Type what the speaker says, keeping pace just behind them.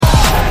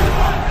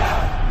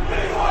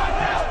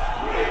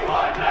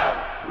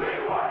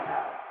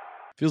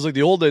Feels like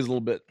the old days a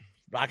little bit.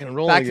 Rocking and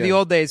rolling Back again. to the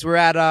old days. We're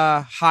at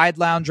Hyde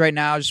Lounge right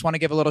now. Just want to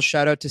give a little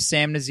shout out to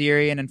Sam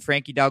Nazirian and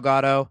Frankie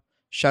Delgado.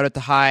 Shout out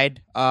to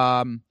Hyde.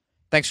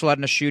 Thanks for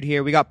letting us shoot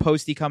here. We got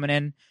Posty coming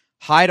in.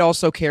 Hyde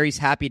also carries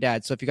Happy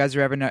Dads. So if you guys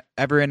are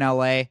ever in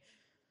LA,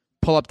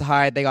 pull up to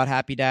Hyde. They got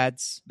Happy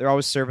Dads. They're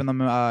always serving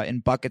them in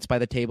buckets by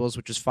the tables,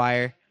 which is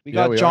fire. We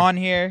got John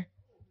here.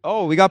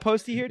 Oh, we got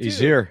Posty here too. He's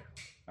here.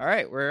 All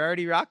right, we're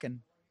already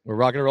rocking. We're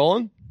rocking and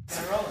rolling.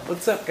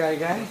 What's up, guy?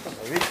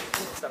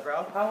 What's up,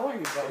 bro? How are you,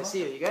 bro? Good to see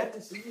you. You good?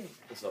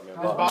 What's up, man?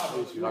 How's Bob? How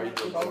are you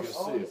doing? Good to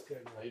see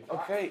you.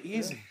 Okay,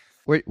 easy.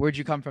 Where'd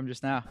you come from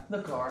just now?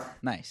 The car.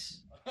 Nice.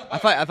 I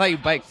thought you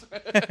biked.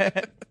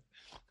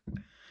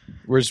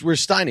 Where's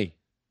Steiny?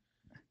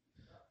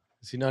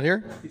 Is he not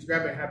here? He's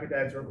grabbing Happy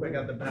Dads real quick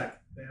out the back.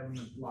 They have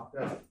him locked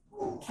up.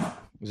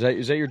 Is that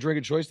your drink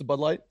of choice, the Bud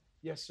Light?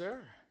 Yes,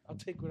 sir. I'll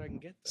take what I can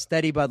get.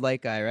 Steady Bud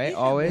Light guy, right?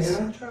 Always.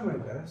 Yeah, I try my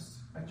best.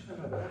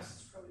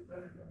 It's probably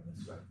better going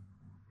this way.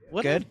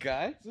 What Good. up,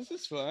 guys? This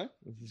is fun.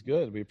 This is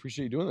good. We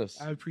appreciate you doing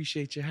this. I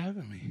appreciate you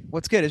having me.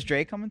 What's good? Is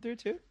Dre coming through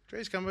too?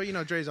 Dre's coming,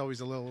 but Dre's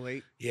always a little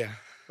late. Yeah.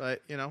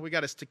 But we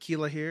got his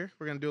tequila here.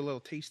 We're gonna do a little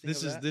tasting.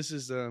 This of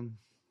is that.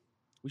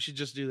 we should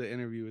just do the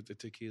interview with the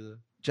tequila.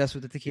 Just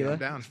with the tequila? I'm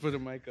down. Put a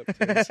mic up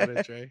to instead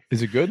of Trey.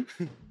 Is it good?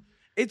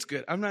 It's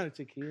good. I'm not a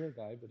tequila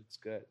guy, but it's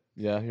good.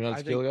 Yeah, you're not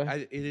a tequila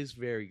guy? It is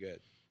very good.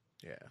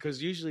 Yeah.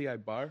 Because usually I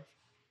barf,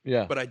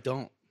 Yeah. but I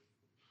don't.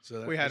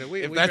 So We had it.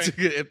 We if drank,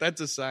 if that's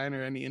a sign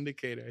or any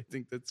indicator, I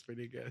think that's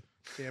pretty good.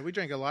 yeah, we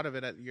drank a lot of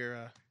it at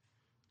your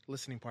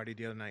listening party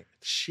the other night.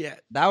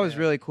 Shit. That was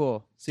really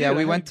cool. So yeah, Dude,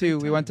 we I went had a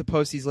great to time.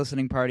 Posty's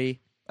listening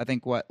party. I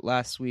think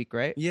last week,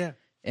 right? Yeah.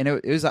 And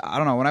it was I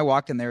don't know, when I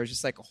walked in there, it was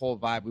just like a whole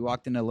vibe. We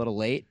walked in a little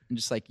late, and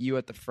just like you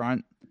at the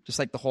front, just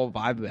like the whole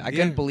vibe of it. I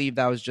couldn't believe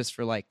that was just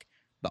for like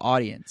the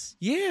audience.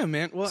 Yeah,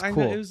 man. Well, It's I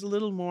cool. know it was a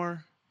little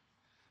more,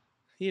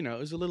 it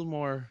was a little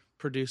more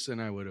produced than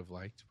I would have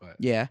liked, but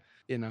Yeah,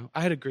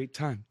 I had a great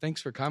time.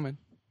 Thanks for coming.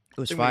 it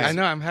was Think fire. I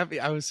know. I'm happy.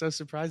 I was so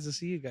surprised to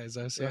see you guys.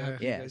 I was so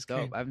happy Yeah, you it's guys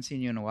dope. came. I haven't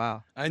seen you in a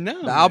while. I know.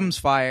 The man. album's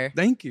fire.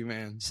 Thank you,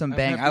 man. Some I'm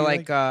bang. happy I you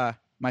like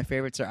my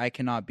favorites are I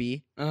Cannot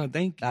Be. Oh,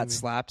 thank you. That man.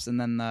 slaps, and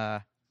then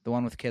the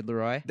one with Kid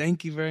Leroy.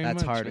 Thank you very much.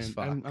 That's hard man. as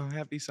fuck. I'm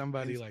happy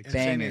somebody likes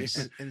Insane. it.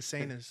 Bangers.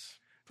 Insane is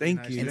Thank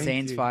nice. you. Thank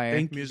Insane's you. fire.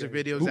 Thank you, music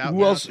guys. videos out. Who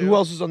now, else? too. Who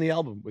else is on the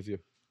album with you?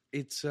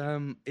 It's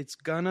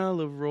Gunna,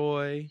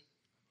 Leroy,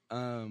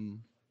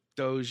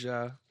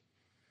 Doja.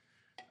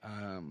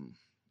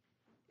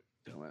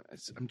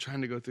 I'm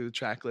trying to go through the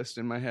track list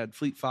in my head.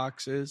 Fleet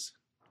Foxes.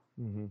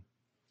 Mm-hmm.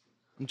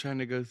 I'm trying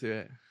to go through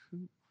it.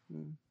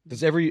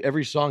 Does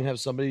every song have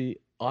somebody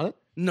on it?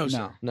 No, No.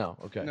 sir. No.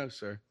 Okay. No,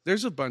 sir.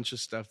 There's a bunch of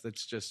stuff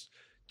that's just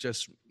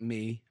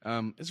me.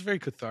 It's very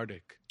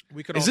cathartic.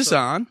 We could Is also, this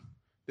on?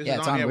 This Yeah, is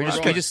it's on. Yeah, We're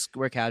rolling.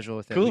 we're casual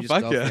with it. Cool. We just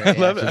Fuck go yeah. for it,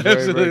 I love It's it. a very,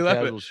 Absolutely very love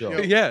casual it. show.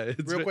 Yeah.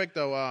 It's Real quick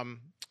though, I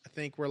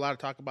think we're allowed to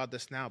talk about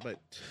this now, but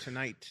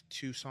tonight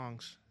 2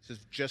 songs. This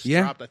is just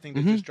Yeah. dropped. I think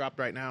they Mhm. just dropped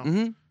right now.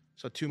 Mm-hmm.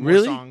 So 2 more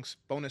Really? songs,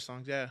 bonus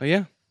songs. Yeah. Oh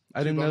yeah. I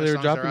Two didn't know bonus they were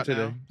songs are dropping out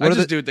today. now. I What are just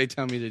the- do what they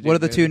tell me to do. What are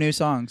the man. 2 new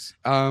songs?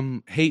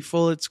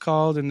 Hateful it's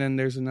called, and then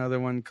there's another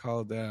one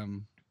called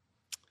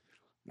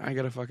I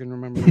gotta fucking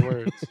remember the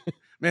words.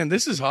 Man,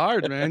 this is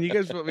hard, man. You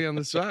guys put me on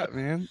the spot,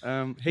 man.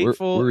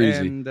 Hateful we're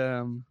easy.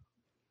 and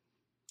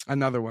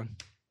another one.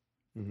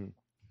 Mm-hmm.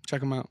 Check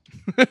them out.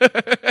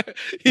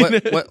 You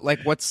know?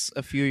 What's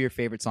a few of your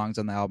favorite songs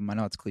on the album? I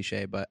know it's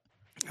cliche, but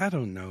I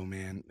don't know,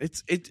 man.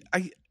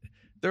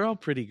 They're all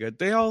pretty good.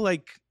 They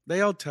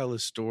all tell a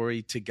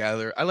story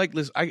together. I like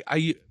listen.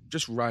 I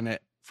just run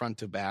it front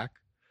to back.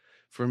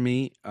 For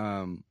me,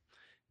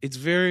 it's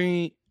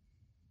very.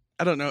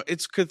 I don't know.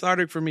 It's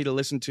cathartic for me to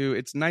listen to.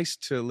 It's nice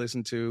to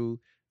listen to.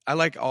 I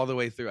like all the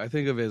way through. I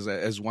think of it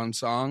as one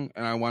song,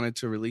 and I wanted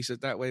to release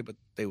it that way, but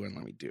they wouldn't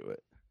let me do it.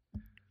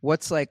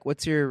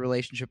 what's your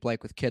relationship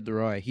like with Kid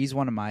Leroy? He's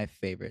one of my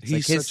favorites.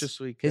 He's like his, such a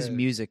sweet His kid.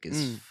 music is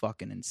Mm.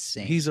 fucking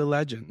insane. He's a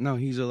legend. No,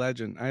 he's a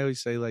legend. I always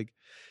say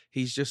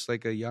he's just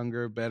like a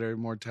younger, better,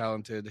 more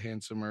talented,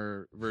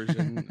 handsomer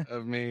version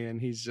of me, and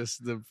he's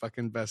just the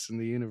fucking best in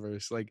the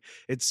universe. Like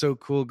it's so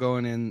cool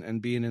going in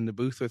and being in the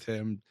booth with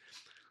him,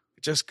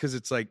 just because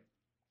it's like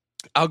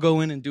I'll go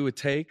in and do a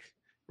take,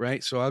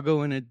 right? So I'll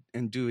go in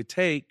and do a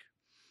take,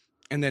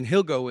 and then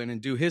he'll go in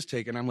and do his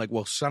take, and I'm like,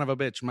 well, son of a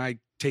bitch, my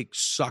take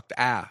sucked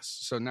ass.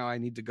 So now I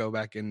need to go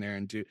back in there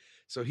and do.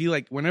 So he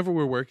whenever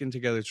we're working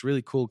together, it's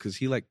really cool because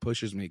he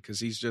pushes me because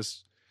he's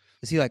just.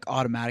 Is he like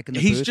automatic in the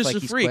He's booth? just like, a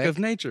he's freak quick? of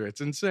nature. It's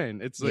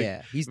insane. It's like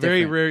yeah, he's very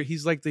different. rare.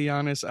 He's like the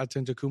Giannis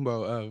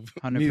Antetokounmpo of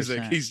 100%.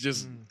 music. He's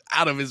just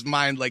out of his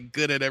mind, like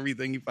good at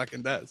everything he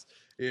fucking does.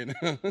 You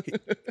know,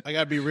 I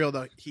gotta be real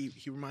though. He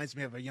reminds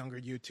me of a younger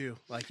you too.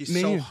 Like he's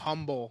Man. so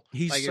humble.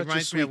 He's like such it a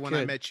reminds me of sweet when I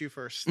kid. met you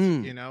first.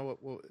 Mm. You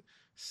know,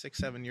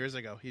 6-7 years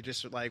ago. He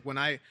just like when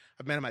I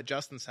met him at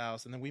Justin's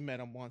house, and then we met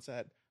him once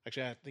at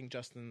I think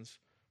Justin's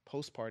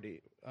post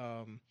party.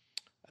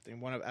 I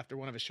think after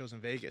one of his shows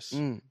in Vegas,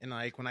 Mm. and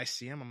like when I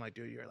see him, I'm like,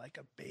 dude, you're like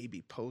a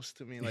baby post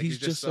to me. Like He's he's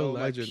just just so so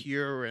like legend.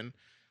 pure and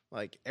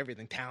like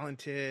everything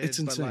talented. It's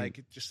insane. But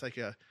like just like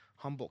a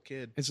humble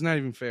kid. It's not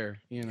even fair,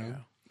 you know. Yeah.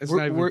 It's not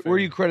Where, even where, fair. where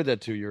do you credit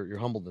that to? Your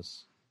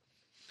humbleness.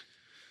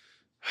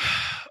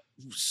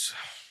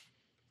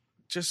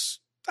 Just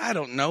I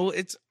don't know.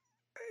 It's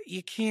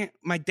you can't.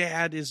 My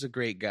dad is a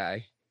great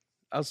guy.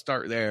 I'll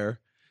start there,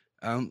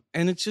 and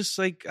it's just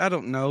like I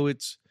don't know.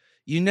 It's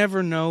you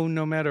never know.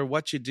 No matter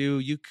what you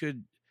do,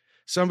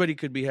 somebody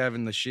could be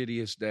having the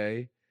shittiest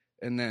day,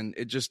 and then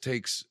it just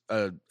takes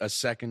a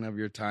second of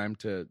your time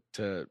to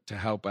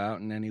help out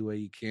in any way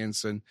you can.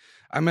 So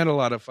I met a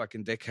lot of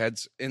fucking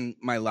dickheads in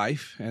my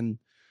life, and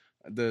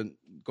the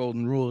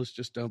golden rule is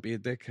just don't be a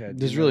dickhead.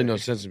 There's really no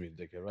sense in being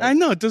a dickhead, right? I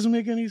know it doesn't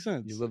make any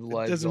sense. You live the It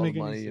life, doesn't all make the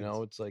any money. You sense.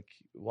 know, it's like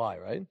why,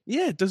 right?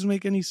 Yeah, it doesn't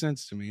make any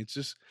sense to me. It's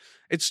just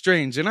it's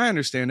strange, and I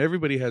understand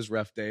everybody has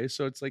rough days,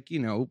 so it's like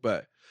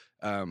but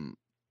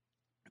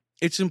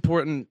it's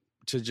important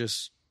to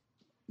just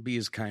be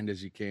as kind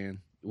as you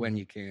can when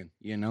you can.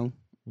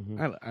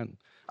 Mhm.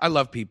 I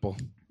love people.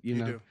 You You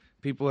know, do.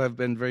 people have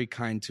been very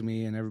kind to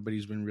me, and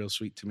everybody's been real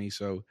sweet to me.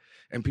 So,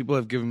 and people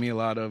have given me a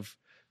lot of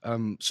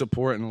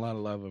support and a lot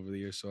of love over the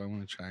years. So I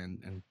want to try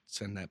and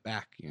send that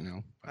back.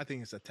 I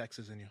think it's the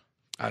Texas in you.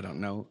 I don't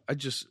know.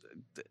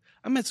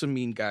 I met some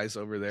mean guys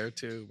over there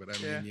too, but I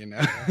Yeah. mean,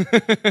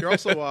 You're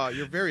also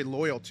you're very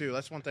loyal too.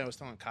 That's one thing I was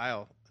telling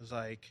Kyle. Is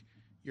like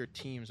your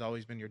team's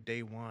always been your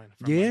day one.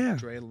 From Yeah. like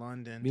Dre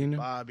London You to know?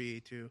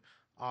 Bobby to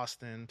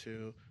Austin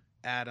to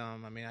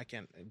Adam. I mean, I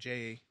can't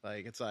Jay.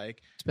 Like it's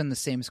like It's been the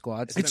same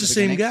squad. It's since the the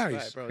same beginning.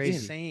 guys. Right, bro. Crazy. It's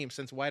the same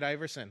since White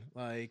Iverson.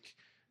 Like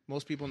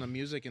most people in the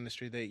music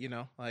industry, they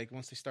like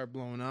once they start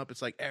blowing up,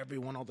 it's like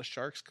everyone, all the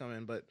sharks come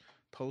in, but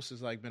Post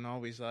has like been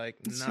always like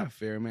It's nah. not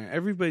fair, man.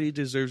 Everybody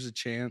deserves a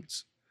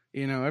chance.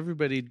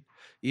 Everybody,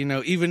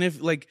 even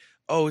if like,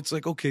 oh, it's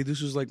like, okay,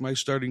 this was like my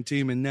starting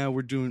team and now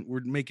we're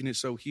making it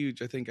so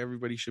huge. I think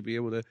everybody should be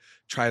able to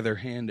try their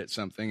hand at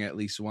something at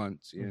least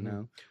once, you Mhm.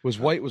 know? Was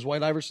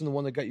White Iverson the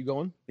one that got you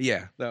going?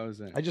 Yeah, that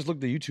was it. I just looked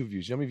at the YouTube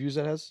views. You know how many views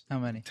that has? How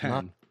many? 10.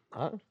 Not- Huh?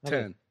 How many?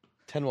 10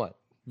 10 what?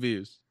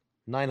 views.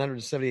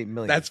 978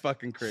 million. That's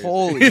fucking crazy.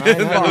 holy That is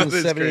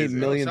 978 crazy.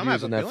 million Some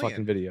views have on a that billion.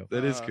 fucking video.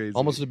 That is crazy.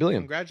 Almost a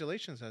billion.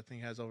 Congratulations, I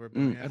think has over a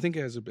billion. I think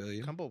it has a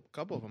billion.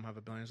 couple of them have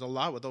a billion. There's a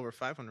lot with over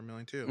 500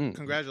 million too.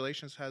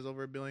 Congratulations has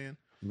over a billion.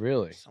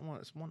 Really? It's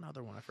one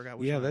other one. I forgot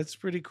which Yeah, one. that's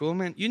pretty cool,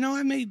 man. Now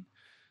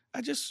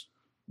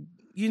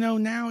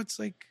it's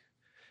like,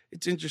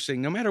 it's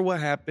interesting. No matter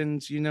what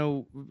happens,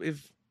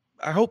 if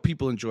I hope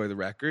people enjoy the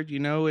record,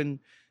 and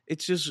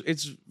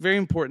it's very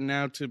important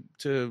now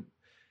to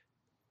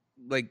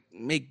like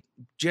make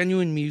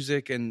genuine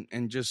music and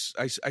just,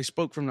 I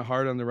spoke from the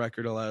heart on the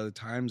record a lot of the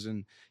times.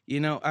 And,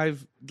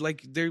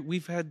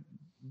 we've had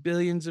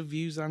billions of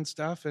views on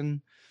stuff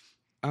and,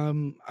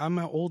 I'm an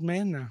old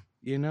man now.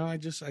 I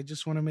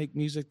just want to make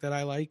music that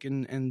I like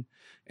and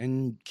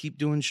keep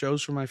doing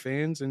shows for my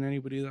fans and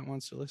anybody that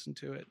wants to listen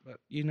to it. But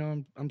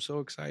I'm so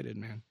excited,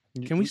 man.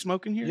 Can we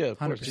smoke in here? Yeah, of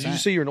course. 100%. Did you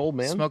say you're an old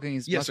man? Smoking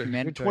is Yes, must sir. be You're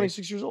You're mandatory.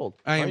 26 years old.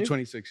 I am aren't you?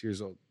 26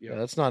 years old. Yeah,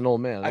 that's not an old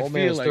man. An I old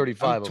man feel is like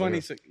 35. I'm over here.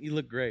 26. You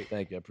look great.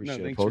 Thank you. I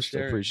appreciate it. thanks for Post, I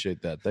sharing.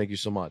 appreciate that. Thank you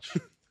so much. I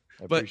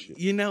But appreciate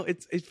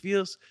it. it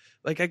feels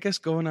like, I guess,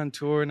 going on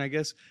tour, and I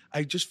guess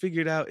I just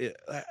figured out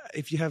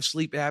if you have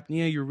sleep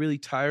apnea, you're really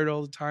tired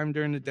all the time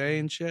during the day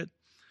and shit,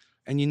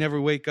 and you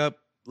never wake up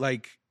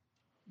like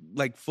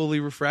fully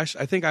refreshed.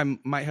 I think I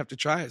might have to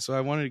try it. So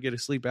I wanted to get a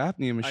sleep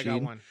apnea machine. I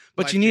got one.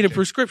 But you need a Life-changing.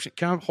 prescription.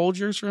 Can I hold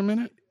yours for a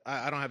minute?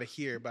 I don't have it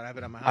here, but I have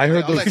it at my house. I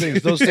heard I'll those let you-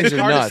 things- those things it's are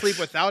hard nuts. to sleep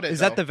without it. Is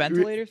that though. the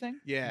ventilator thing?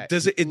 Yeah.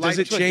 Does it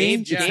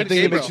change? Yeah, It's the I thing that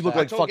told makes you look Gabriel. like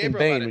I told fucking Gabriel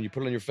Bane about when it. you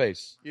put it on your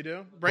face. You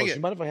do? Bring Post, it.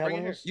 You mind if I have Bring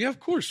one it of here. those? Yeah, of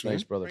course, man.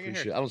 Thanks, brother. Bring it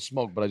Appreciate here. it. I don't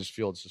smoke, but I just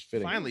feel it's just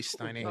fitting. Finally,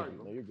 Steiny.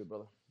 No, you're good,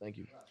 brother. Thank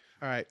you.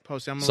 All right,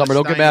 Post. I'm gonna Summer, let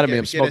don't get Steiny mad at me.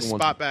 I'm Get smoking his one.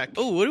 spot back.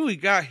 Oh, what do we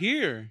got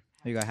here?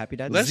 You got Happy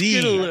Dad? Let's Z.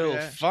 get a little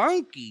Yeah.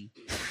 funky.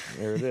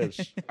 There it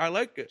is. I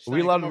like it. Are we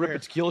allowed to come rip over a here.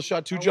 tequila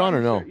shot too, John,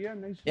 or no? Yeah,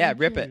 nice. Yeah,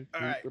 rip it.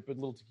 All right. Rip a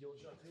little tequila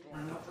shot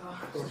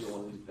too?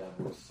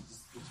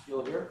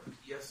 Tequila here?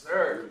 Yes,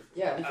 sir.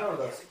 Yeah, we throw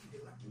those.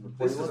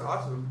 This is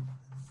awesome.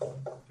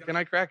 Can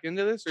I crack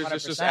into this, or is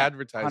this just 100%.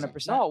 advertising?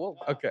 100%. No,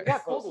 Okay. we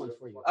got cold ones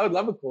for you. I would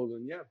love a cold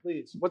one. Yeah,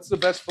 please. What's the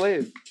best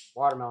flavor?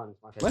 Watermelon is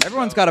my favorite.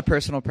 Everyone's got a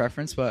personal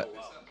preference, but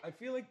I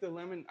feel like the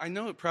lemon. I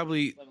know it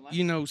probably.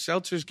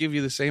 Seltzers give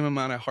you the same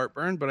amount of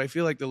heartburn, but I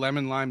feel like the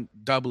lemon lime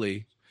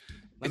doubly.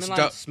 Lemon It's,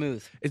 lime's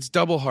smooth. it's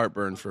double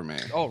heartburn for me.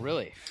 Oh,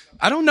 really?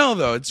 I don't know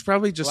though. It's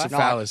probably just a No,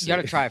 fallacy. you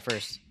gotta try it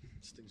first.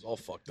 This thing's all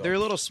fucked up. they're a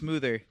little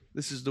smoother.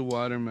 This is the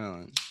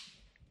watermelon.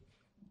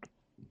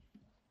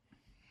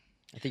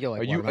 I think you'll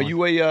like Are you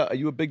watermelon. are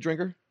you a big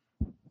drinker?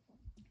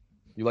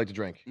 You like to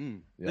drink?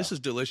 Mm, Yeah. This is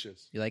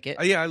delicious. You like it?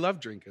 Yeah, I love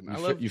drinking.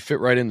 You fit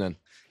right in then.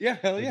 Yeah,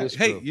 hell With yeah. this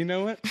Hey, crew. you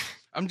know what?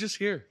 I'm just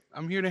here.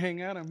 I'm here to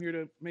hang out. I'm here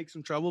to make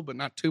some trouble, but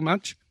not too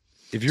much.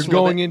 If you're Just a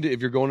little going into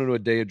a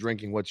day of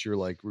drinking, what's your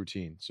like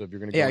routine? So if you're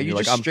gonna go, Yeah, are and you you're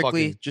just like, I'm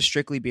strictly fucking, just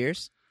strictly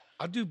beers?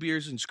 I'll do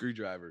beers and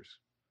screwdrivers.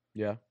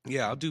 yeah.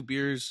 Yeah, I'll do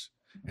beers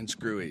and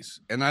screwies.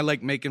 And I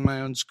like making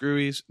my own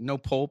screwies. No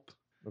pulp.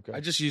 Okay.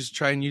 I just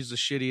try and use the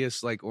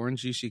shittiest like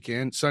orange juice you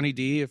can. Sunny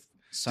D. Does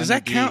Sunny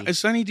that D. count as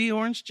Sunny D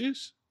orange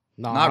juice?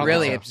 No, I Not don't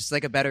really. think It's just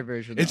like a better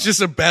version. It's though.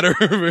 just a better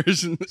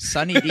version.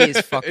 Sunny D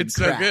is fucking It's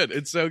so crack. good.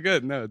 It's so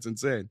good. No, it's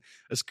insane.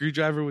 A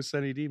screwdriver with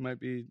Sunny D might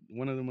be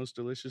one of the most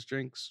delicious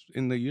drinks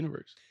in the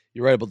universe.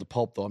 You're right about the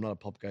pulp, though. I'm not a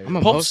pulp guy. I'm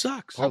a Pulp most-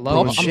 sucks. I love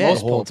Pulp I'm shit. most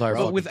The whole pulp, entire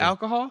bro. But with thing.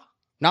 alcohol?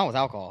 Not with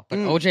alcohol, but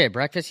Mm. OJ at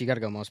breakfast, you got to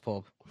go most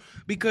pulp.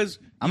 Because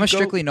I'm you a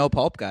strictly no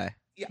pulp guy.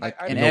 yeah,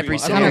 like, I in know every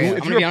you are. I don't know. scenario. If I'm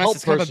gonna you're be a honest, pulp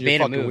it's kind of a person, you're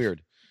beta fucking move.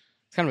 weird.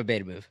 It's kind of a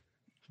beta move.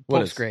 What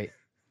Pulp's is great.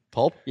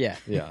 pulp? Yeah,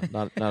 Yeah,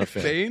 not a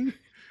fan. Bane?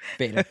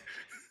 beta.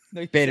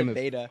 No, you Beta said move.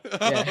 Beta.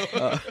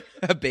 Yeah.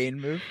 A Bane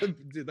move.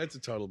 Dude, that's a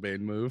total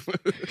Bane move.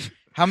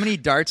 How many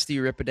darts do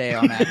you rip a day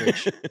on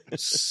average?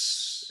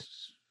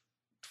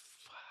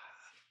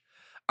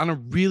 On a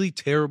really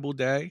terrible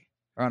day.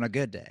 Or on a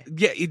good day?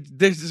 Yeah,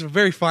 there's a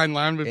very fine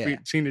line Yeah.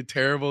 between a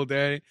terrible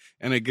day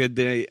and a good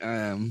day.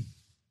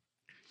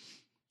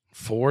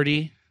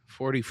 40,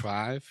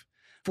 45.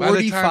 By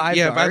the time, 45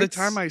 yeah, by the darts?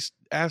 time I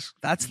asked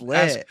That's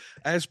lit.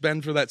 asked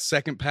Ben for that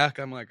second pack,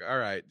 I'm like, all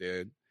right,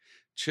 dude,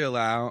 chill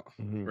out,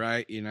 Mhm.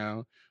 right? You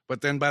know. But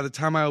then by the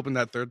time I opened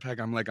that third pack,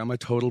 I'm like, I'm a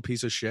total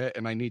piece of shit,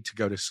 and I need to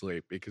go to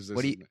sleep because this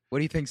What do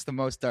is you think's the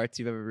most darts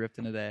you've ever ripped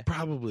in a day?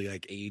 probably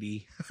like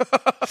 80.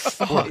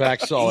 4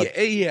 packs solid.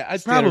 Yeah,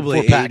 I'd Standard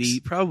probably 4 packs. 80.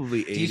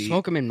 Probably 80. Do you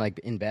smoke them in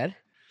bed?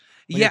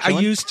 when Yeah,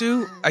 you're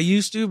chilling? I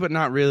used to, but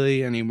not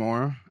really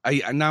anymore.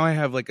 I now I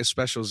have like a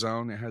special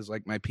zone. It has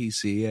like my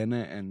PC in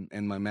it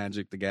and my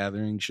Magic the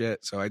Gathering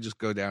shit. So I just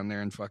go down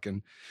there and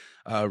fucking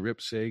rip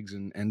cigs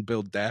and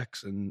build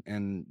decks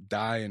and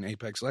die in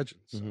Apex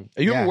Legends. So, Mhm.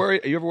 Are you Yeah. ever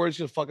worried? Are you ever worried it's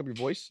gonna fuck up your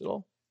voice at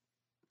all?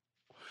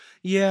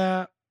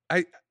 yeah,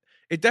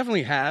 it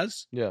definitely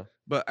has. Yeah,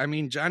 But I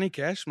mean, Johnny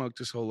Cash smoked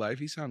his whole life.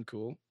 He sound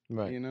cool,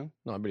 right. you know.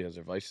 No, everybody has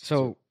their vices.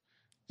 So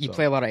you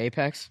play a lot of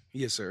Apex.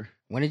 Yes, sir.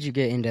 When did you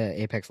get into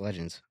Apex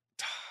Legends?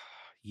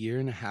 Year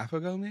and a half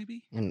ago,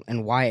 maybe.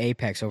 And why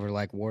Apex over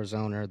like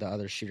Warzone or the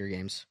other shooter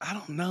games? I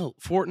don't know.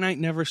 Fortnite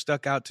never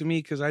stuck out to me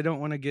because I don't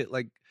want to get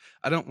like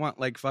I don't want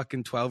like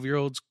fucking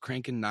 12-year-olds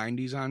cranking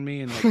 90s on me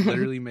and like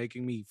literally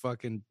making me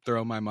fucking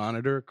throw my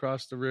monitor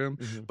across the room.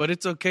 Mhm. But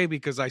it's okay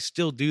because I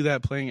still do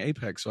that playing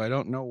Apex, so I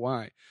don't know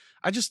why.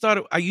 I just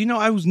thought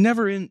I was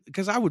never in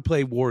because I would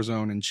play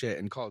Warzone and shit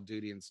and Call of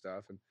Duty and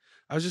stuff, and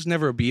I was just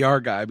never a BR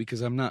guy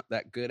because I'm not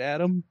that good at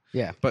them.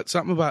 Yeah. But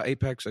something about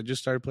Apex, I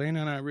just started playing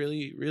and I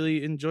really,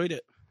 really enjoyed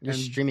it. You're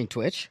And streaming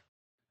Twitch.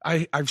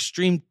 I've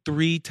streamed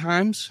 3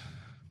 times.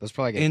 That's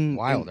probably in-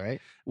 wild,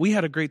 right? We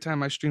had a great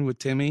time. I streamed with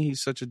Timmy.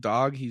 He's such a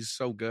dog. He's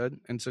so good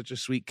and such a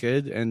sweet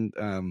kid. And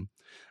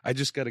I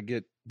just got to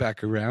get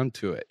back around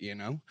to it, you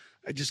know?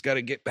 I just got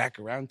to get back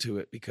around to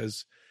it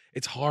because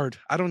it's hard.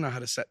 I don't know how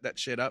to set that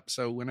shit up.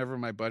 So whenever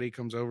my buddy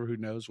comes over who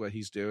knows what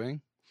he's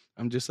doing,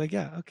 I'm just like,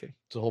 yeah, okay.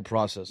 It's a whole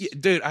process. Yeah,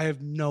 dude, I have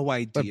no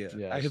idea.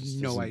 yeah, I it's have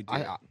just- no it's-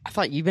 idea. I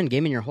thought you've been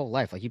gaming your whole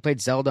life. Like you played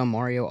Zelda,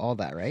 Mario, all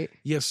that, right?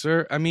 Yes,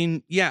 sir. I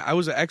mean, yeah, I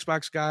was an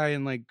Xbox guy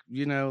and like,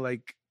 you know,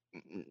 like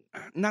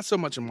not so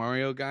much a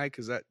Mario guy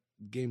because that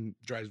game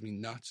drives me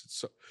nuts. It's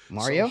so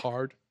Mario? so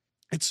hard.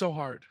 It's so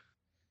hard.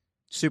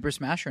 Super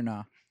Smash or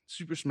no?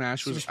 Super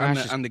Smash was Super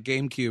Smash is- on the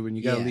GameCube, and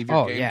you got to Yeah. leave your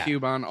Oh, yeah.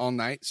 GameCube on all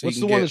night so What's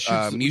you the can one get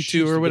that shoots, Mewtwo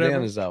shoots or the whatever.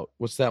 bananas out?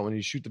 What's that when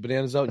you shoot the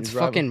bananas out? And It's you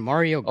drive fucking them?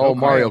 Mario. Oh,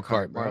 Mario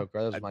Kart, Kart. bro. Mario Kart.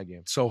 That was my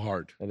game. So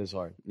hard. That is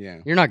hard. Yeah.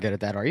 You're not good at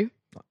that, are you?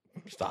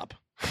 Stop.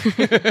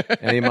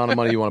 Any amount of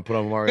money you want to put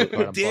on Mario Kart.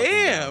 I'm fucking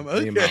Damn. down.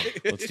 Any amount. Okay.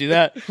 Let's do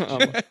that.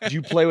 Do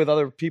you play with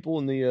other people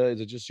in the?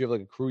 Is it just you have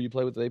like a crew you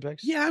play with at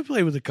Apex? Yeah, I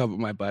play with a couple of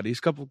my buddies,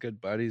 a couple good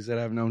buddies that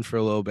I've known for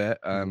a little bit.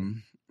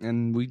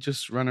 And we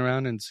just run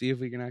around and see if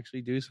we can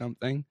actually do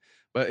something.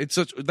 But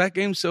that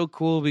game's so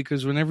cool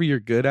because whenever you're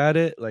good at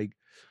it, like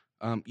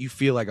you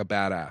feel like a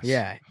badass.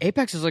 Yeah,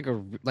 Apex is like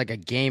a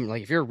game.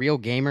 Like if you're a real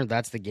gamer,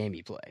 that's the game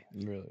you play.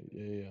 Really?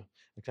 Yeah.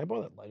 Can I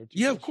borrow that lighter?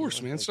 Yeah, of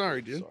course, man.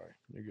 Sorry, dude. Sorry.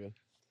 You're good.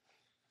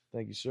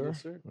 Thank you, sir.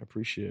 Yes, sir. I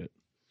appreciate it.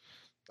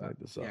 Light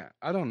this up. Yeah,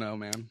 I don't know,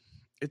 man.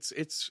 It's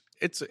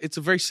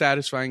a very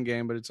satisfying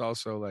game, but it's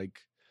also like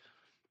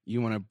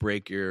you want to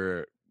break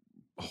your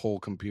whole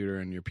computer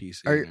and your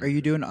PC. and Are you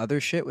everything. doing other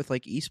shit with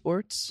like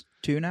esports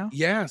too now?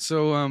 Yeah,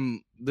 so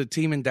the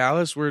team in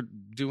Dallas, we're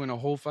doing a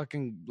whole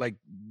fucking like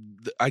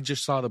I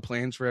just saw the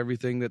plans for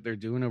everything that they're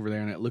doing over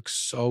there, and it looks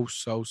so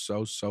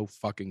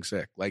fucking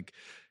sick. Like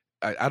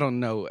I don't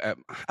know,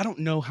 I don't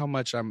know how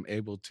much I'm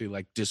able to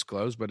like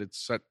disclose, but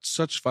it's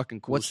such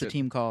fucking cool. What's the shit.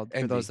 team called for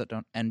Envy. those that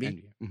don't?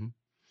 Envy.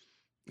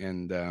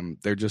 And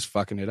they're just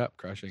fucking it up,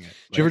 crushing it.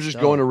 Do you ever Like, just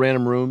go into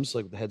random rooms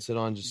like with the headset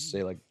on, just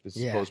say like this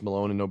is Yeah. Post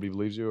Malone and nobody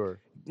believes you, or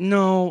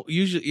No,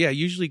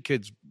 usually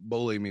kids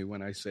bully me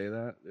when I say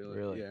that. They're like,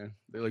 Really? Yeah,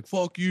 they're like,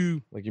 "Fuck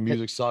you." like your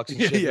music sucks and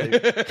Yeah, shit?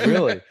 yeah. Like,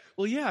 really?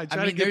 Well, yeah, I try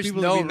mean, to get there's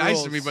people no to be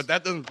nice to me, rules. but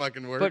that doesn't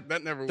fucking work. But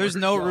that never. There's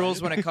works. no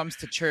rules when it comes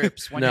to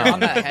chirps. When No. you're on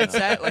that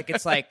headset, like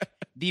it's like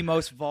the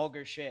most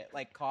vulgar shit.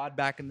 Like COD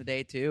back in the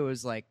day too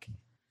was like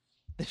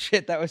the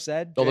shit that was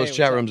said. All Dre, those what's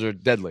chat up? rooms are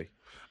deadly.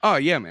 Oh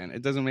yeah, man,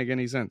 it doesn't make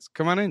any sense.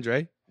 Come on in,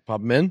 Dre.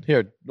 Pop them in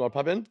here. You want to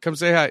pop in? Come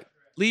say hi.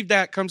 Leave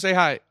that. Come say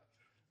hi.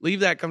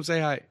 Leave that. Come say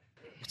hi.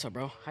 What's up,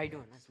 bro? How you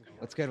doing? Nice to meet you.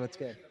 What's good? What's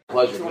good?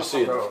 Pleasure. Good to see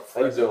you.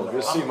 How you doing?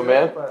 Good to see you, my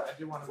man.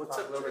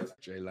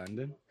 Jay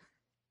London.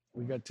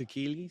 We got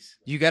tequilas.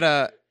 You got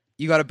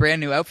a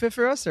brand new outfit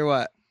for us or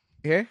what?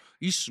 Here?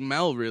 You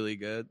smell really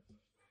good.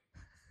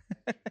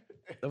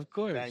 Of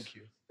course. Thank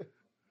you.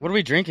 What are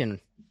we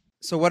drinking?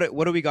 So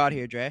what do we got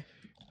here, Dre?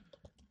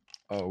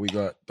 Oh, we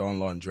got Don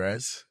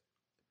Londres,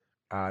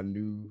 our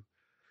new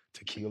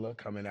tequila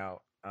coming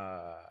out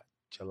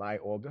July,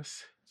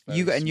 August.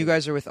 You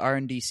guys are with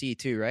RNDC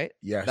too, right?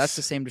 Yes. That's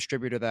the same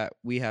distributor that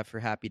we have for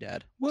Happy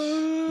Dad.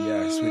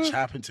 Yes, which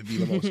happen to be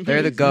the most.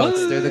 They're the crazy-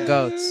 goats. They're the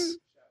goats.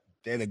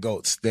 They're the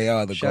goats. They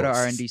are the Shout out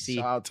goats.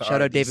 RNDC. to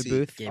Shout out David RNDC.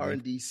 Booth.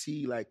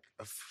 RNDC, like,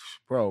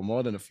 bro,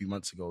 more than a few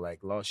months ago, like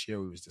last year,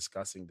 we was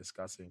discussing,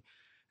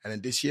 and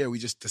then this year we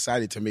just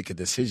decided to make a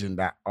decision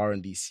that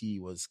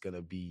RNDC was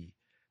gonna be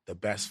the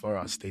best for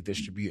us. They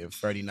distribute in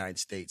 39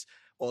 states.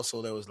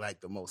 Also, there was like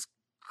the most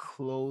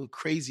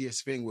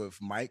craziest thing with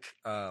Mike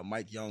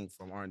Young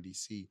from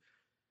RNDC.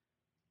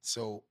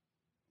 So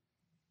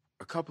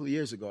a couple of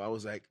years ago, I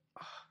was like,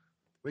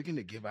 we're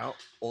gonna give out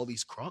all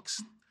these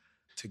Crocs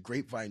to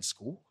Grapevine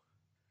School.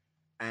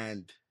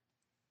 And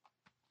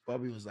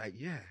Bobby was like,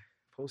 yeah.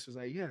 Post was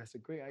like, yeah, that's a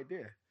great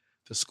idea.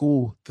 The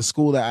school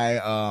that I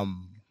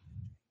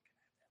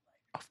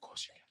of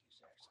course you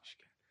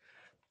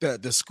can.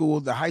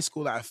 The high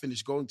school that I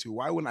finished going to,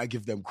 why wouldn't I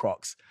give them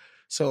Crocs?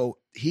 So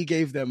he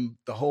gave them,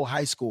 the whole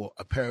high school,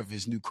 a pair of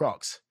his new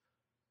Crocs.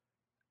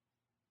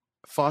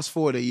 Fast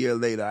forward a year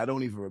later, I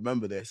don't even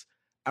remember this.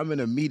 I'm in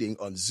a meeting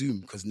on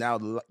Zoom because now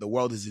the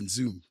world is in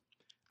Zoom.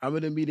 I'm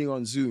in a meeting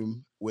on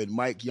Zoom with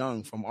Mike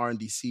Young from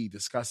RNDC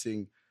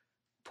discussing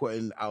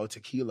putting our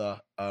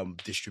tequila,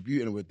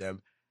 distributing with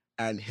them.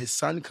 And his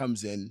son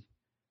comes in,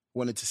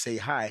 wanted to say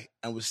hi,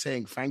 and was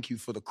saying thank you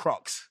for the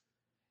Crocs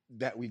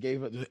that we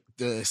gave at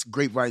the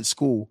Grapevine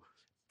School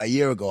a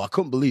year ago. I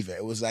couldn't believe it.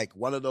 It was like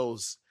one of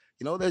those,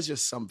 there's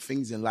just some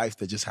things in life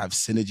that just have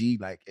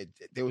synergy. Like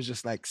there was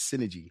just like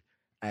synergy.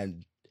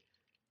 And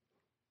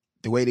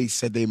the way they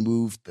said they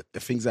moved, the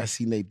things I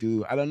seen they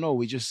do, I don't know.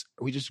 We just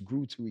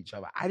grew to each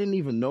other. I didn't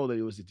even know that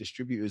it was the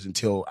distributors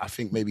until I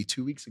think maybe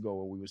 2 weeks ago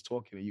when we was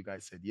talking and you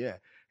guys said, yeah,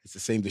 it's the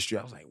same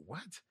distributor. I was like,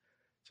 what?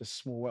 Just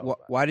small world.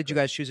 Why did you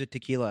guys choose a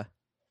tequila?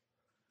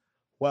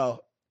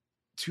 Well,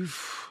 it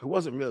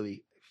wasn't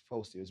really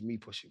Posty. It was me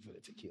pushing for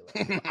the tequila.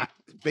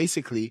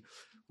 Basically,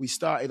 we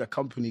started a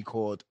company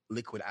called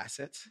Liquid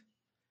Assets,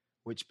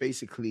 which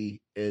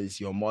basically is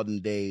your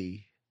modern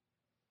day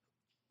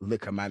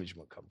liquor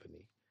management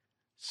company.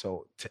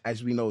 So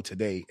as we know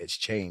today, it's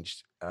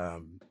changed.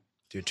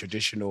 Your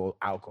traditional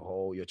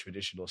alcohol, your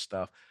traditional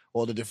stuff,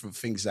 all the different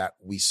things that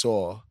we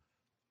saw,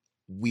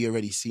 we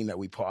already seen that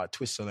we put our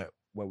twist on it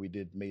when we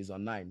did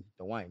Maison 9,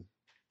 the wine.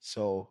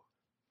 So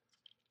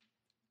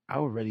I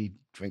already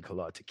drink a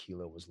lot of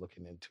tequila, was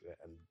looking into it,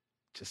 and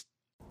just...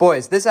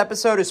 Boys, this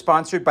episode is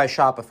sponsored by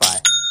Shopify.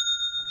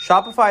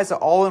 Shopify is an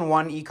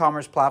all-in-one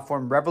e-commerce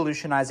platform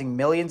revolutionizing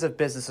millions of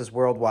businesses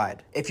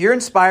worldwide. If you're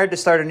inspired to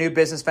start a new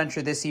business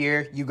venture this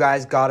year, you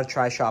guys gotta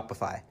try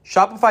Shopify.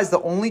 Shopify is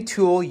the only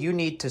tool you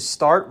need to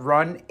start,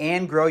 run,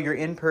 and grow your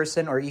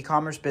in-person or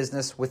e-commerce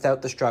business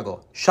without the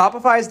struggle.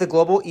 Shopify is the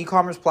global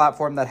e-commerce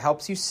platform that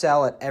helps you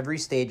sell at every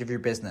stage of your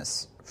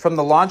business. From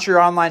the launch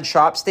your online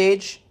shop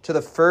stage to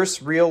the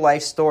first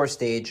real-life store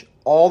stage,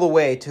 all the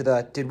way to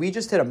the did we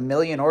just hit 1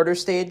 million order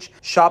stage,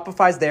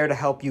 Shopify's there to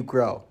help you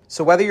grow.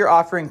 So whether you're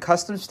offering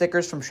custom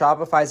stickers from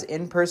Shopify's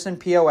in-person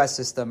POS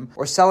system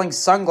or selling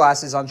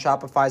sunglasses on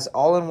Shopify's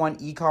all-in-one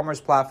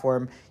e-commerce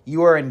platform,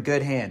 you are in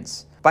good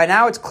hands. By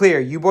now it's clear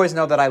you boys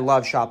know that I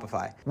love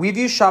Shopify. We've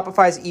used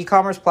Shopify's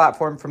e-commerce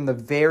platform from the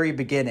very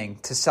beginning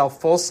to sell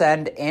Full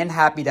Send and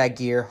Happy Dad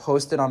gear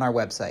hosted on our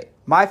website.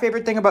 My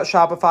favorite thing about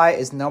Shopify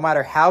is no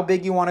matter how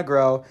big you want to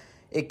grow,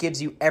 it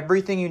gives you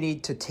everything you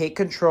need to take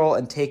control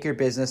and take your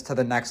business to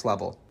the next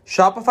level.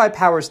 Shopify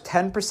powers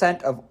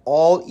 10% of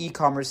all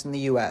e-commerce in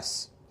the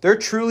US. They're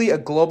truly a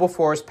global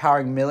force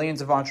powering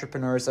millions of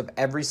entrepreneurs of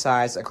every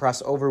size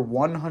across over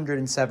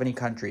 170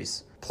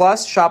 countries.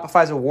 Plus,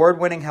 Shopify's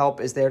award-winning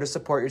help is there to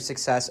support your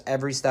success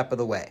every step of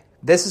the way.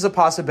 This is a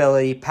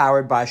possibility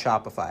powered by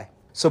Shopify.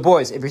 So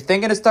boys, if you're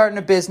thinking of starting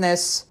a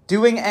business,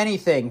 doing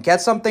anything, get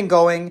something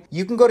going,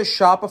 you can go to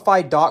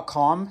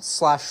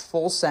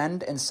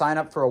shopify.com/fullsend and sign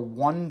up for a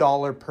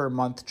 $1 per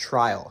month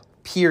trial,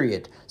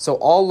 period. So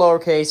all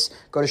lowercase,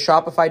 go to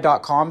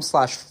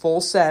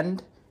shopify.com/fullsend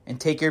and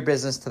take your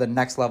business to the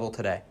next level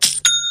today.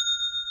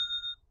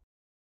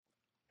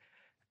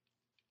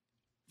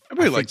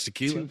 Everybody likes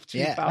tequila.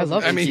 Yeah, I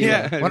love I mean,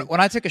 tequila. yeah.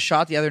 When I took a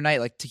shot the other night,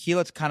 like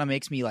tequila kind of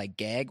makes me like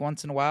gag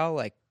once in a while.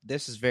 Like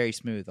this is very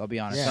smooth. I'll be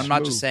honest. Yeah. I'm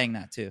not just Smooth. saying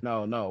that too.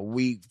 No,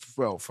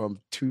 from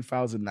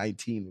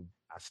 2019,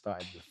 I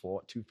started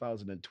before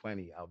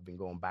 2020. I've been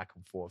going back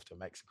and forth to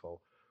Mexico,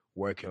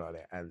 working on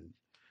it, and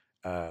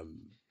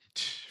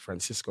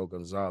Francisco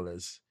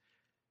Gonzalez,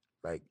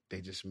 like he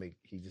just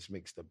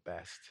makes the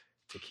best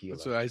tequila.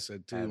 That's what I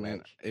said too, And, man.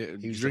 like, he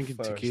was the Drinking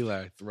first.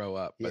 tequila, I throw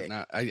up, but Yeah.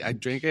 not. I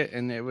drink it,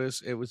 and it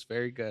was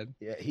very good.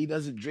 Yeah, he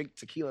doesn't drink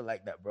tequila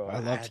like that, bro. I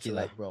love had to, tequila.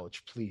 like, bro,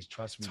 please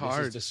trust me. It's This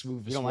hard. is the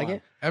smoothest. You don't like one.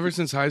 it? Ever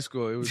since high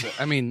school, it was.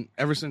 I mean,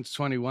 ever since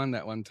 21,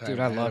 that one time, Dude,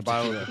 I had a love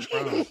bottle of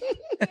Patron.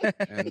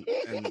 and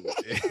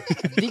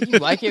I think you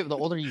like it the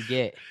older you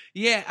get.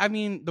 yeah, I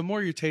mean, the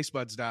more your taste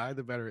buds die,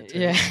 the better it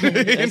tastes. Yeah,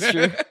 that's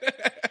true.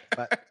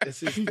 But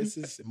this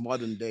is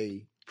modern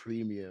day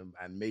premium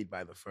and made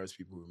by the first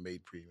people who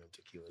made premium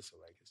tequila. So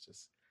like it's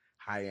just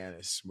high end,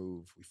 it's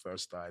smooth. We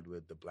first started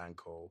with the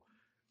Blanco.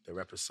 The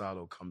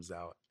Reposado comes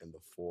out in the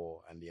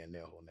fall and the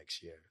Anejo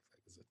next year.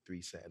 Like it's a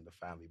 3 set in the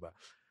family. But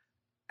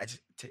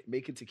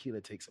making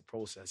tequila takes a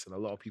process, and a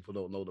lot of people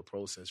don't know the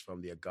process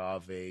from the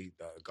agave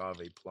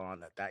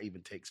plant. That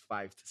even takes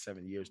 5 to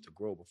 7 years to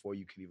grow before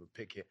you can even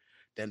pick it.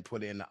 Then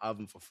put it in the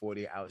oven for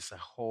 48 hours. It's a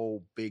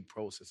whole big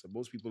process, and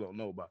most people don't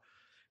know. But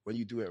when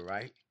you do it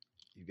right,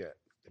 you get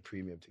the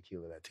premium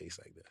tequila that tastes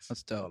like this.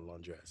 That's dope. On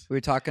Londres. We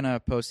were talking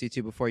to Posty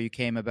too before you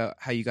came about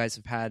how you guys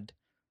have had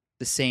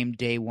the same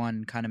day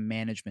one kind of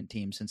management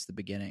team since the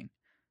beginning.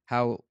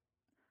 How,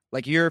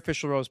 like, your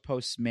official role is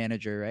post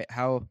manager, right?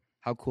 How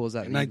cool is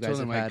that? And that I you guys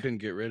told him have I had? couldn't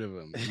get rid of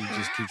him. He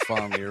just keeps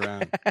following me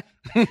around.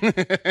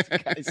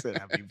 I said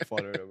I've been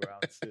following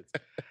around since.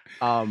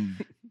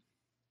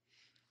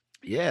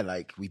 Yeah,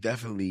 like we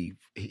definitely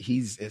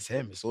it's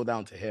him. It's all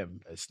down to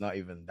him. It's not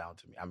even down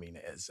to me. I mean,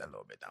 it is a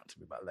little bit down to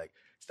me, but like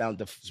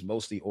it's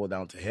mostly all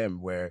down to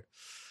him, where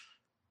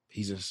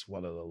he's just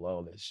one of the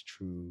lowest,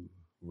 true,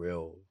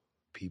 real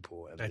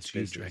people in That's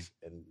this you, business.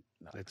 And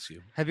That's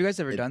you. Have you guys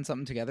ever done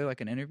something together,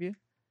 like an interview?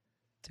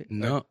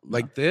 No,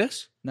 like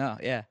this, No,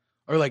 yeah,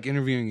 or like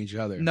interviewing each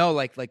other. no,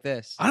 like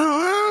this. I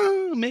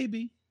don't know.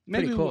 Maybe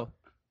Pretty cool.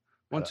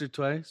 Once or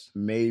twice.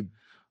 maybe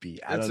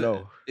I don't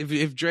know.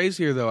 If Dre's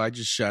here though, I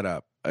just shut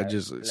up. I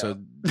just so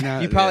now,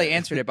 You probably yeah.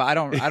 answered it, but I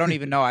don't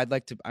even know.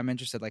 I'm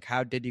interested. Like,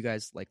 how did you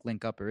guys like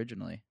link up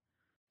originally?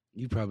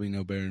 You probably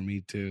know better than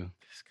me too.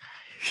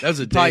 That was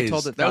a probably days.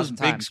 told it That was 1,000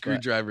 big times, but-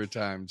 screwdriver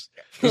times.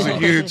 Those are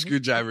huge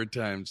screwdriver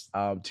times.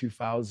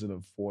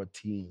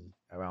 2014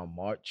 around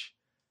March,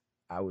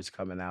 I was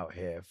coming out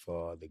here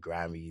for the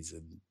Grammys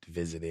and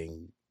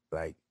visiting,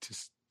 like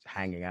just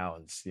hanging out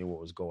and seeing what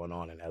was going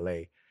on in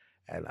LA.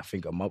 And I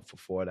think a month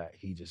before that,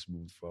 he just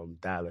moved from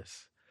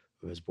Dallas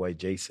with his boy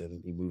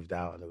Jason. He moved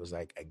out, and it was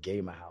like a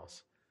gamer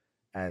house.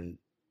 And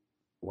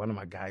one of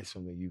my guys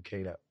from the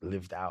UK that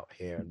lived out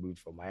here and moved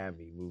from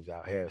Miami, moved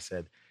out here,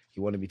 said he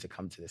wanted me to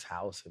come to this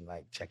house and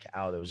like check it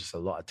out. There was just a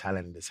lot of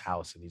talent in this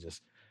house, and he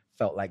just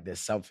felt like there's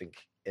something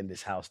in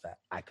this house that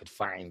I could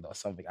find or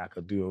something I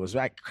could do. It was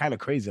like kind of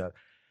crazy.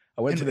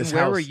 I went to this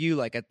where house. were you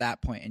like at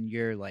that point in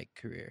your like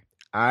career?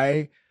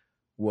 I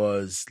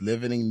was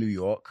living in New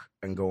York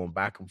and going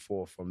back and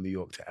forth from New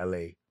York to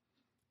LA,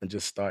 and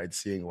just started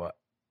seeing what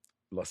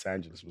Los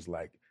Angeles was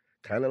like.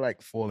 Kind of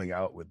like falling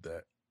out with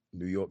the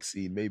New York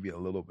scene, maybe a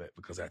little bit,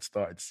 because I'd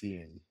started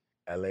seeing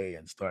LA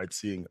and started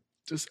seeing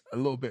just a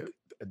little bit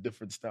of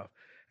different stuff.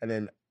 And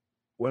then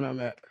when I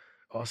met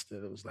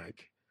Austin, it was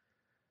like,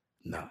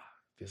 nah,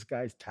 this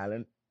guy's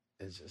talent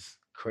is just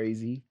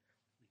crazy.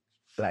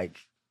 Like,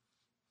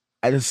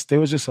 there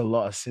was just a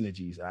lot of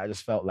synergies. And I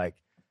just felt like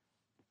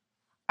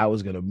I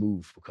was going to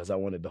move because I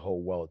wanted the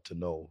whole world to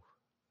know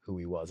who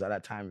he was. At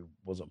that time, it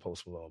wasn't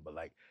Post Malone, but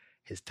like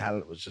his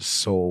talent was just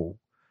so,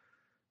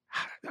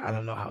 I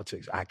don't know how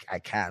to, I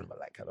can, but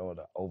like I don't want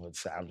to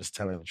oversay. I'm just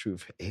telling the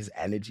truth. His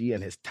energy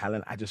and his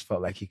talent, I just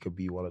felt like he could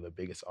be one of the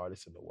biggest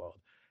artists in the world.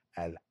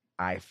 And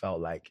I felt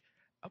like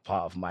a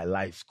part of my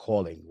life's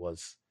calling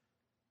was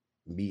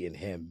meeting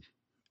him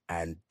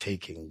and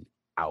taking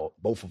out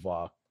both of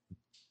our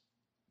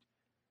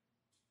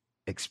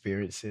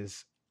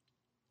experiences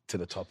to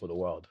the top of the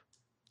world.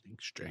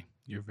 Thanks, Dre.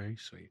 You're very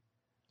sweet.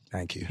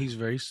 Thank you. He's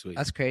very sweet.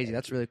 That's crazy.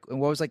 That's really cool.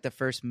 And what was like the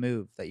first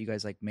move that you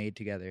guys like made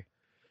together?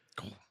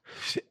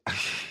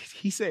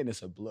 He's saying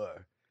it's a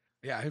blur.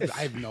 Yeah,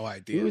 I have no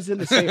idea. We was in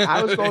the same.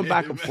 I was going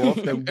back and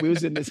forth, and we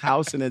was in this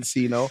house in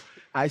Encino.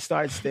 I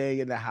started staying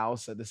in the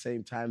house at the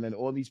same time, and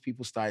all these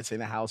people started staying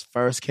in the house.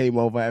 First came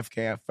over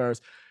FK at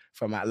first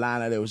from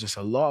Atlanta. There was just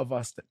a lot of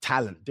us,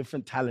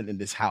 different talent in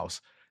this house,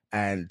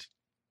 and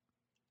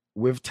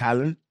with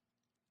talent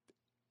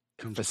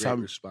comes for great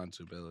some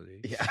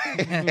responsibility.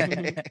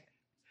 Yeah.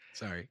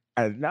 Sorry.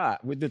 And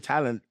with the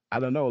talent, I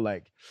don't know,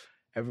 like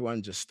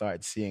everyone just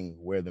started seeing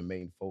where the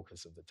main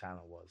focus of the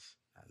talent was.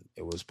 And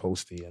it was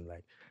Posty, and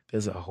like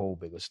there's a whole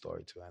bigger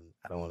story to it. And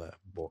I don't want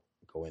to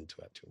go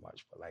into it too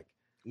much, but like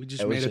We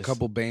just it was made a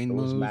couple Bane it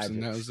was moves, magic.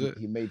 and that was it.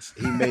 He made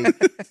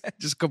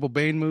Just a couple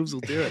Bane moves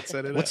will do it.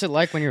 Set it What's up. it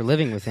like when you're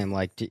living with him?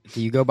 Like, do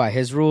you go by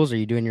his rules? Are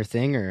you doing your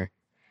thing, or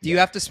Do you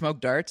have to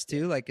smoke darts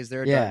too? Like, is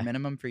there a Yeah. dart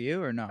minimum for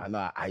you or no? I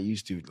know I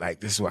used to,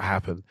 like, this is what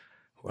happened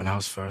when I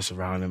was first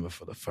around him and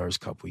for the first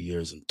couple of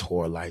years and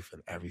tour life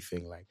and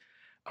everything. Like,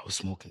 I was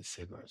smoking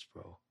cigarettes,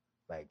 bro.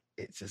 Like,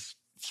 it just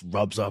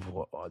rubs up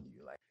on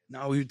you. Like,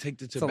 No, we would take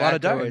the a lot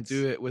of tobacco and darts.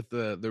 do it with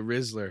the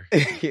Rizzler.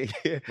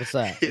 what's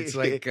that? It's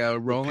like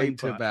rolling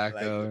paper,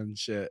 tobacco like- and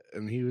shit.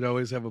 And he would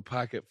always have a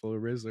pocket full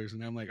of Rizzlers.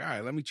 And I'm like, all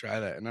right, let me try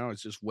that. And I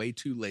was just way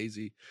too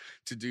lazy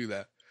to do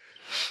that.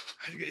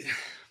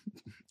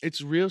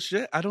 It's real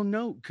shit. I don't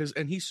know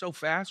and he's so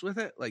fast with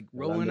it, like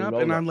rolling London up,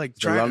 roll and up. I'm like The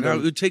trying. London-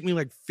 It would take me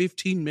like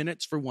 15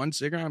 minutes for one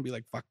cigarette. I'd be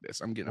like, "Fuck this!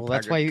 I'm getting Well, a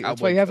that's pack why of you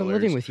Cowboy have him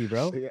living Killers." with you,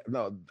 bro. Yeah,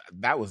 no,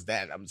 that was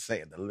that. I'm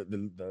saying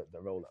the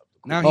roll up.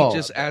 Now Oh. he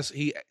just asks.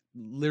 He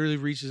literally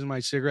reaches in my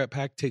cigarette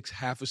pack, takes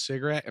half a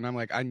cigarette, and I'm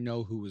like, I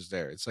know who was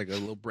there. It's like a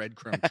little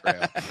breadcrumb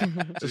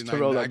trail. Just And to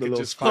roll I up the could little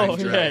just spliff. find Oh,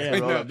 Dre. yeah, yeah. I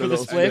Roll know. up the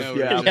little I know, spliff.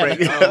 Yeah, I'll yeah. break-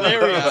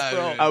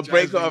 God, I'll it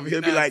break drives off. me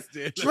He'll be like, nuts,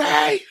 dude.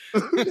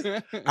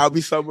 Dre. I'll be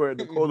somewhere in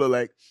the corner,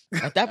 like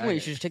At that point, you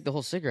should just take the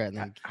whole cigarette. And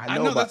then, I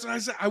know, but that's what I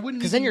said. I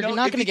wouldn't 'Cause even then you're know.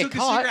 not If gonna he get took a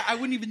caught. cigarette, I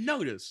wouldn't even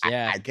notice.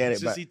 yeah. I get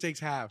It's it. just But he takes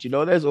half. you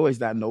know, there's always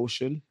that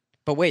notion.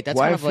 But wait, that's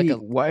What kind if of like he, a.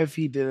 what if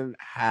he didn't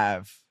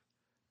have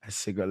a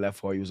cigarette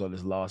left while he was on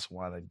his last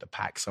one and the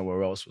pack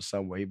somewhere else was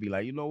somewhere? He'd be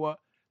like, you know what?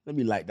 Let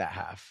me light that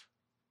half.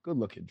 Good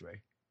looking,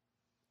 Dre.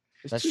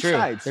 There's That's two true.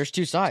 sides. There's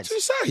two sides. two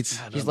sides.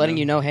 I don't He's letting know.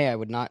 you know, hey, I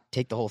would not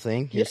take the whole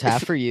thing. Here's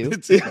half for you.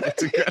 It's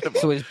incredible.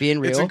 So it's being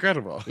real. It's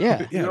incredible.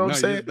 Yeah. You know what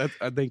I'm saying?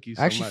 Thank you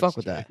so I actually much, fuck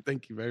with Jay. that.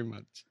 Thank you very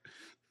much.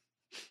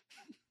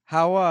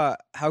 How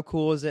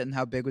cool was it and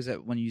how big was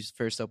it when you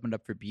first opened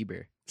up for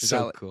Bieber? Is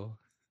So that- cool.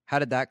 How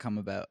did that come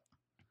about?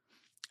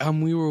 I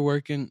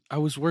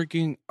was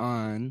working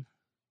on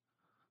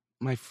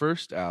my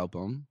first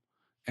album,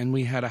 and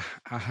we had a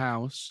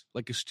house,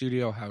 like a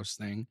studio house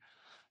thing,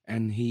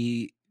 and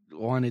he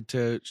wanted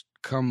to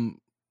come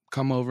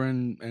over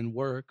and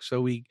work.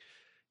 So he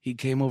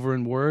came over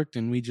and worked,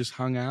 and we just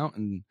hung out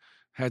and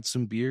had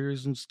some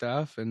beers and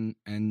stuff, and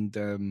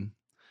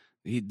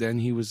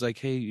he was like,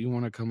 "Hey, you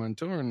want to come on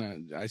tour?"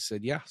 And I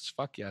said, "Yes,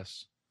 fuck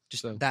yes."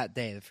 Just So- that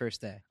day, the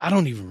first day. I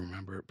don't even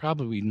remember it.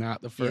 Probably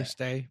not the first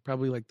day.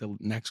 Probably like the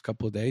next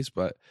couple of days.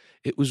 But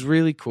it was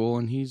really cool,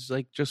 and he's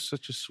like just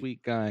such a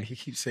sweet guy. He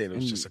keeps saying it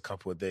was And- just a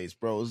couple of days,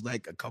 bro. It was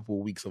like a couple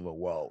of weeks of a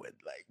whirlwind.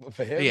 Like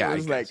for him, Yeah, it I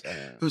was like guess,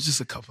 it was just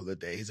a couple of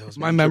days. I was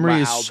My making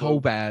memory is album. so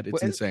bad. It's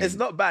Well, insane. It's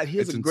not bad. He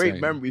has It's a great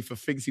insane. memory for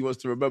things he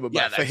wants to remember. But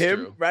Yeah, for that's him,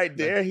 true. right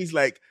there, he's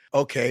like,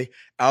 okay,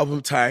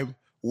 album time,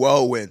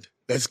 whirlwind.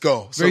 Let's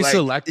go. So very like,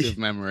 selective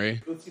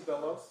memory. Bootsy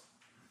Bellows.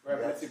 We're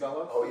at Yes. Bootsy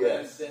Bellows. Oh,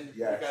 yes. And then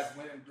Yes. you guys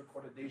went and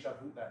recorded Deja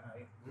Vu that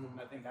night. And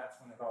I think that's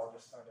when it all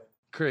just started.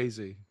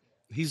 Crazy.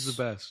 He's the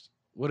best.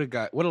 What a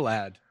guy. What a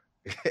lad.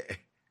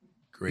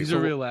 Great. He's a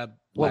real lad.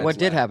 What Lad's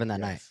did lad. happen that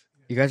night?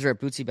 You guys were at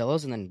Bootsy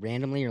Bellows, and then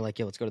randomly you're like,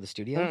 yo, let's go to the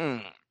studio?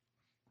 Mm-mm.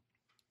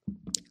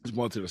 There's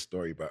more to the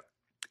story, but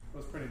It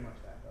was pretty much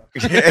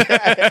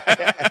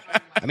that, though.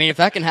 I mean, if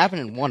that can happen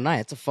in one night,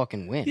 it's a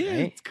fucking win, Yeah, right?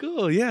 it's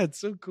cool. Yeah, it's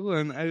so cool.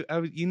 And I,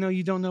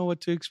 you don't know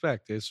what to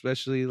expect,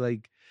 especially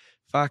like,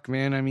 fuck,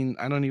 man. I mean,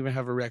 I don't even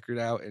have a record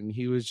out, and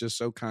he was just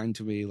so kind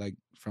to me, like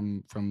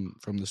from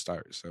the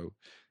start. So,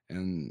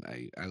 and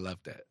I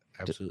loved it.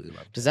 Absolutely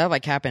loved it. Does that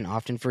like happen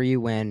often for you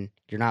when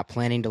you're not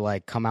planning to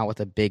like come out with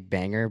a big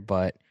banger,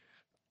 but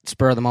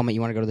spur of the moment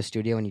you want to go to the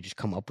studio and you just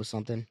come up with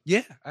something?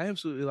 Yeah, I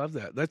absolutely love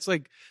that. That's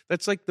like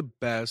the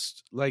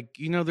best. Like,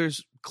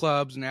 there's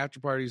clubs and after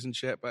parties and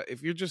shit, but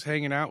if you're just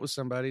hanging out with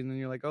somebody and then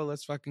you're like, oh,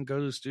 let's fucking go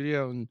to the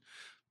studio, and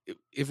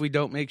if we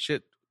don't make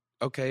shit,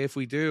 okay. If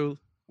we do,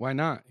 why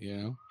not?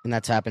 And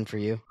that's happened for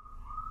you?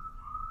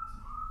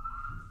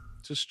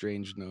 It's a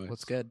strange noise.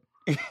 What's good?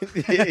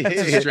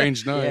 It's a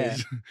strange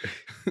noise.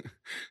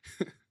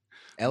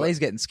 LA's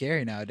getting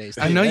scary nowadays.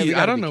 I too. know Hey, we you. I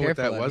gotta don't be know what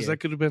careful that out was. here. That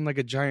could have been like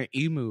a giant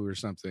emu or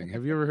something.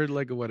 Have you ever heard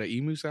like what an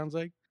emu sounds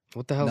like?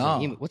 What the hell is No.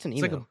 an emu? What's an It's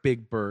emu? like a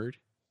big bird.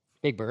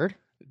 Big bird?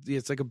 Yeah,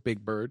 it's like a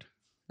big bird.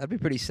 That'd be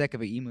pretty sick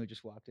if an emu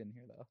just walked in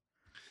here, though.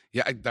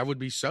 Yeah, that would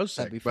be so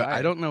sick. be But I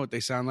fire. don't know what they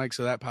sound like,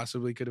 so that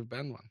possibly could have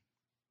been one.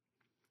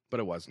 But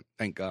it wasn't.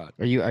 Thank God.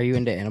 Are you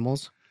into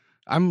animals?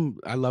 I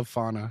love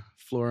fauna,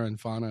 flora and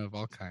fauna of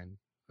all kind.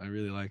 I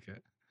really like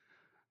it.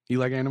 You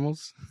like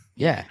animals?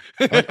 Yeah.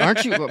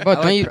 Aren't you? But I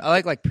don't like, you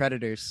I like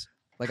predators.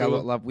 Like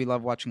Cool. we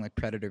love watching like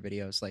predator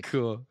videos, like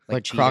Cool.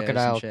 Like cheetahs and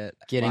crocodile shit,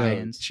 getting-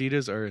 lions.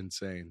 Cheetahs are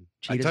insane.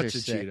 Cheetahs I are touched a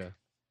sick. cheetah.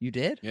 You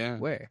did? Yeah.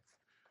 Where?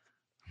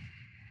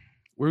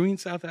 Were we in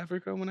South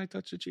Africa when I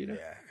touched a cheetah?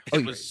 yeah.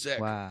 It was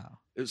sick. Wow.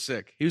 It was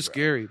sick. He was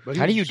scary, but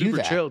How he do was you do super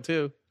that? chill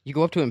too. you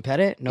go up to him,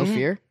 pet it, no Mhm.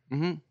 fear?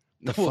 Mm-hmm.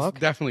 The fuck?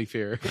 Definitely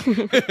fear.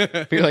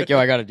 You're like, yo,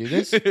 I got to do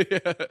this.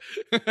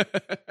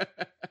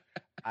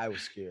 I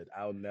was scared.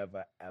 I'll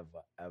never, ever,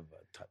 ever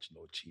touch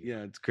no cheetah. Yeah,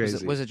 it's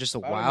Was crazy. it just a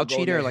I don't wild go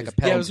cheetah near or like a his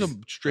pet? yeah, it was a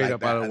dogs straight like up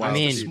that. out of I wild.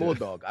 mean- like cheetah. small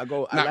dog. I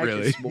Not like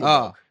really. his small Oh.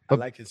 dog. I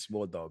like his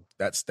small dog.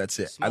 That's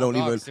it. I don't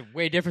even. It's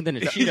way different than a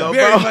No, cheetah. bro.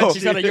 Very much.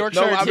 He's got a Yorkshire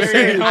No, I'm Terrier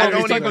saying at I home. He's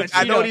don't talking even. about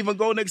I don't cheetah. even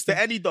go next to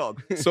any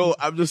dog. So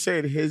I'm just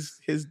saying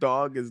his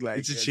dog is like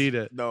It's a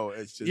cheetah. No,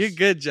 it's just You're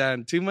good,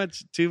 John. Too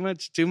much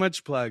plugs. Too much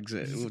plugs.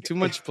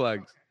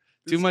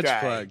 Too much guy.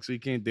 plugs. We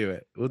can't do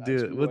it. We'll do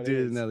That's it. We'll what do it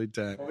it is. another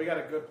time. Well, we got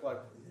a good plug.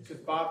 Because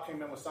Bob came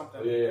in with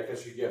something. Yeah,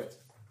 because your gift.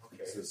 Okay.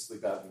 This is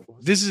sleep apnea.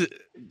 This is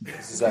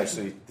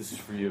This is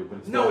for you, but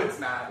it's No, not. it's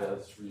not. Yeah,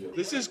 this is for you.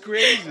 this is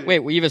crazy.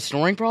 Wait, you have a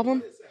snoring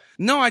problem?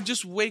 No, I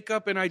just wake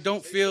up and I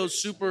don't feel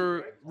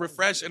super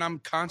refreshed, and I'm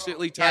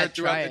constantly tired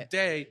try throughout the it.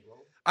 day.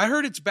 I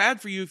heard it's bad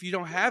for you if you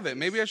don't have it.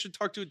 Maybe I should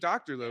talk to a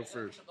doctor though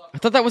first. I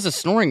thought that was a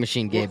snoring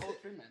machine, Gabe.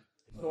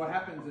 So what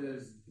happens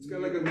is It's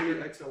got like a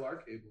weird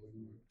XLR cable.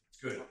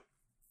 good.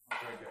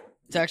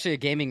 It's actually a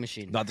gaming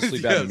machine. Not the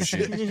sleep apnea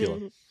machine. Tequila.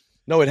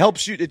 No, it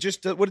helps you. It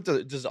just what it does.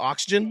 It does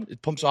oxygen.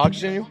 It pumps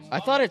oxygen in you. I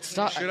thought it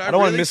stopped. Should I don't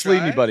want to really mislead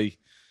try? anybody.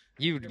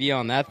 You'd be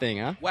on that thing,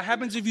 huh? What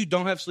happens if you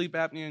don't have sleep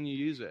apnea and you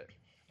use it?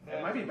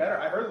 It might be better.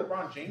 I heard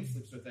LeBron James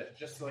sleeps with it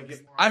just to like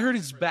get more. I heard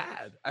it's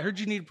bad. I heard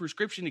you need a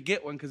prescription to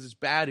get one because it's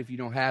bad if you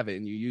don't have it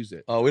and you use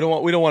it. Oh, we don't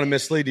want to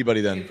mislead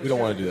anybody. Then we don't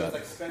want to do It's that.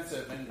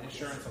 expensive and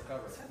insurance will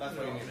cover it. That's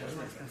why you need it.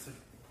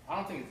 I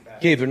don't think it's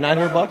bad. Gabe, they're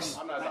 $900.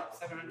 I'm not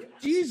 700.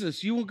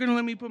 Jesus, you weren't gonna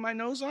let me put my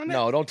nose on it?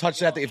 No, don't touch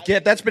that thing.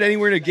 If that's been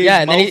anywhere in a Gabe's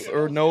Yeah, and then mouth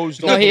or nose,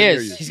 don't No, put he it near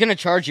is. you. He's gonna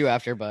charge you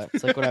after, but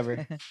it's like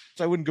whatever.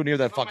 So I wouldn't go near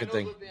that fucking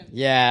thing.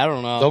 Yeah, I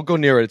don't know. Don't go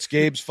near it. It's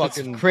Gabe's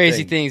fucking crazy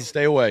thing. things.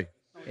 Stay away.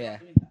 Yeah.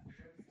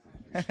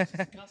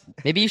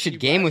 Maybe you should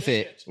game with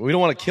it. We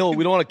don't want to kill.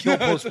 We don't want to kill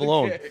Post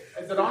Malone.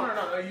 Is it on or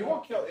not? No, you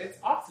won't kill it. It's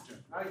oxygen.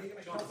 How are you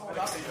gonna kill someone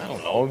without I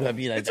don't know. I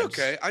mean, It's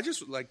okay. I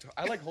just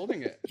I like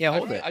holding it. Yeah,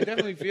 hold it. I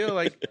definitely feel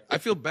like I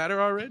feel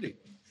better already.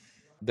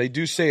 They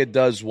do say it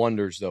does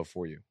wonders though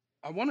for you.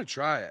 I want to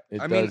try it. It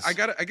I mean, does.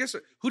 I guess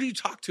who do you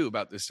talk to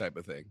about this type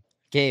of thing?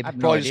 Gabe. I have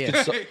no Probably idea.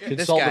 just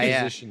consult guy, the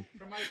yeah. physician.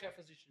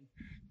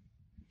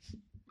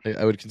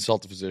 I would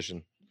consult the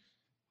physician.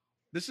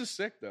 This is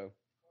sick though.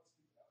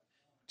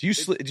 Do you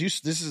sleep? Do you?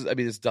 This is. I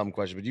mean, it's a dumb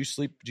question, but do you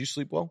sleep? Do you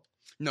sleep well?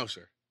 No,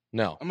 sir.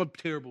 No, I'm a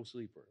terrible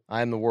sleeper.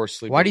 I am the worst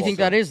sleeper. Why do you of all think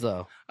that time. is,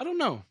 though? I don't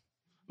know.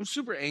 I'm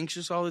super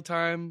anxious all the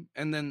time,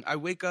 and then I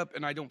wake up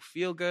and I don't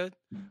feel good.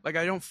 Like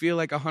I don't feel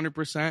like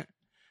 100%.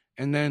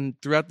 And then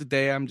throughout the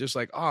day, I'm just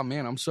like, oh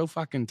man, I'm so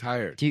fucking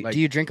tired. Do you, Like, do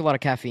you drink a lot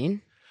of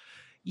caffeine?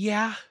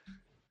 Yeah.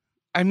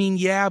 I mean,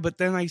 yeah, but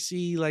then I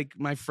see like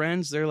my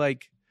friends, they're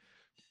like,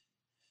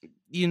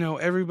 you know,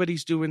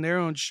 everybody's doing their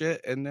own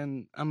shit. And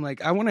then I'm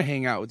like, I want to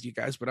hang out with you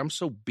guys, but I'm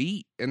so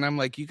beat. And I'm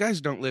like, you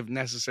guys don't live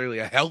necessarily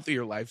a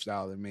healthier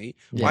lifestyle than me.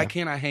 Why Yeah.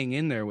 can't I hang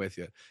in there with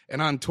you?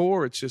 And on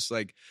tour, it's just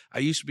like, I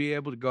used to be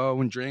able to go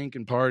and drink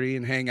and party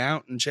and hang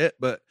out and shit,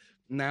 but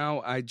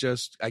now I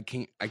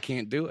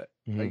can't do it.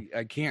 Mhm.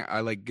 I can't.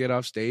 I like get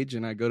off stage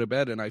and I go to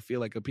bed and I feel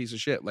like a piece of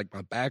shit. Like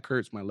my back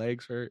hurts, my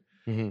legs hurt,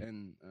 Mhm.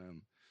 and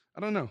I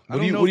don't know. I What do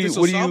don't you- know what if do you- this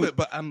will what do solve you- it,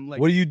 but I'm like,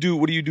 What do you do?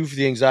 What do you do for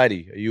the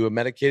anxiety? Are you a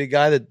medicated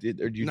guy or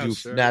do you No, do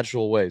sir.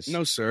 natural ways?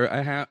 no, sir.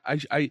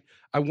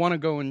 I want to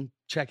go and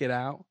check it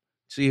out,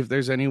 see if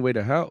there's any way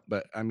to help.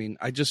 But I mean,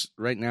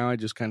 right now I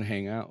just kind of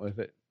hang out with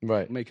it,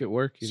 Right. make it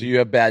work. So know? you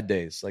have bad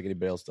days like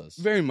anybody else does.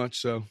 Very much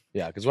so.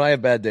 Yeah, because when I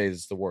have bad days,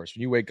 it's the worst.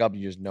 When you wake up and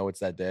you just know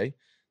it's that day,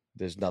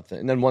 there's nothing.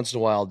 And then once in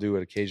a while, I'll do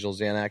an occasional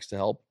Xanax to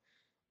help.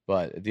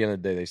 But at the end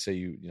of the day, they say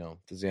you know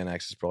the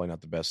Xanax is probably not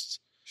the best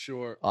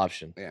Sure.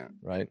 option, Yeah.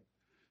 right?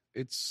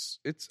 It's.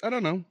 I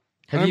don't know.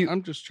 Have you-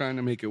 I'm just trying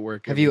to make it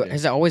work. Have every you? day.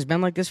 Has it always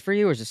been like this for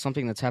you, or is it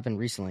something that's happened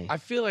recently? I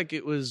feel like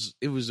it was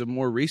a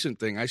more recent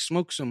thing. I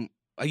smoked some.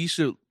 I used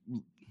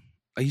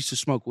to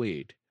smoke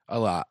weed a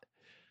lot,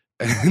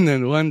 and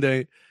then one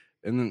day,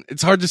 and then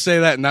it's hard to say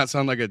that and not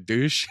sound like a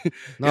douche.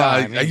 No, yeah, I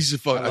I mean,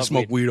 used to I I love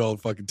smoke weed all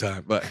the fucking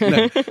time, but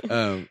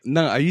no,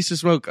 no, I used to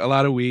smoke a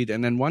lot of weed,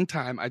 and then one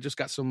time I just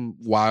got some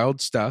wild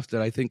stuff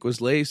that I think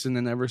was lace, and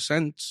then ever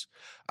since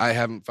I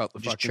haven't felt the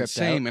Just fucking tripped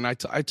same. And I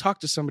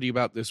talked to somebody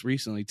about this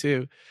recently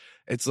too.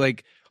 It's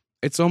like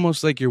it's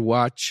almost like you're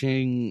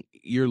watching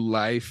your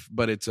life,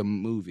 but it's a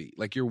movie.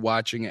 Like you're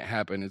watching it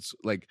happen. It's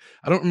like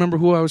I don't remember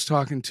who I was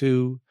talking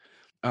to,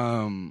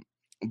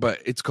 but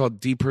it's called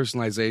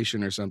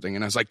depersonalization or something.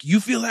 And I was like, "You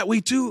feel that way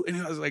too?" And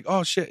I was like,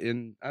 "Oh shit!"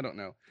 And I don't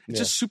know. It's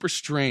Yeah. just super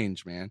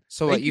strange, man.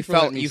 So Thank what you for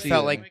letting felt? me You see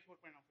felt that. like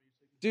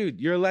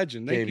Dude, you're a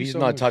legend. Thank Gabe, you he's so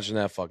not much. touching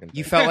that fucking thing.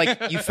 you felt like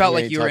ain't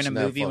you were in a touching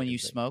that movie when fucking you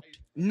thing. smoked.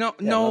 No,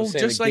 Yeah, no, I'm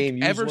saying just the like game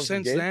used ever one from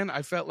since Gabe? then,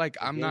 I felt like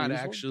I'm game not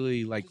used one?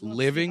 actually like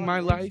living my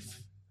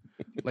life.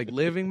 Like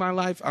living my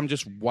life, I'm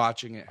just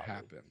watching it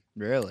happen.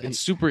 Really? It's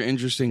super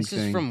interesting This thing.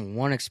 is from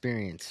one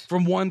experience.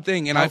 From one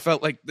thing, and I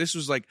felt like this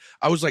was like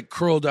I was like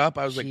curled up.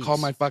 I was like, call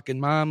Jeez. my fucking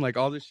mom, like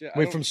all this shit. I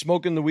Wait, don't- from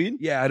smoking the weed?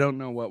 yeah, I don't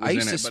know what was I in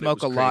used to it, but it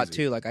smoke a was lot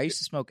crazy. too. Like I used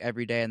to smoke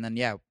every day, and then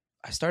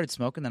I started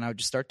smoking. Then I would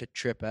just start to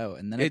trip out,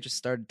 and then it It- just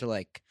started to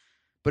like.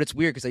 But it's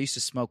weird because I used to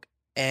smoke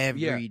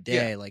every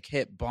day, like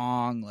hit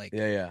bong, like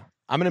Yeah.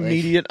 I'm an Like-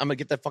 immediate. I'm gonna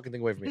get that fucking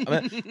thing away from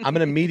me. I'm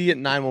an immediate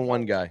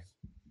 911 guy.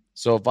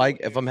 So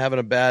if I'm having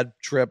a bad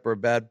trip or a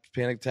bad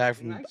panic attack,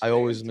 I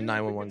always am a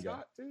 911 guy.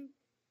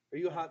 Are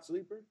you a hot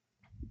sleeper?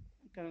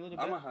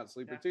 I'm a hot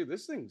sleeper too.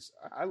 This thing's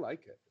I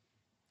like it.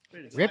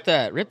 Rip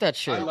that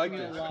shit. I like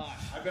it.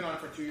 I've been on it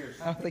for 2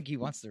 years. I don't think he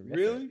wants to. Rip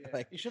Really? It.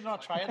 Like You should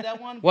not try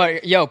that one.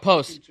 What? Yo,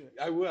 post.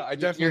 I will. I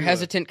definitely. You're will.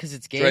 hesitant because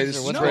it's Trey, gays, this or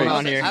is what's Trey. going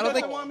on He here? I don't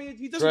doesn't think- want me.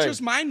 He doesn't Trey.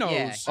 trust my nose.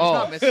 Yeah, he's Oh.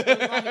 not missing.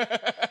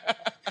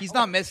 He's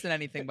not missing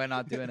anything by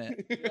not doing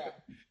it.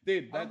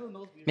 Dude, that,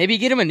 Maybe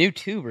get him a new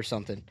tube or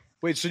something.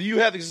 Wait, so do you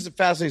have? This is a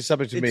fascinating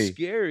subject to it's me.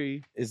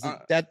 scary. Is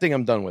that thing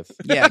I'm done with?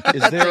 Yeah,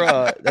 Is there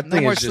a that no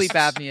thing more is sleep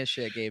just- apnea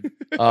shit, Gabe.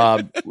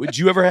 Would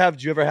you ever have?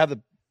 Do you ever have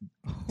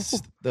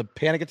the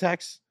panic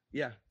attacks?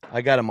 Yeah.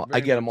 I got them. I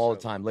Very get them much all so.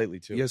 the time lately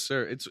too. Yes,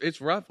 sir. It's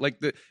rough. Like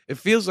it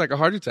feels like a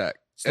heart attack.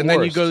 It's the And then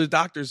you worst. go to the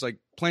doctors like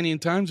plenty of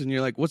times, and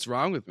you're like, "What's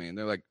wrong with me?" And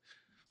they're like,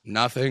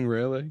 "Nothing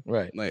really."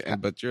 Right. Like,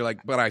 but you're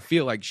like, "But I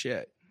feel like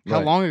shit." How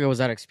Right. long ago was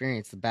that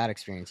experience? The bad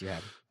experience you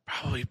had?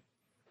 Probably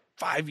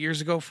 5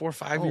 years ago, 4 or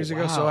 5 Oh, years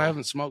ago. So wow. I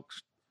haven't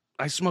smoked.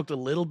 I smoked a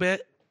little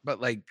bit, but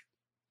like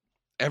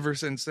ever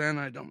since then,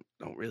 I don't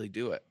really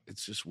do it.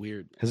 It's just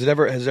weird. Has it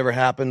ever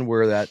happened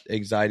where that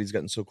anxiety's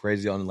gotten so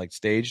crazy on like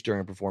stage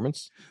during a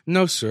performance?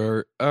 No,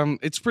 sir.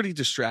 It's pretty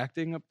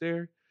distracting up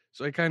there.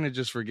 So I kind of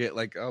just forget,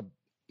 like,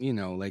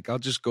 I'll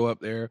just go up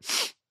there.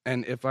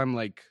 And if I'm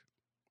like,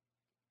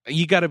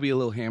 you got to be a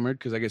little hammered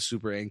because I get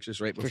super anxious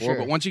right For before. sure.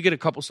 But once you get a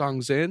couple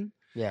songs in,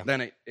 Yeah.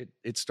 then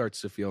it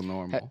starts to feel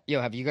normal.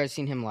 Yo, have you guys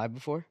seen him live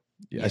before?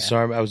 I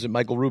saw him. I was at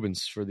Michael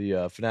Rubin's for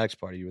the Fanatics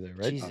party. You were there,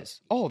 right?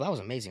 Jesus. Oh, that was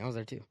amazing. I was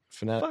there too.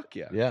 Fuck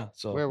yeah. Yeah.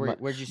 So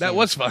Where'd you see That him?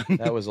 was fun.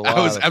 That was a lot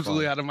I was of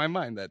absolutely fun. out of my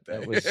mind that day.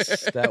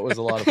 that was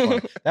a lot of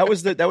fun. That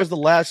was the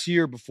last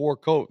year before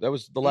COVID. That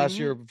was the last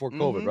year before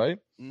COVID, Mhm. right?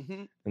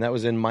 Mm-hmm. And that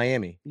was in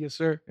Miami. Yes,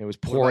 sir. It was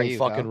about pouring you,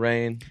 fucking Kyle?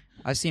 rain.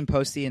 I seen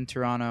Posty in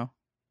Toronto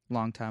a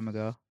long time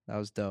ago. That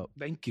was dope.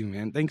 Thank you,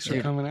 man. Thanks for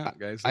Dude, coming out,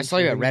 guys. I Thanks saw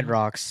for you at having Red me.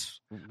 Rocks.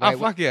 Oh,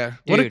 fuck yeah.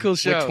 What a cool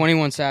show. With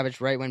 21 Savage,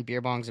 right when beer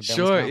bongs at Bell's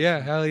Sure, Mouth. yeah,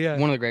 hell yeah.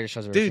 One of the greatest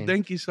shows I've ever Dude, seen.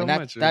 thank you so And that,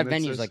 much. That man.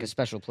 venue That's is so like a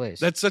special place.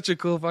 That's such a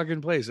cool fucking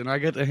place, and I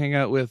get to hang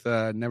out with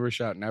Never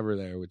Shot Never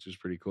there, which is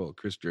pretty cool.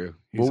 Chris Drew.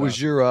 He's What was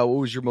awesome. what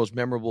was your most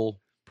memorable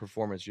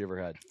performance you ever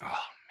had Oh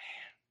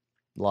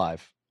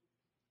live?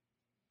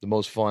 The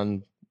most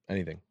fun,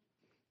 anything.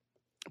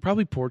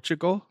 probably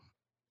Portugal.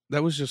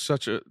 That was just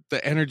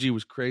the energy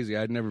was crazy.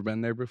 I'd never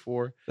been there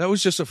before. That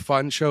was just a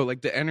fun show.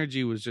 Like the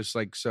energy was just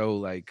like so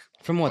like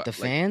From what, the like-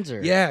 fans?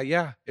 Or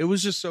yeah. It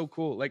was just so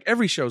cool. Like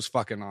every show's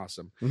fucking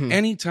awesome. Mhm.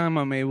 Anytime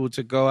I'm able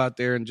to go out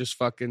there and just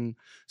fucking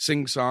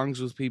sing songs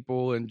with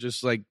people and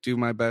just like do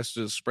my best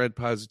to spread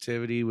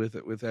positivity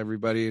with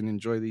everybody and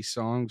enjoy these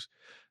songs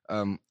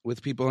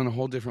with people in a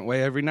whole different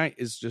way every night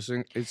is just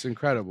it's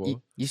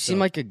incredible. You seem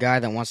like a guy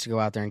that wants to go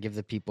out there and give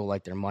the people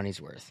like their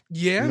money's worth.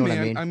 Yeah, You know what I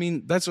man. mean? I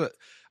mean, that's what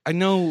I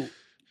know.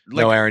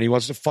 Like, No, Aaron, he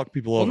wants to fuck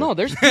people Well, over. no,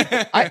 there's people.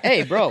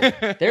 Hey, bro,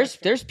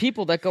 there's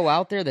people that go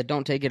out there that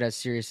don't take it as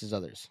serious as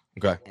others.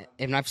 Okay.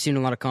 And I've seen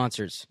a lot of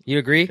concerts. You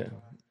agree?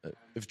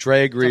 If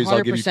Trey agrees, I'll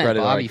give you 100%, credit.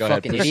 Bob, All right, you go ahead.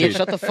 fucking Proceed. idiot.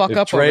 Shut the fuck if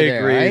up Trey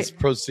over there, agrees, right?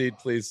 proceed,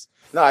 please.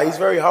 Nah, he's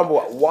very humble.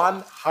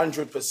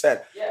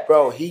 100%.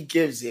 Bro, he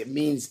gives it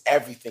means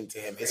everything to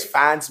him. His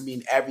fans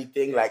mean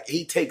everything. Like,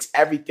 he takes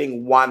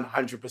everything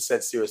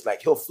 100% serious.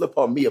 Like, he'll flip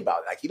on me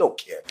about it. Like, he don't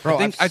care. Bro,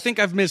 I think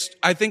I've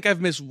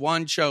missed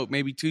one show,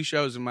 maybe 2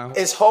 shows in my whole.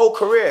 His whole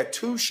career,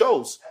 2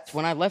 shows.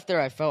 when I left there,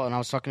 I felt, and I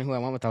was talking to who I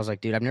went with, I was like,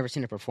 dude, I've never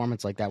seen a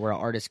performance like that where an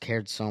artist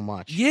cared so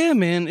much. Yeah,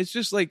 man. It's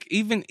just like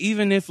even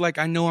if like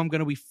I know I'm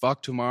gonna be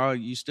fucked tomorrow,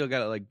 you still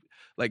gotta like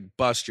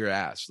bust your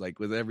ass like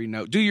with every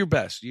note. Do your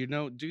best,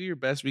 do your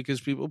best because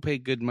people pay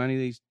good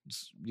money.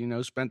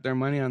 They spent their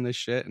money on this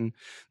shit, and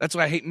that's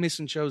why I hate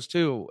missing shows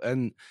too.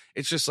 And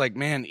it's just like,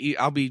 man,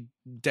 I'll be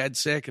dead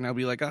sick, and I'll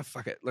be like, oh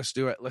fuck it, let's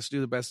do it. Let's do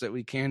the best that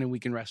we can, and we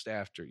can rest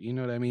after. You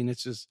know what I mean?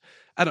 It's just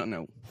I don't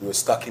know. We were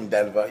stuck in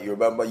Denver. You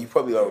remember? You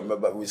probably don't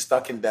remember. We were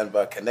stuck in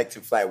Denver,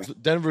 connecting flight.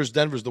 Denver's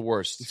the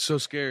worst. It's so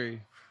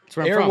scary. That's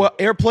where I'm from.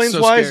 Airplanes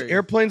So wise, scary.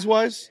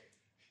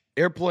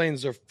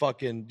 airplanes are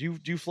fucking. Do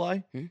you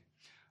fly?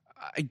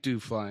 I do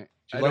fly.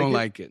 Do I you like don't it?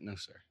 like it. No,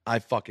 sir. I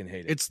fucking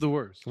hate it. It's the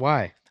worst.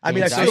 Why? I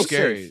mean, I it's feel so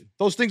scary. scary.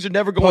 Those things are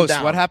never going Post,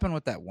 down. what happened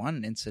with that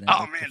one incident?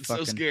 Oh with the man, it's so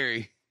fucking-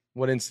 scary.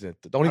 What incident?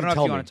 Don't I don't even know if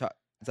tell you me. want to talk.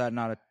 Is that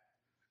not a?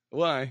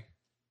 Why?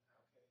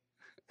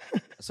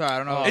 Sorry, I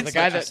don't know. Oh, if the it's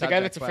guy like a that's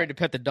subject, afraid to but-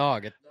 pet the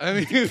dog. I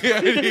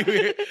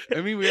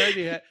mean, we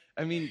already had.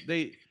 I mean,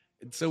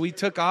 So we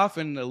took off,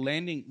 and the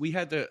landing. We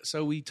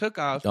took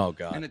off. Oh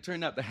god. And it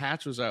turned out the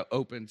hatch was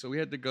open, so we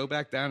had to go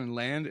back down and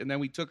land. And then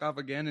we took off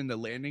again, and the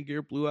landing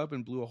gear blew up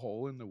and blew a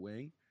hole in the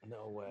wing.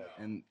 No way.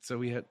 And so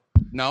we had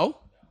no.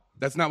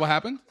 That's not what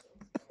happened.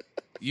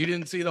 You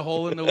didn't see the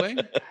hole in the wing.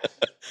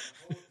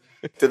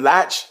 The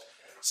latch.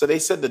 So they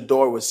said the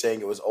door was saying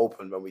it was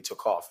open when we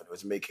took off and it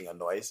was making a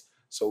noise.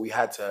 So we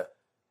had to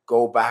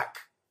go back.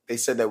 They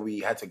said that we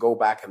had to go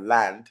back and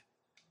land.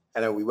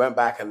 And then we went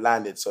back and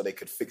landed so they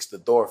could fix the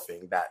door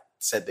thing that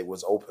said it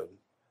was open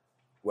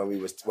when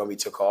we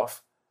took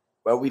off.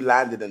 When we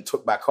landed and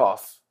took back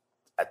off,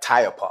 a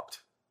tire popped.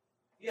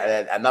 And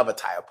then another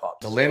tire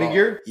popped. The landing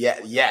gear? Yeah,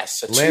 yes.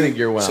 So The landing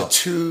gear went so out.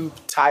 2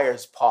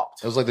 tires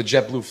popped. It was like the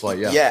JetBlue flight.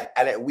 Yeah. Yeah,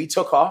 and then we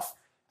took off,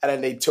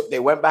 and then they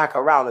went back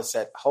around and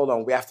said, "Hold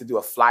on, we have to do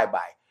a flyby."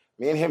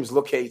 Me and him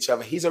look at each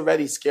other. He's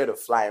already scared of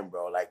flying,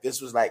 bro. Like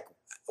this was like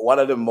one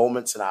of the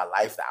moments in our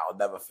life that I'll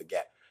never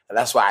forget, and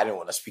that's why I didn't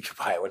want to speak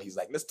about it when he's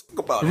like, "Let's talk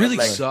about It it." really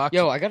Like, sucked.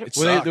 Yo, I got it.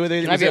 Were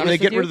they, Can I be they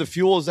honest get with you? rid of the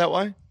fuel? Is that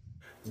why?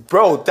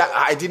 bro,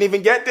 I didn't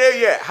even get there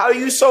yet. How are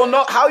you so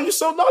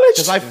Because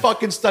knowledgeable? I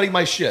fucking study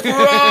my shit. Bro!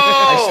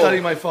 I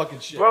study my fucking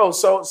shit. Bro,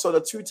 so the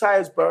 2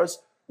 tires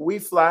burst. We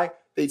fly.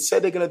 They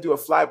said they're gonna do a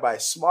flyby.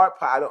 Smart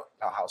pilot. I don't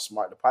know how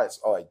smart the pilots.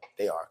 Oh,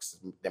 they are. 'Cause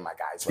they're my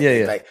guys. But Yeah, they,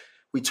 yeah. Like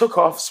we took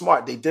off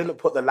smart. They didn't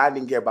put the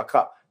landing gear back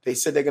up. They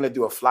said they're gonna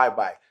do a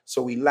flyby.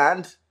 So we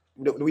land.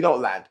 We don't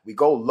land. We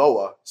go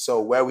lower. So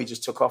where we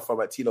just took off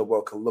from at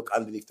Teterboro can look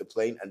underneath the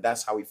plane, and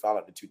that's how we found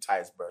out the 2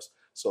 tires burst.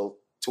 So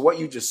to what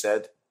you just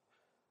said,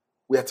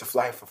 we had to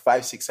fly for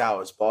 5-6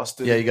 hours.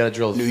 Boston, Yeah, you got to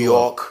drill New fuel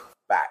up. York,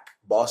 back.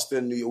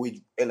 Boston, New York.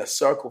 We in a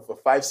circle for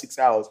 5-6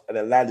 hours and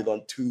then landed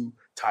on 2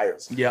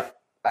 tires. Yeah.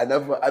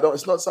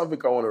 It's not something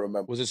I want to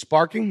remember. Was it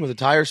sparking? Was the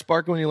tire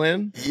sparking when you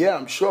landed? Yeah,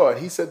 I'm sure.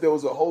 He said there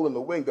was a hole in the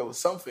wing. There was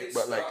something,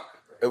 but like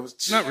it was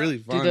It's not really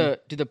fun.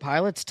 Do the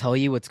pilots tell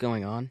you what's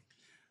going on?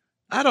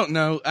 I don't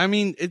know. I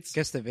mean, it's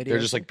Guess the video.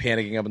 They're just like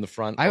panicking up in the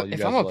front. while you If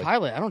guys I'm are a like-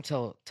 pilot, I don't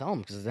tell them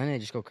because then they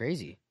just go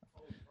crazy.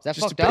 Is that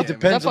Just fucked depends- up? It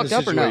depends Is that on the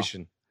fucked up or no?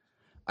 situation.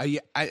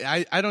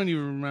 I don't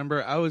even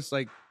remember. I was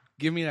like,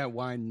 give me that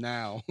wine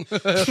now.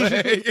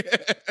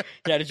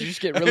 Yeah, did you just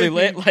get really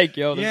lit? Like,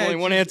 yo, there's only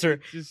it's one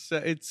just-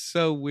 answer. It's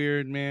so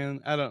weird,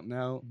 man. I don't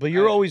know. But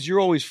you're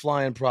always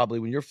flying. Probably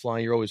when you're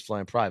always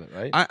flying private,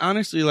 right? I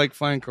honestly like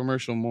flying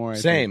commercial more. I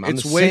Same. think. I'm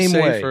It's the way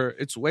same way. safer.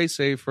 It's way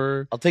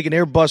safer. I'll take an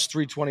Airbus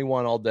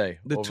 321 all day.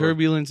 The over-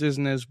 turbulence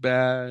isn't as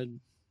bad.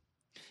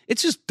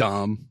 It's just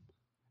dumb.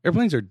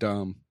 Airplanes are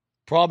dumb.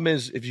 Problem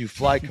is, if you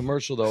fly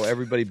commercial though,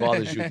 everybody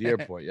bothers you at the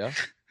airport. Yeah.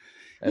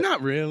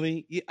 Not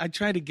really. I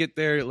try to get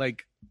there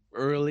like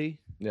early.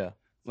 Yeah.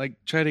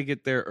 Like try to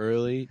get there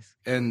early,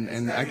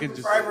 and I could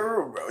just. private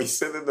room, bro. He's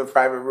sitting in the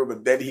private room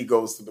and then he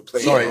goes to the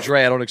plane. Sorry,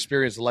 Dre. I don't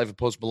experience the life of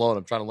Post Malone.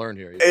 I'm trying to learn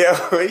here.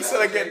 Yeah, he said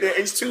I get there.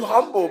 He's too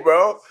humble,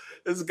 bro.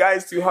 This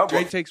guy's too humble.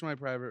 Dre takes my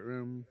private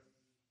room.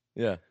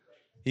 Yeah.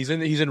 He's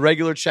in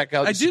regular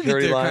checkout. I do get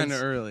security there lines. kind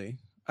of early.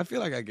 I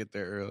feel like I get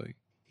there early.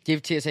 Do you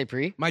have TSA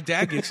pre? My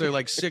dad gets there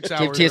like 6 Do you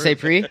hours. have TSA early.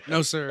 pre?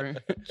 No, sir.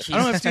 I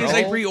don't have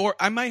TSA pre, or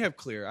I might have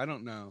clear. I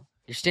don't know.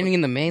 You're standing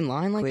in the main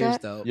line like Clear's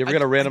that? dope. You ever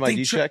get a random They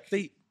ID tr- check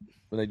They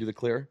when they do the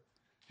clear?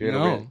 You get a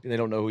No. they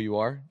don't know who you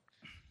are.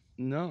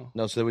 no.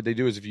 No, so what they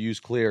do is if you use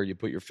clear, you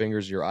put your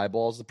fingers in your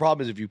eyeballs. The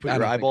problem is if you put I your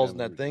don't think eyeballs that in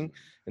that would thing work.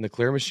 in the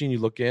clear machine, you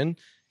look in,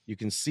 you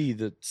can see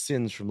the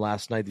sins from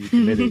last night that you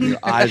committed. Your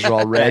eyes are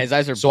all red. his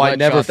eyes are so I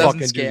never bloodshot. fucking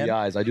Doesn't do scan. the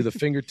eyes. I do the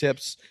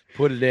fingertips,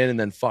 put it in, and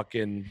then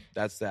fucking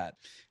that's that.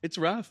 It's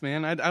rough,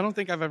 man. I don't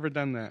think I've ever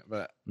done that,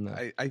 but No.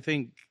 I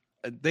think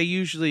they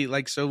usually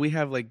like, so we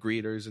have like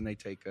greeters and they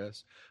take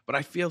us, but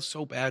I feel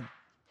so bad.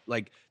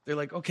 Like they're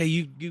like, okay,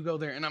 you go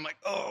there, and I'm like,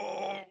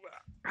 oh,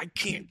 I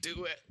can't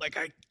do it. Like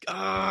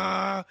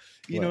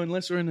you know, What?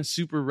 unless we're in a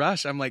super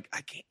rush, I'm like,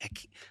 I can't.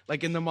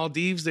 Like in the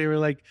Maldives, they were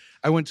like,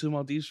 I went to the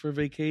Maldives for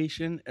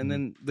vacation, and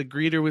then the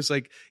greeter was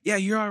like, yeah,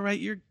 you're all right,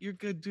 you're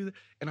good, do that,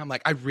 and I'm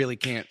like, I really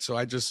can't. So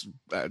I just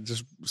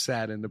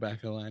sat in the back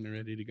of the line and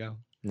ready to go.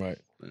 Right.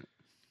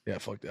 Yeah,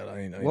 fuck that. I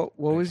ain't What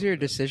was your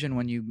decision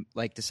when you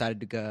like decided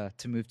to go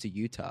to move to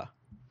Utah?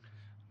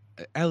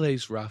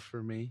 LA's rough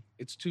for me.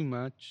 It's too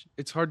much.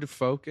 It's hard to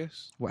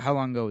focus. How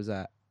long ago was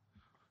that?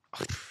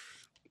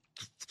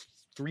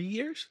 3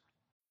 years?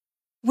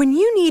 When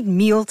you need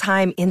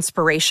mealtime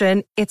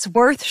inspiration, it's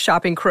worth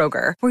shopping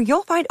Kroger, where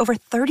you'll find over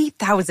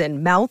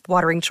 30,000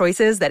 mouth-watering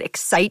choices that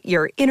excite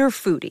your inner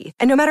foodie.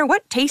 And no matter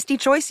what tasty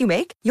choice you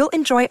make, you'll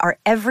enjoy our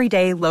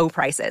everyday low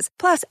prices,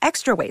 plus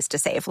extra ways to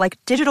save, like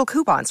digital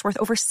coupons worth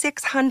over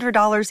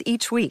 $600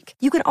 each week.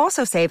 You can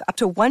also save up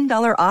to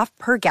 $1 off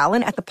per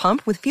gallon at the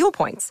pump with fuel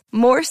points.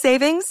 More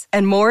savings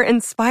and more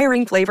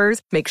inspiring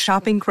flavors make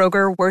shopping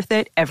Kroger worth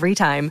it every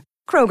time.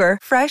 Kroger,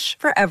 fresh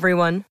for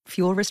everyone.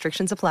 Fuel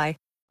restrictions apply.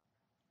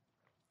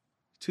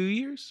 2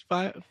 years?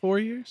 4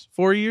 years?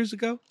 4 years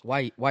ago?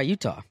 Why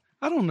Utah?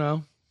 I don't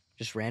know.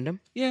 Just random?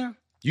 Yeah,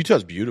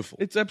 Utah's beautiful.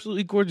 it's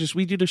absolutely gorgeous.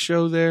 We did a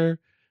show there.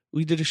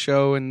 We did a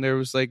show, and there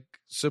was like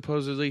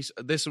supposedly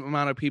this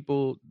amount of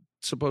people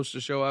supposed to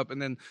show up,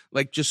 and then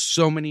like just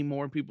so many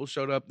more people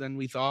showed up than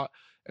we thought.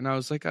 And I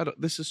was like,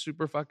 this is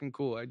super fucking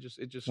cool. It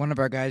just One of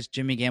our guys,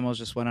 Jimmy Gambles,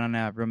 just went on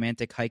a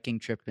romantic hiking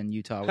trip in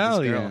Utah with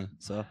Hell his girl. yeah.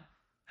 So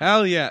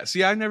hell yeah.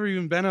 See, I've never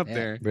even been up Yeah.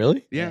 there.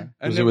 Really? Yeah,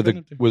 I've Was it never with been a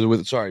up there. was it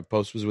with sorry,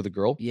 Post was it with a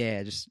girl?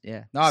 yeah,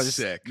 no, just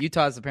Sick.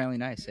 Utah's apparently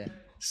nice. Yeah.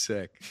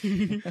 Sick.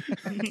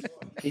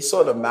 He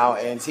saw the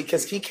mountains.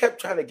 Because he kept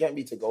trying to get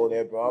me to go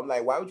there, bro. I'm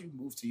like, why would you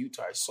move to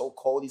Utah? It's so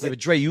cold. He's Yeah, like, but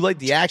Dre, you like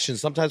the action.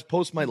 Sometimes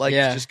Post might like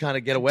Yeah. to just kind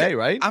of get away,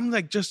 right? I'm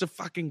like just a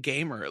fucking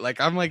gamer.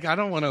 Like I'm like, I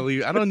don't want to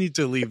leave. I don't need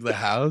to leave the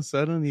house.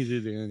 I don't need to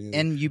do anything.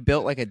 And you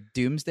built like a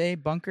doomsday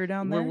bunker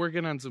down there. We're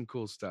working on some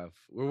cool stuff.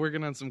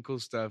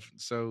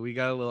 So we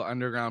got a little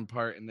underground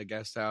part in the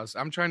guest house.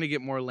 I'm trying to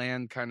get more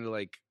land kind of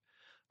like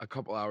a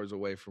couple hours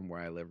away from where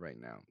I live right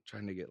now.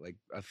 trying to get like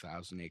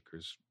 1,000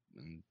 acres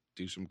and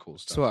do some cool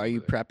stuff. So, are over you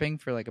there. prepping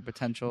for like a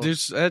potential?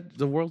 There's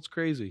the world's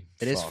crazy.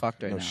 It is Fuck,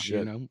 fucked right no now. shit.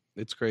 You know,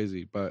 it's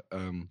crazy, but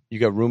You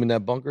got room in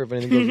that bunker if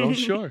anything goes wrong?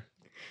 sure.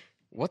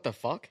 What the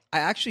fuck? I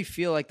actually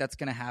feel like that's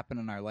gonna happen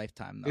in our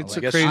lifetime, though. It's like,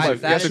 a Guess crazy- who my,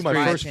 that guess is who my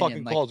my first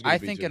opinion. fucking call is Like, gonna I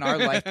be think to? in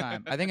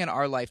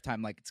our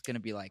lifetime, like it's gonna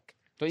be like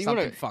Don't you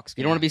something want to? fucks.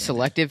 You don't want to be happen.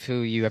 selective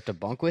who you have to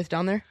bunk with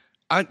down there.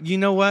 You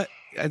know what?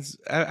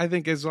 I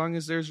think as long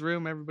as there's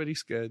room,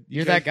 everybody's good.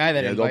 You're that guy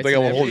that Yeah, don't invites think I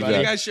in won't hold you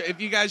everybody. back.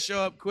 If you guys show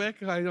up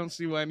quick, I don't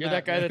see why You're not.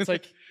 that guy that's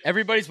like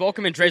everybody's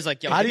welcome, and Dre's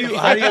like, yo, How do get you-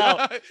 the how do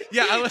fuck you- out.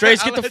 Yeah,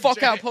 Dre's, get the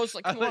fuck out, Post,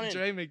 like, I'll come on let in.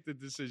 Dre make the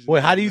decision.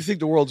 Wait, how do you think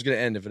the world's gonna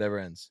end if it ever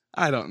ends?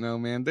 I don't know,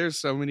 man. There's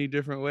so many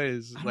different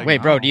ways. Like,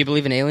 Wait, bro, do you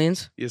believe in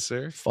aliens? yes,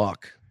 sir.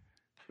 Fuck.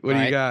 What do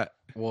you Right. got?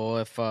 Well,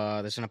 if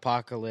there's an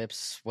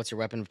apocalypse, what's your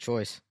weapon of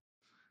choice?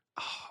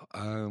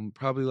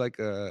 Probably like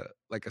a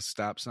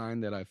stop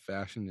sign that I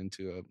fashioned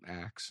into an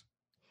axe.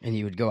 And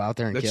you would go out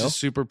there and That's kill? just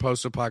super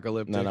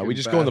post-apocalyptic. No, we and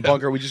just go in the bad.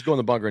 bunker. We just go in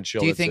the bunker and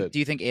chill. Do you That's think? it. Do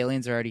you think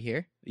aliens are already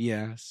here?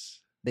 Yes,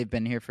 They've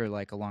been here for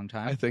like a long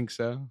time. I think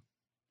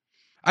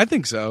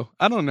so.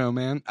 I don't know,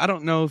 man. I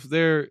don't know if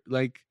they're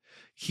like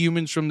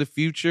humans from the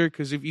future,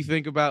 because if you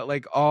think about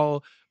like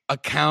all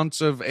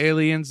accounts of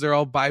aliens, they're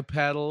all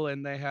bipedal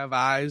and they have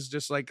eyes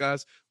just like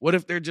us. What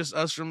if they're just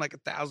us from like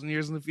 1,000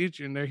 years in the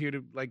future and they're here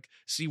to like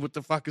see what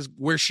the fuck is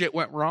where shit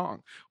went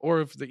wrong?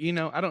 Or if the,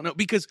 I don't know,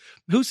 because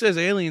who says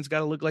aliens got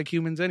to look like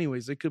humans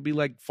anyways? They could be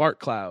like fart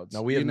clouds.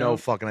 No, we have no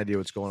fucking idea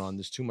what's going on.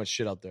 There's too much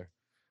shit out there.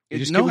 We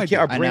It's just no we can't,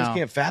 our idea. I brains know.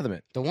 can't fathom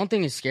it. The one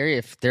thing is scary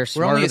if they're We're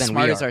smarter only as than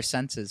smart we as are. our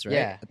senses, right?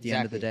 Yeah, At the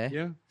end of the day.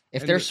 Yeah,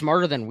 If And they're the-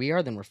 smarter than we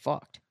are, then we're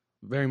fucked.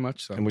 very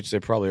much so. And which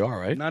they probably are,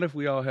 right? Not if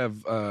we all have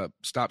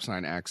stop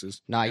sign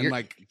axes. Nah, and you're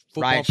like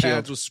football riot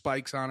pads shield. with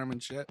spikes on them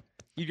and shit.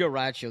 You'd go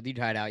riot shield. You'd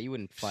hide out. You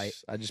wouldn't fight.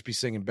 I'd just be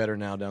singing Better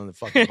Now down in the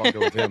fucking bunker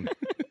with him.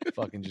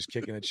 Fucking just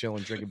kicking it,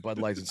 chilling, drinking Bud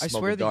Lights and I smoking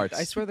swear, darts.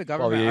 I swear, the while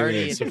the government already.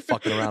 aliens are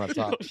fucking around on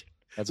top.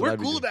 That's what We're I'd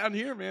be cool doing. down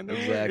here, man. Don't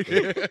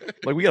Exactly. worry.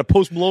 Like we got a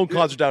Post Malone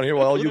concert down here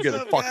while all you What's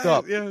get fucked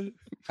up. Yeah.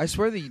 I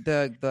swear,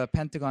 the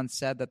Pentagon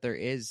said that there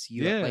is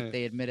Yeah. like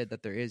they admitted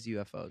that there is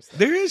UFOs.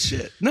 There is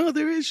shit. No,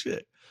 there is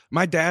shit.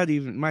 My dad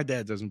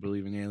doesn't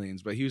believe in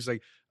aliens, but he was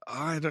like, oh,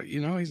 I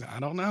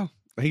don't know.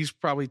 He's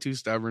probably too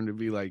stubborn to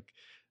be like,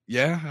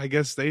 yeah, I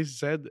guess they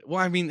said. Well,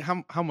 I mean,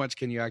 how much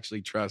can you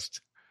actually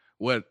trust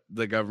what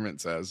the government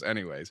says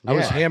anyways? I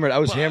was Yeah. hammered. I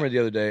was hammered the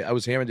other day. I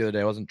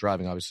wasn't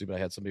driving, obviously, but I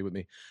had somebody with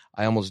me.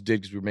 I almost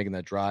did because we were making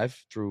that drive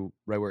through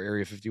right where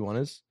Area 51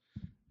 is.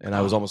 And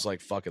I was almost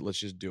like, fuck it, let's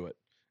just do it.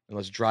 And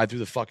let's drive through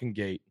the fucking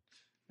gate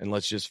and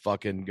let's just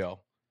fucking go.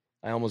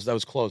 That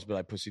was close, but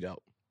I pussied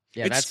out.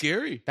 Yeah, It's that's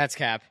scary. That's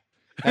cap.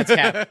 That's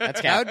cap. That's That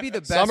cap. would be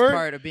the best Summer?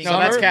 part of being. No,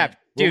 that's a- cap.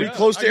 Were we Dude,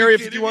 close to Are you Area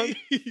kidding 51?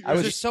 me? I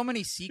was There's so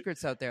many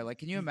secrets out there. Like,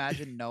 can you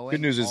imagine knowing?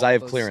 Good news is all I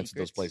have those clearance at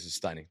those secrets? places,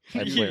 Steiny. I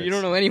have you clearance.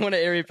 don't know anyone at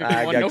Area 51.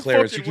 I got no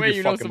clearance. You fucking keep way your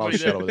you know fucking mouth somebody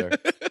shut over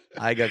there.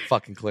 I got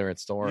fucking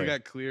clearance. Don't worry. You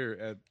got clear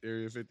at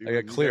Area 51.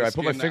 I got clear. I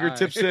put my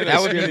fingertips in. That I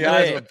would scan be the eyes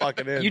great. and I'm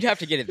fucking in. You'd have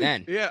to get it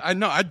then. Yeah, I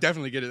know. I'd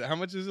definitely get it. How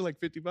much is it? Like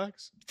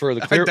 $50? for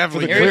the clear. For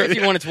definitely the get Area it. clear,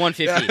 51, it's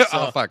 150.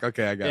 Oh So. fuck.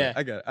 Okay, I got Yeah.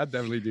 it. I'd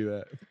definitely do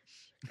that.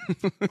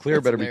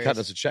 clear better be hilarious. cutting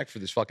us a check for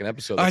this fucking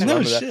episode. I That's know,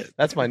 what I'm gonna- shit.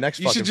 That's my next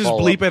You fucking should just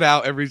follow-up. bleep it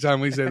out every time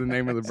we say the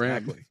name of the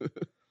brand.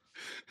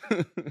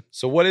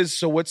 So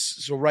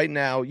right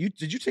now?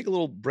 Did you take a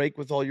little break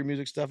with all your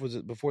music stuff? Was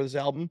it before this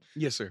album?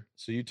 Yes, sir.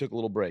 So you took a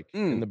little break,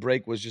 Mm. and the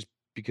break was just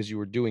because you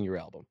were doing your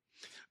album.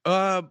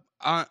 On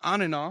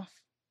and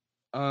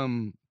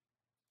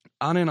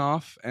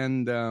off,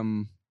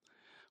 and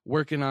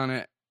working on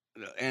it,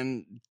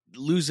 and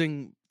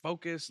losing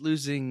focus,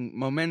 losing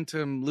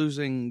momentum,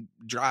 losing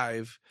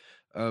drive.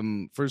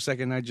 For a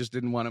second, I just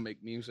didn't want to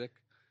make music.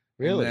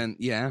 Really?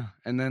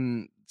 And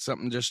then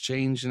something just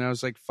changed, and I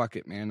was like, "Fuck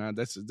it, man.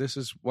 This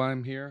is why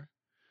I'm here."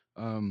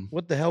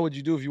 What the hell would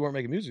you do if you weren't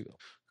making music though?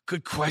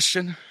 Good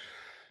question.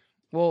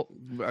 Well,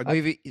 I-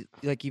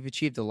 you've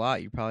achieved a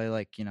lot. You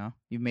probably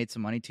you've made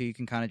some money too. You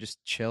can kind of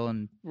just chill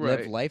and live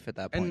Right. life at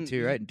that point And-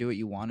 too, right? And do what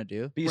you want to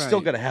do. But you still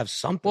Right. got to have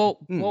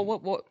something. Well,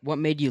 what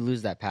made you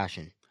lose that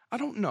passion? I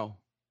don't know.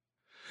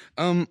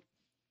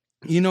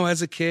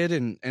 As a kid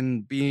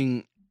and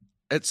being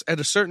it's at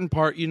a certain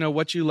part,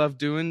 what you love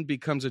doing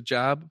becomes a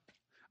job.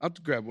 I'll have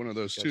to grab one of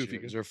those too. If you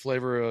Is can. there a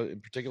flavor in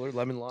particular?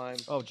 Lemon, lime?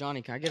 Oh,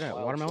 Johnny, can I get a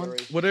wild watermelon?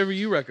 cherry? Whatever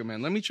you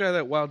recommend. Let me try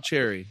that wild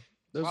cherry.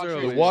 Those Wild are cherry.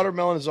 over The here.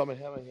 watermelon is on my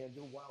hand.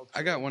 Do wild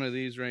I got one of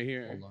these right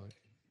here. Hold on.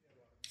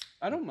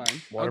 I don't mind.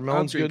 I'll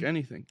Watermelon's drink good?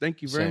 anything.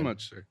 Thank you very Same.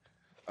 much, sir.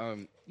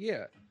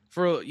 Yeah.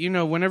 For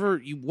whenever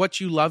what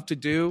you love to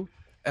do,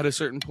 at a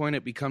certain point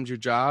it becomes your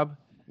job,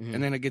 Mhm.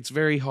 and then it gets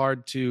very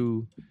hard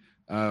to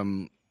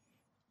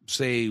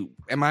say,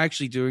 am I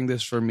actually doing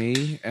this for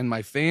me and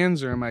my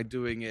fans, or am I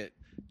doing it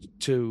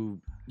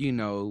to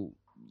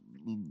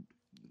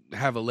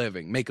have a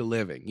living, make a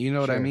living? You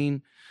know what I Sure.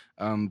 mean?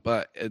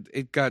 But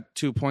it got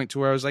to a point to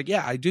where I was like,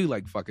 yeah, I do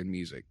like fucking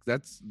music.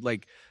 That's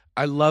like,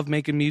 I love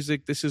making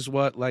music. This is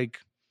what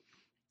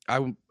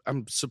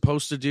I'm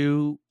supposed to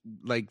do.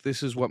 Like,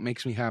 this is what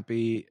makes me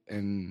happy.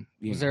 And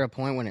Was there a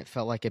point when it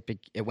felt like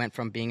it went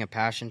from being a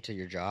passion to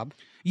your job?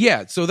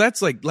 yeah, so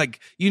that's like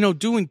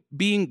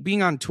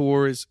being on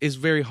tour is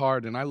very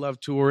hard, and I love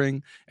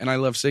touring and I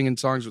love singing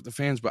songs with the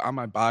fans, but on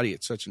my body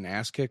it's such an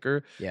ass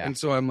kicker. Yeah. And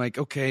so I'm like,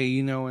 okay,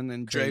 and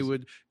then Dre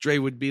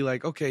would be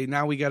like, okay,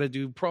 now we got to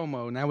do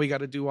promo, now we got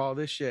to do all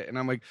this shit, and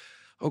I'm like,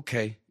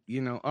 okay,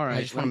 all right,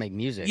 I just want to make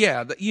music.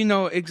 yeah,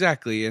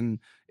 exactly. And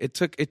it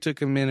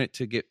took a minute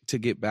to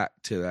get back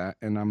to that,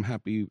 and I'm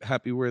happy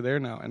we're there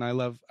now, and I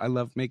love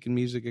making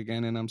music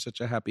again, and I'm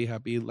such a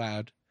happy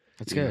lad.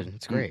 It's good.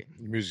 It's great.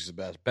 Your music's the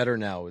best. Better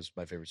Now is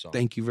my favorite song.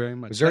 Thank you very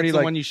much. Was there That's any, the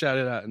like, one you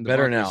shouted out in the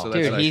Better bunker, Now? so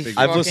that's Dude, what I he's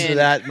figured. I've listened to fucking-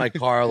 that in my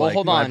car. Well, Like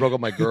hold when I on. broke up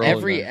my girl.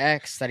 Every and,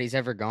 ex that he's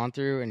ever gone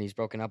through and he's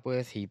broken up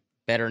with, he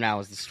Better Now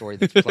is the story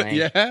that's playing.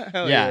 yeah,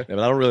 hell Yeah. Yeah, but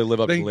I don't really live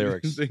up to the Thank-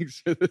 lyrics.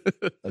 thanks.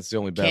 That's the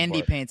only bad Candy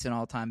part. Paint's an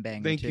all-time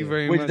banger. Thank too. you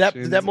very Wait, much.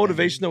 did that and-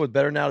 motivation though with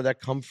Better Now, did that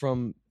come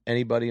from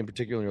anybody in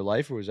particular in your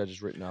life, or was that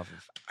just written off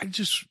of?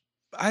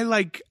 I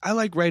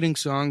like writing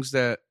songs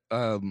that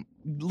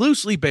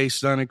loosely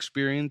based on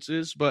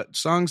experiences, but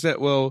songs that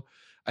will,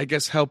 I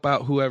guess, help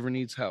out whoever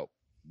needs help,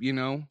 you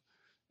know,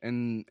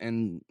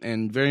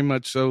 and very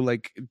much so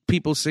like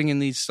people singing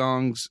these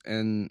songs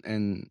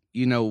and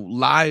you know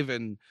live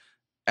and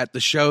at the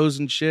shows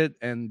and shit,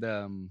 and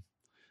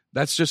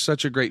that's just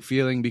such a great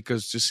feeling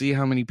because to see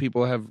how many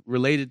people have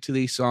related to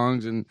these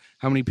songs and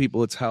how many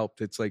people it's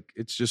helped, it's like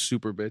it's just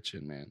super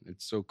bitchin', man.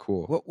 It's so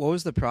cool. What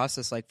was the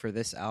process like for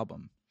this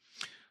album?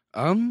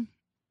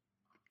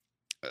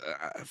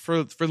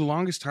 For the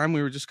longest time,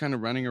 we were just kind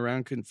of running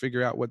around, couldn't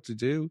figure out what to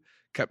do.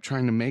 Kept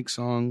trying to make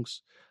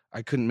songs.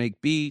 I couldn't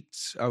make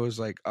beats. I was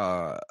like,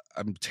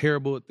 I'm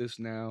terrible at this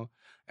now.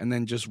 And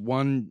then just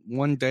one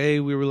day,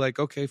 we were like,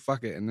 okay,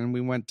 fuck it. And then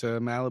we went to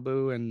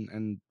Malibu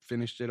and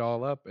finished it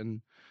all up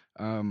and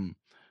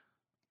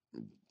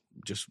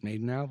just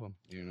made an album.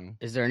 You know,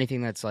 Is there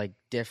anything that's like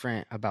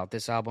different about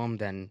this album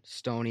than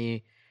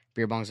Stoney,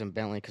 Beer Bongs, and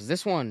Bentley? Because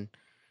this one,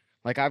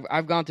 like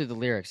I've gone through the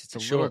lyrics. It's a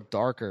Sure. little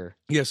darker.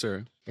 yes,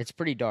 sir. It's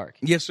pretty dark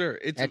Yes, sir.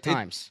 It's at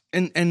times.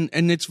 and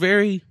it's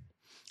very.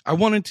 I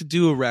wanted to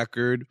do a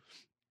record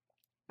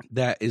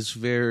that is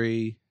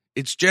very.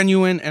 It's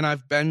genuine, and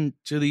I've been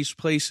to these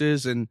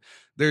places, and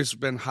there's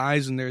been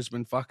highs and there's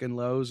been fucking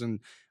lows, and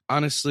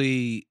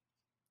honestly,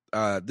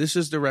 this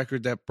is the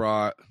record that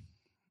brought,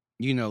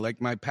 you know, like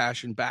my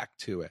passion back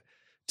to it,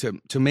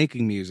 to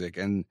making music,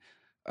 and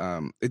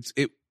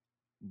it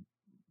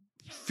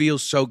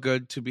feels so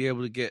good to be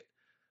able to get,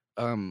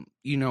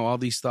 you know, all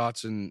these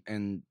thoughts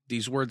and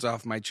these words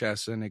off my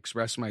chest and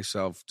express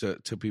myself to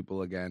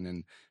people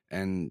again,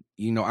 and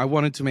you know, I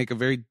wanted to make a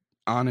very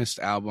honest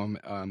album,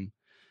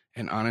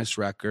 an honest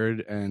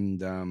record,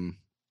 and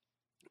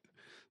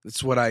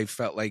that's what I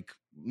felt like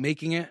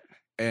making it,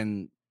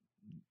 and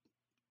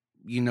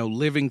you know,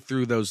 living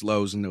through those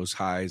lows and those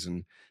highs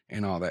and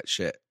all that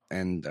shit,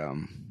 and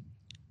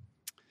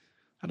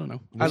I don't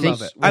know, I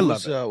love it. I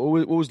love it.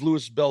 What was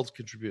Louis Bell's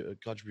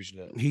contribution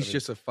to that? He's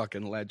just a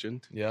fucking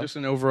legend. Yeah. Just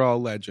an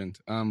overall legend.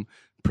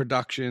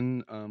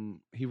 Production,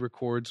 he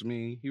records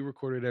me. He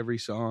recorded every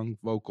song,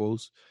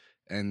 vocals,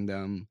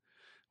 and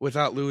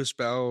without Louis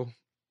Bell,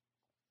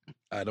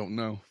 I don't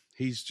know.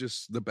 He's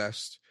just the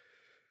best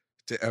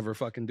to ever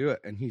fucking do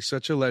it. And he's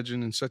such a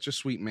legend and such a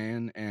sweet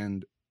man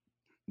and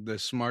the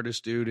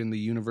smartest dude in the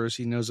universe.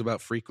 He knows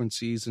about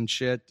frequencies and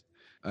shit.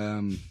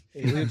 Alien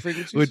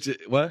frequencies? Which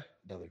what?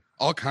 Nothing.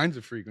 All kinds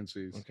of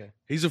frequencies. Okay.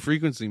 He's a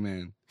frequency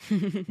man.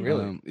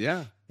 Really?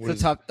 Yeah.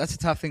 That's a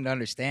tough thing to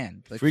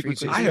understand. Like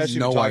Frequencies. I We have actually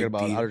no were talking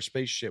about idea. outer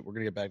space shit. We're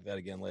gonna get back to that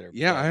again later.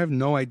 Yeah, But- I have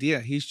no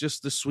idea. He's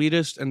just the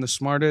sweetest and the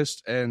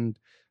smartest, and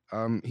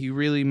he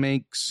really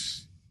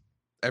makes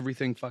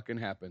everything fucking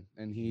happen.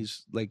 And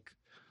he's like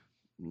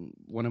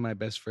one of my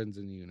best friends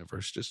in the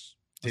universe. Just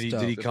Did he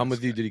dope. come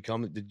with you? Did he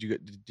come? Did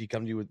he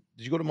come to you?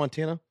 Did you go to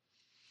Montana?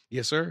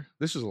 yes, sir.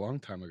 This was a long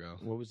time ago.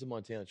 What was the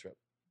Montana trip?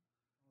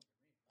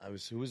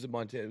 Who was the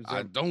Montana? Was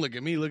that- Don't look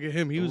at me. Look at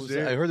him. He what was was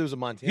there. that? I heard there was a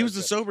Montana. He was the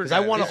trip. sober 'Cause guy.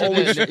 I want These to are the-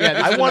 always. yeah, these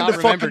I are wanted not to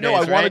fucking remember know. I days,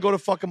 want to right? go to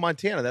fucking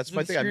Montana. That's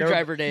my thing. I've never.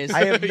 Screwdriver days.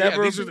 I have Yeah,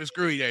 never. these are the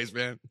screwy days,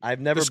 man.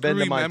 I've never The been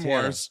to screwy Montana.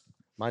 memoirs.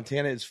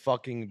 Montana is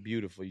fucking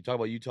beautiful. You talk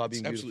about Utah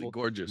being It's absolutely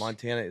beautiful. gorgeous.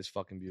 Montana is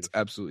fucking It's beautiful.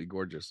 absolutely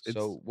gorgeous. It's,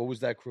 So, what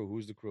was that crew? Who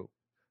was the crew?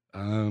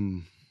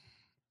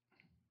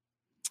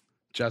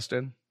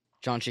 Justin,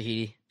 John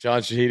Shahidi.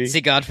 John Shahidi. It's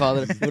the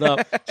Godfather. What up?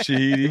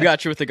 Shahidi. We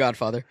got you with the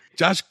Godfather.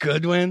 Josh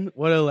Goodwin.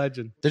 What a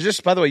legend. They're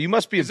just. By the way, you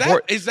must be Is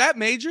important. that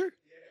Major?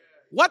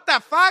 What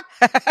the fuck?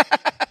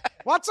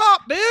 What's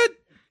up, dude?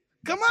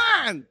 Come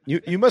on.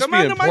 You must Come be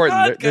on to my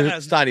important.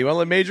 podcast. Stein, you want to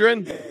let Major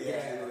in?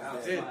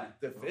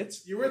 The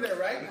Fitz? You were there,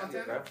 right,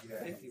 Montana?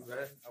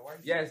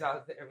 Yes, I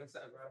was there. What's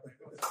up, bro?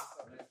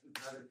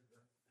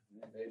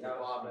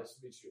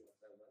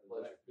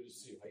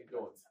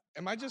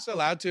 Am I just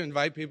allowed to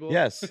invite people?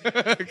 Yes.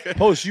 Okay.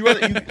 Post. You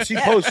see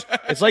Post.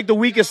 It's like the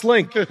weakest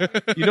link.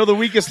 You know the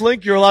weakest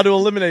link. You're allowed to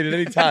eliminate at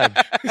any time.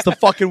 It's the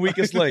fucking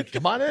weakest link.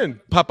 Come on in.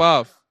 Pop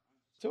off.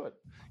 Do it.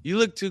 You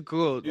look too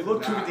cool.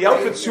 The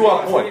outfit's too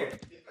on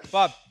point.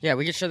 Bob, Yeah,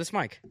 we can share this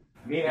mic.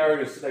 Me and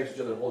Harry are sit next to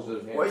each other, hold each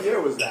other's hands. What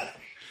year was that?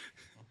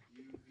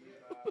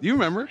 Do you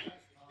remember?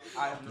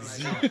 I'm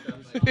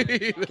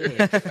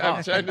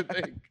trying to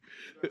think.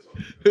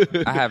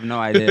 I have no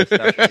idea. Stuff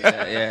like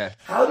that, yeah.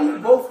 How do you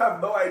both have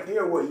no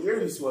idea what year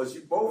this was?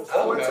 You both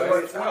went to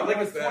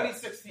Montana.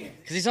 Because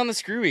he's on the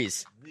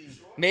Screwies.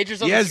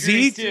 Major's on Yeah, the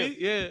Screwies Z. too.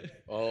 Yeah.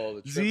 Oh,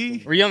 the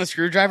Z. Were you on the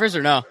Screwdrivers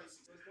or no?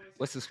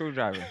 What's the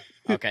screwdriver?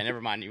 Okay,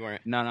 never mind. You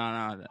weren't.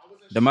 No.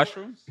 The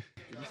mushrooms?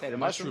 Did you say the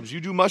mushrooms. You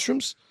do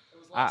mushrooms?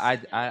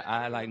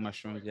 I like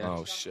mushrooms, yeah.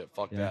 Oh shit!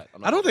 Fuck that.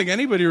 I don't think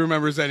anybody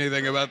remembers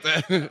anything about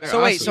that.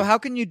 so wait, so how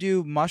can you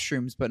do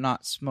mushrooms but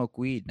not smoke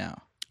weed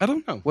now? I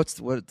don't know. What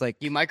like?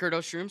 You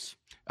microdose shrooms?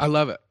 I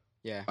love it.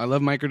 Yeah. I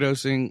love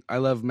microdosing. I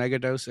love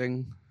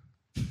megadosing.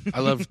 I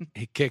love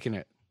kicking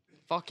it.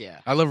 Fuck yeah.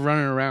 I love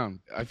running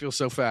around. I feel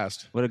so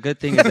fast. Well, the good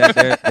thing is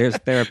that there's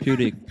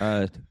therapeutic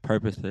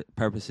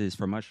purposes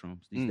for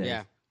mushrooms these days,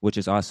 Yeah. which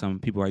is awesome.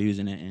 People are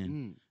using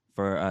it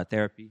for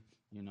therapy,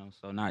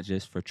 so not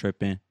just for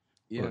tripping,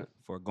 but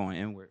for going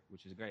inward,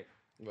 which is great.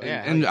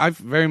 Yeah. And I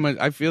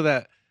feel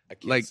that. I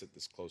can't Like- sit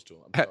this close to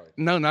him. I'm sorry.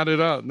 No, not at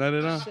all. Not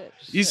at all.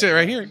 You sit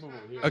right here.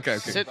 Okay.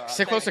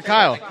 Sit close to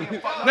Kyle.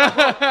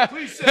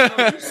 Please sit.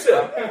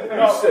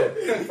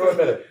 For a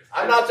minute.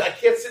 I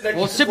can't sit next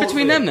Well, to sit both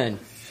between of them you. then.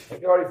 I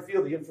can already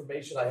feel the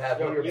information I have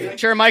here.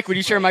 Share a mic. Would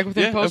you share a mic with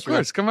him? Yeah, post of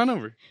course. Come on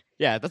over.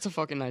 Yeah, that's a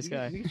fucking nice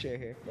guy. We're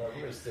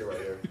gonna stay right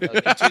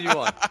here. Continue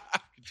on.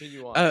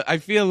 Continue on. I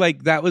feel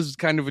like that was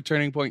kind of a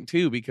turning point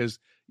too, because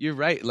you're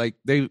right. Like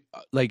they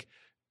like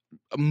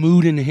a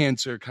mood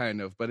enhancer kind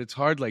of, but it's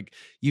hard. Like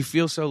you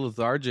feel so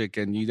lethargic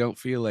and you don't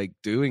feel like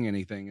doing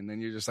anything, and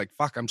then you're just like,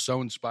 "Fuck, I'm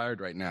so inspired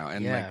right now."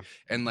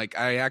 And like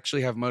I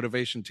actually have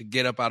motivation to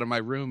get up out of my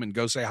room and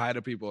go say hi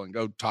to people and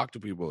go talk to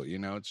people.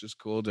 It's just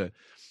cool to.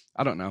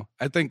 I don't know.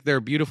 I think they're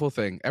a beautiful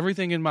thing.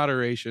 Everything in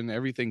moderation,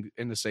 everything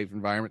in a safe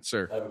environment,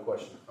 sir. I have a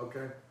question.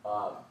 Okay.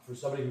 For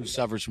somebody Who who's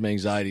suffers from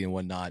anxiety and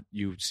whatnot,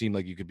 you seem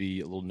like you could be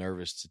a little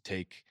nervous to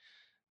take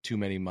too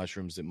many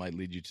mushrooms that might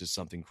lead you to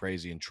something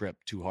crazy and trip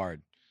too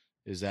hard.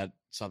 Is that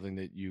something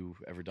that you've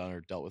ever done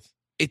or dealt with?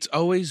 It's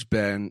always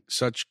been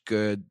such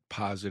good,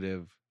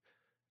 positive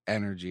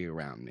energy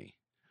around me.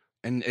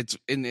 And it's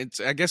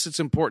I guess it's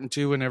important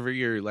too whenever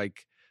you're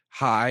like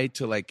high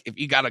to like, if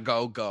you gotta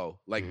go,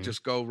 like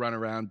just go run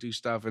around, do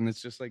stuff. And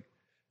it's just like,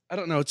 I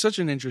don't know. It's such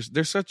an interest.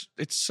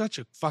 It's such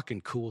a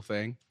fucking cool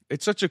thing.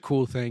 It's such a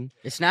cool thing.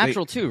 It's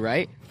natural too,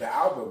 right? The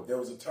album, there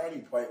was a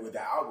turning point with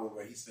the album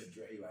where he said,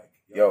 Dre, like,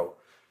 yo,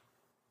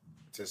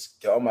 just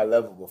get on my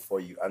level before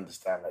you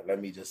understand. Like,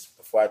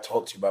 before I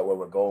talk to you about where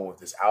we're going with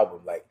this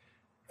album, like,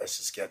 let's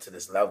just get to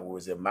this level. It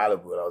was in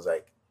Malibu, and I was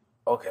like,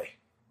 okay.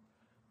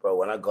 Bro,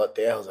 when I got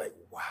there, I was like,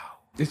 wow.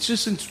 It's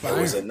just It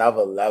inspiring. was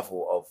another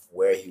level of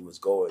where he was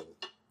going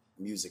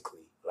musically.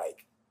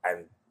 Like,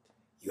 and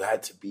you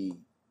had to be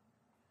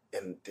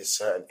in this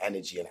certain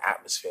energy and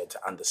atmosphere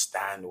to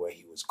understand where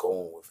he was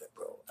going with it,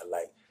 bro. And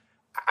like,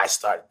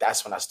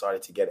 that's when I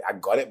started to get it. I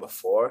got it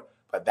before,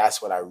 but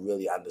that's when I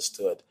really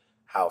understood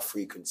how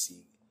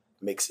frequency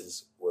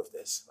mixes with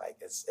this. Like,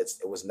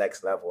 it was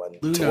next level. And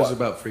Lou to knows what-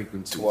 about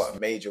frequencies. to what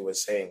Major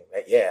was saying,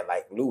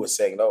 like Lou was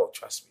saying, no,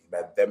 trust me,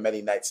 man. There are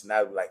many nights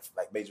now, like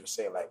Major was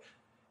saying, like,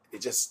 it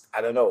just,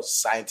 I don't know,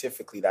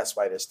 scientifically, that's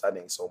why they're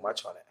studying so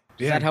much on it.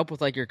 Does that help with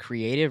like your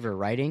creative or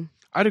writing?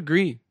 I'd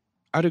agree.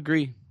 I'd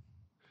agree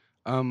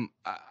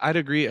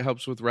it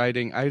helps with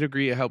writing. I'd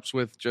agree it helps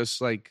with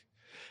just I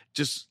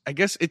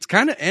guess it's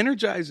kind of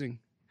energizing.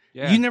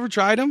 Yeah. You never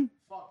tried them?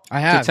 I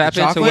have. To tap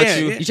The into chocolate?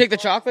 what You take the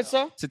chocolates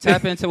though? To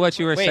tap into what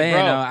you were Wait, saying,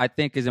 bro. I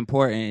think is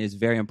important. Is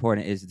very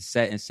important. Is the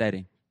set and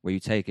setting where you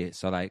take it.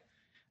 So like,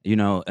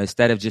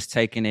 instead of just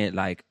taking it,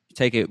 like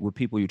take it with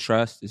people you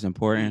trust is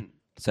important,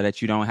 so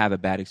that you don't have a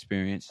bad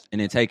experience. And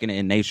then taking it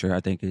in nature, I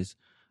think, is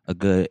a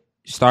good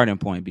starting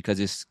point because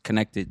it's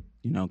connected.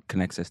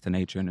 Connects us to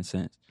nature in a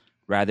sense,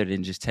 rather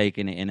than just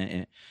taking it in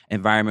an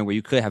environment where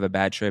you could have a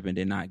bad trip and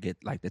then not get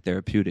like the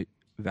therapeutic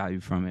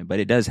value from it. But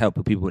it does help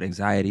with people with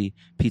anxiety,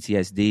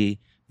 PTSD.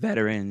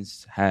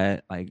 Veterans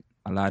had like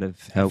a lot of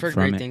help I've heard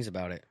from great it. things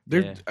about it.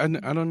 Yeah. I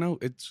don't know.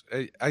 It's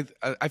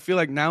I feel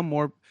like now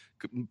more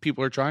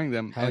people are trying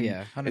them. Hell and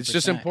yeah. It's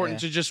just 100%,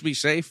 important yeah. to just be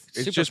safe. It's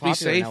Super just be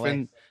popular in safe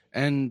LA.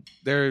 and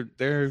they're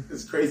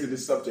It's crazy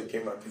this subject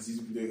came up because he's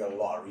been doing a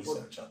lot of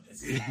research on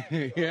this.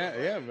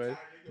 yeah, man.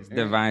 It's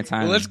divine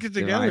timing. Well, let's get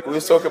together. We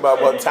was talking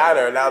about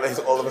Montana, and now they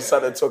all of a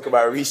sudden talk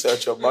about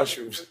research on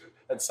mushrooms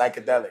and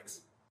psychedelics.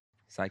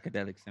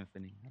 Psychedelic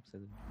symphony,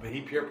 absolutely. But he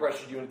peer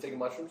pressured you into taking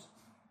mushrooms?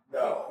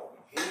 No,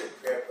 he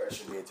didn't peer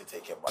pressure me into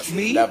taking mushrooms.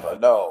 Me? Never,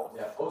 no.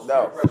 Yeah, post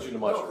No. peer pressured you to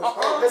mushrooms.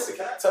 Listen,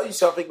 can I tell you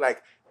something?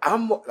 Like,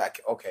 I'm more,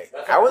 like, okay,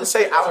 I wouldn't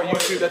say I'm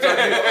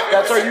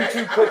That's our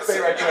YouTube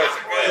clickbait right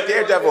there.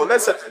 Daredevil.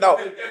 Listen, no,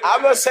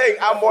 I'm not saying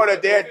I'm more than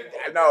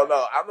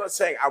No, I'm not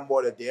saying I'm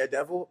more than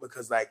Daredevil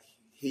because, like,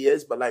 he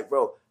is, but, like,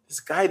 bro, this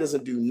guy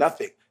doesn't do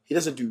nothing. He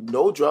doesn't do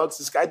no drugs.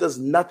 This guy does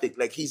nothing.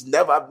 Like,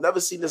 I've never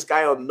seen this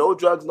guy on no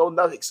drugs, no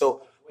nothing.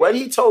 So when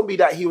he told me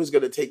that he was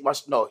going to take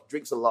he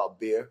drinks a lot of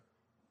beer,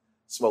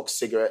 smokes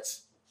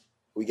cigarettes.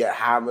 We get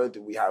hammered,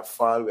 we have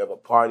fun, we have a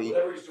party,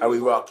 and we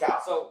rock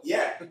out. So,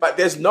 yeah, but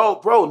there's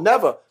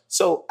never.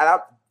 So, and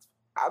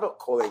I don't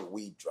call it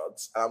weed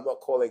drugs. I'm not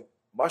calling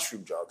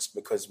mushroom drugs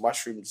because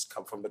mushrooms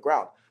come from the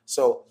ground.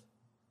 So,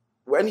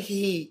 when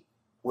he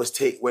was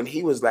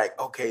like,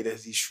 okay,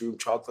 there's these shroom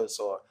chocolates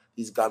or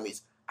these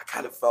gummies, I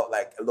kind of felt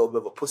like a little bit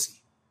of a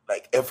pussy.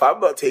 Like, if I'm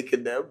not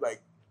taking them,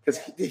 like, because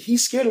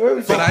he's scared of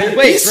everything.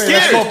 He's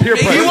scared.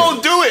 He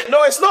won't do it.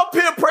 No, it's not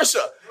peer pressure.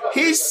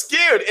 He's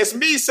scared. It's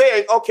me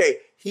saying, okay,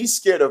 he's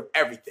scared of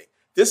everything.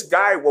 This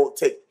guy won't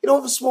take. He don't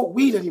even smoke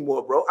weed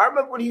anymore, bro. I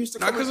remember when he used to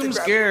Not come. because into I'm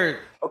grab- scared.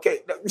 Okay.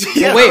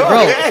 Wait,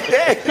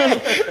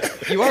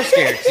 bro. You are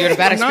scared. 'Cause you had a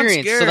bad I'm not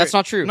experience, so scared. that's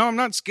not true. No, I'm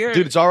not scared.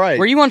 Dude, it's all right.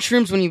 Were you on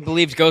shrooms when you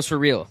believed ghosts were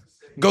real?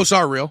 Ghosts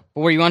are real.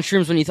 Or were you on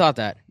shrooms when you thought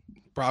that?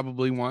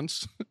 Probably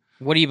once.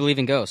 What do you believe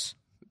in ghosts?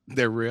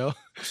 They're real.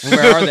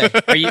 Where are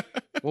they? Are you?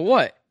 Well,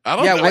 what? I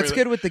don't Yeah, know. what's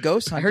good with the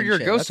ghost hunting? heard you're a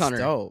shit? ghost That's hunter.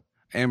 Dope.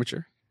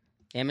 Amateur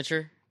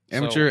Amateur.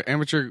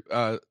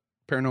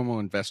 paranormal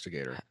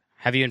investigator.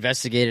 Have you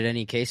investigated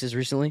any cases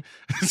recently?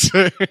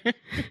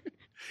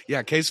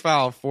 Yeah, case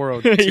file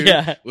 402.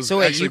 Yeah. was So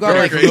wait, actually you got, very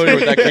like, crazy. familiar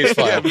with that case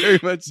file. Yeah, very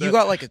much so. You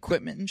got like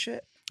equipment and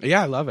shit.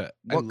 Yeah, I love it.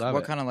 What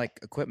kind of like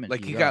equipment?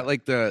 Like do he you got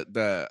like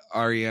the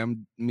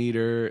REM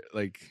meter,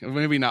 like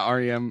maybe not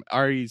REM,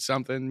 RE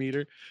something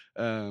meter.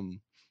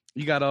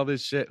 You got all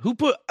this shit.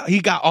 He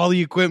got all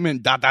the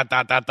equipment, dot,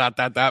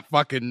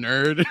 fucking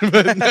nerd.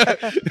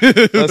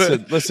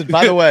 Listen,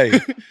 by the way,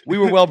 we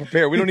were well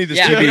prepared. We don't need this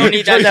Yeah, TV. we don't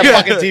need Turn that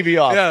that TV. fucking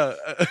TV off.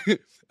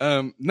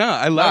 Yeah. No,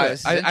 I love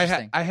this it. is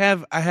interesting. I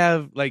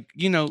have like,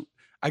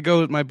 I go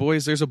with my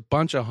boys. There's a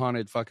bunch of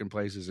haunted fucking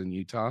places in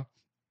Utah.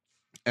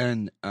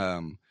 And,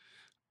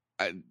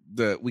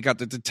 we got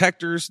the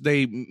detectors.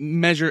 They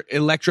measure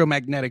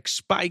electromagnetic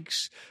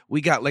spikes.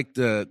 We got like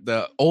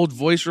the old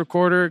voice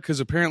recorder because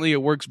apparently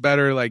it works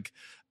better like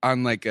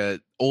on like a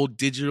old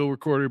digital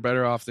recorder,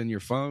 better off than your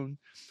phone.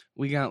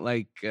 We got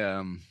like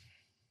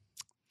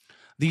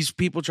these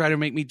people try to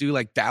make me do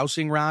like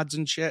dowsing rods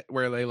and shit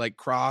where they like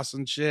cross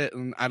and shit,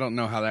 and I don't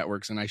know how that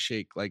works. And I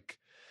shake like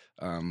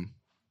Do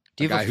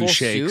you a have guy a full who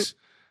shakes. suit?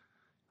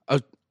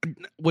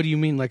 What do you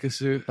mean, like a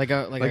suit? Like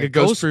a Like a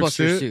Ghostbuster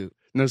Ghostbuster suit?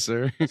 No,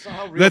 sir. That's not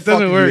how real That doesn't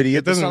fucking work. You idiot.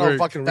 It That's doesn't not how work.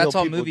 fucking That's real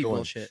all people movie doing.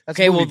 bullshit. That's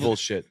Okay, movie well,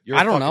 bullshit. You're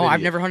I a don't fucking know. I've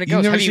idiot. never hunted You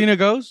ghosts. never Have seen a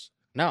ghost?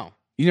 No,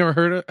 You never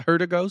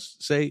heard a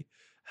ghost say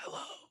hello?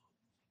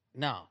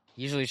 no.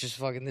 Usually it's just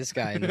fucking this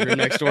guy in the room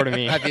next door to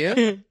me. Have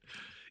you?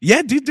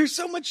 Yeah, dude. There's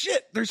so much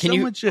shit. There's Can so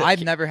you- much shit.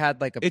 I've never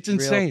had like a It's real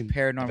insane.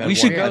 paranormal. We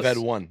should go. I've had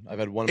one. I've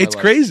had one. In It's my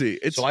life. crazy.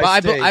 It's So But I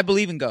stay-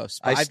 believe in ghosts.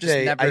 But I've just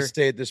never. I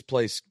stay at this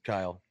place,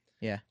 Kyle.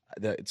 Yeah.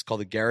 It's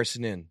called the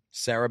Garrison Inn.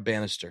 Sarah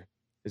Bannister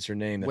is her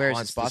name. That Where is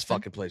haunts this, this Boston?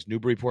 fucking place,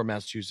 Newburyport,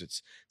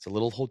 Massachusetts. It's a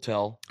little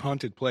hotel.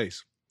 haunted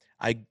place.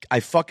 I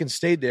fucking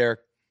stayed there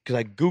because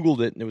I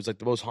Googled it and it was like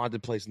the most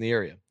haunted place in the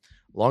area.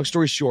 Long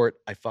story short,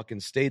 I fucking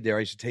stayed there.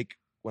 I used to take,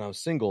 when I was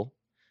single,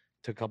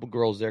 took a couple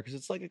girls there because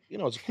it's like,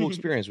 it's a cool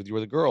experience with you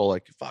with a girl.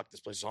 Like, fuck, this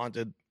place is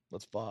haunted.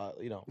 Let's fuck,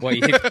 What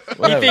you think?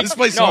 Whatever. You This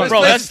place think no, is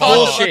bro, haunted. that's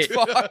Let's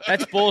fuck. bullshit.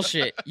 That's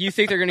bullshit. You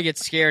think they're gonna get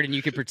scared and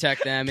you can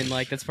protect them and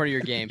like that's part of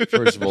your game.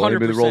 First of all,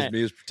 anybody that rolls 100%.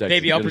 me is protected.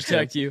 Baby, You I'll understand?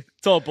 protect you.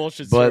 It's all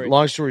bullshit. But story.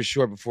 long story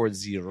short, before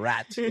the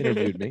rat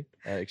interviewed me,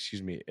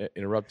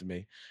 interrupted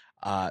me,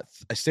 I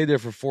stayed there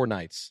for 4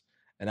 nights.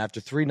 And after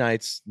 3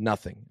 nights,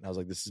 nothing. And I was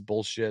like, this is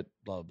bullshit,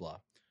 blah, blah, blah.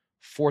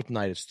 4th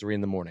night, it's 3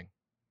 a.m.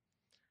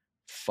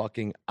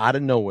 Fucking out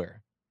of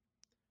nowhere.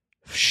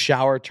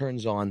 Shower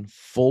turns on,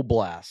 full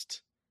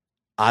blast.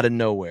 Out of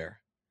nowhere.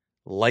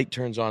 Light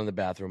turns on in the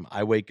bathroom.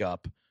 I wake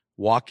up,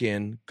 walk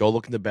in, go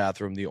look in the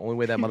bathroom. The only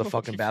way that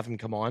motherfucking bathroom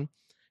come on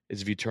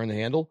is if you turn the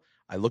handle.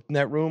 I looked in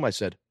that room. I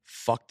said,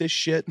 fuck this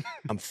shit.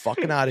 I'm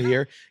fucking out of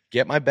here.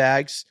 Get my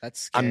bags. That's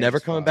scary I'm never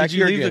as coming fuck. back Did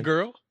you here leave the again.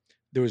 girl?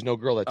 There was no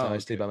girl that time. Oh, I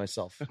stayed okay. by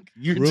myself.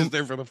 You're Room- just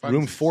there for the fun.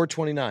 Room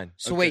 429.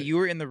 So wait, you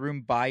were in the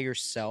room by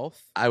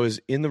yourself? I was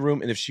in the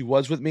room, and if she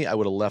was with me, I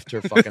would have left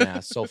her fucking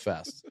ass so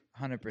fast.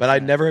 100%. But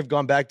I'd never have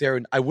gone back there,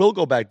 and I will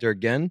go back there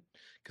again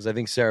because I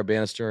think Sarah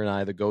Bannister and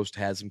I, the ghost,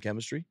 had some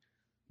chemistry.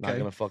 Not Okay.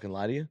 gonna fucking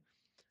lie to you,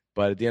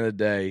 but at the end of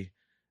the day,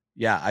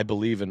 yeah, I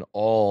believe in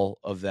all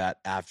of that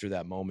after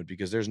that moment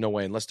because there's no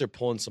way unless they're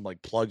pulling some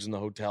like plugs in the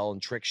hotel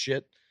and trick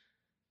shit,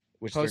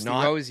 which Post they're the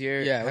not. Rose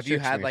here. Yeah, Have what's you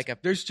your had like a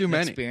There's too an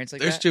many. experience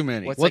like There's that? too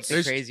many. What's like the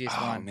There's- craziest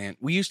oh, one? man,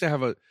 we used to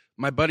have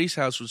my buddy's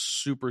house was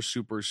super,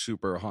 super,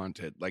 super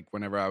haunted. Like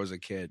whenever I was a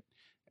kid,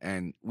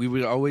 and we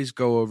would always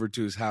go over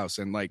to his house,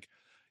 and like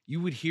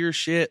you would hear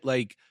shit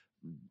like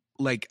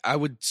I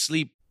would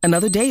sleep.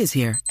 Another day is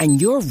here,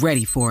 and you're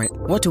ready for it.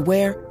 What to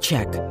wear?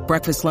 Check.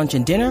 Breakfast, lunch,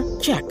 and dinner?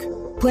 Check.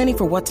 Planning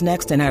for what's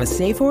next and how to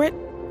save for it?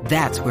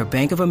 That's where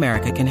Bank of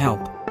America can help.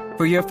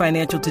 For your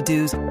financial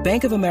to-dos,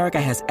 Bank of America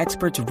has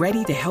experts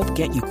ready to help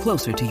get you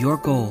closer to your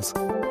goals.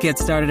 Get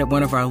started at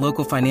one of our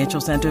local financial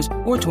centers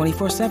or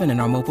 24/7 in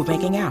our mobile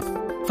banking app.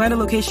 Find a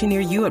location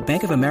near you at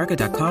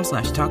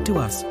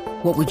bankofamerica.com/talktous.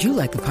 What would you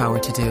like the power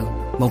to do?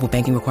 Mobile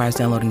banking requires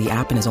downloading the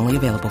app and is only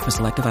available for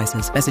select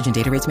devices. Message and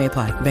data rates may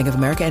apply. Bank of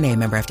America NA,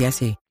 member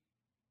FDIC.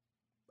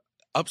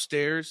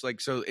 Upstairs, like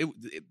so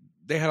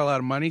they had a lot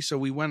of money, so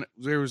we went.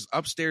 There was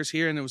upstairs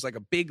here, and it was like a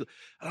big.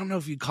 I don't know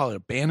if you'd call it a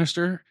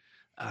banister.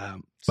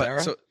 But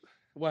Sarah? so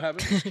what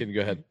happened? Just kidding.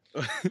 Go ahead.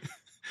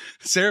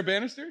 Sarah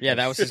Bannister? yeah,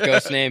 that was his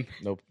ghost name.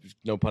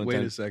 No pun Wait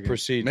intended. a second.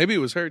 Proceed. Maybe it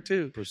was her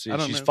too. Proceed. I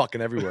don't She's know. fucking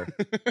everywhere.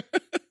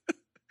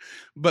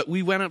 But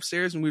we went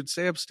upstairs and we would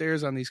stay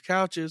upstairs on these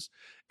couches,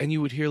 and you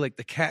would hear like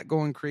the cat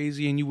going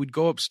crazy, and you would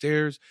go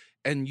upstairs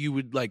and you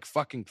would like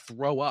fucking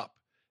throw up,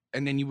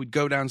 and then you would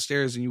go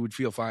downstairs and you would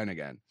feel fine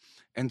again.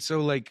 And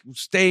so like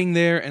staying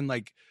there, and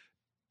like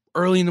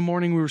early in the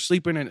morning we were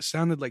sleeping, and it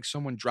sounded like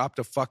someone dropped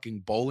a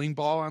fucking bowling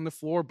ball on the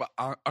floor, but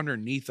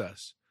underneath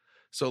us.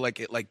 So like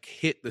it like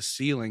hit the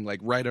ceiling, like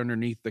right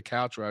underneath the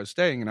couch where I was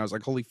staying, and I was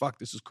like, holy fuck,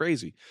 this is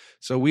crazy.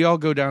 So we all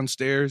go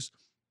downstairs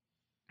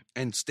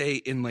and stay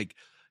in like,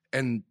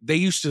 and they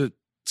used to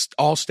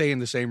all stay in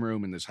the same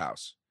room in this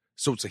house.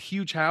 So it's a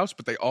huge house,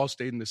 but they all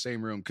stayed in the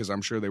same room because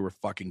I'm sure they were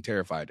fucking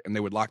terrified. And they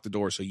would lock the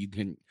door so you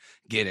couldn't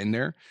get in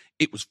there.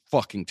 It was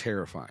fucking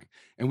terrifying.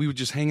 And we would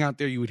just hang out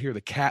there. You would hear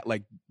the cat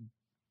like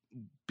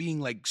being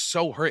like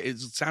so hurt. It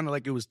sounded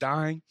like it was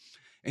dying.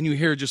 And you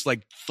hear just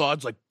like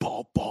thuds, like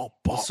ball.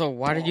 So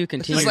why did you This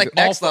continue? is like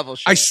next level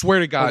shit. I swear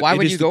to God. Well, why it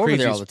would is you the go over there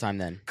craziest- all the time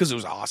then? Because it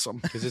was awesome.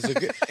 Because it's a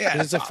good,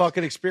 it's a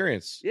fucking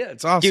experience. Yeah,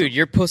 it's awesome. Dude,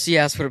 your pussy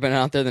ass would have been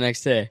out there the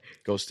next day.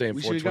 Go stay in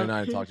We should've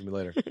 429 and talk to me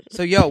later.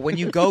 So, yo, when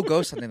you go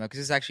something though, because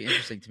this is actually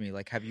interesting to me.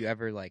 Like, have you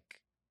ever like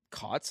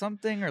caught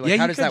something, or like yeah,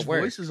 how you does catch that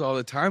work? voices all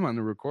the time on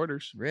the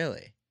recorders.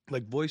 Really?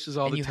 Like voices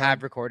all And the you time.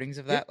 have recordings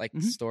of that, like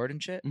Mhm. stored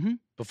and shit.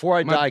 Before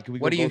I My- die, can we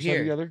what go do you ghost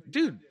hunting hear? together?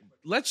 Dude,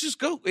 let's just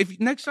go. If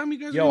next time you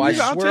guys Yo, are I in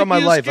here, I'll swear take on my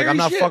you to life, like I'm scary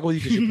not shit. fucking with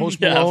you because you're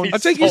Post Yeah, Malone. I'll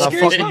take you I'm not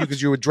scary fucking shit. with you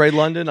because you're with Dre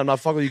London. I'm not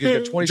fucking with you because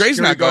you got 20 Dre's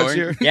security not guards going.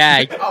 here.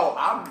 Yeah, Oh,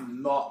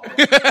 I'm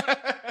not.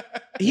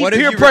 He What if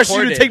peer you pressured you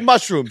to recorded? take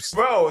mushrooms.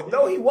 Bro,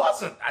 no, he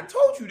wasn't. I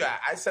told you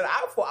that. I said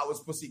I thought I was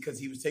pussy because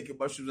he was taking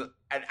mushrooms,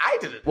 and I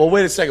didn't. Well,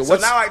 wait a second. So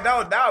What's now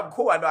I'm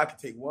cool. I know I can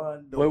take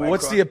one. No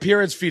what's the micro-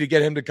 appearance fee to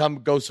get him to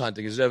come ghost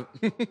hunting? Is that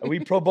are we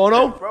pro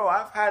bono? Bro,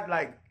 I've had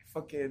like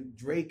fucking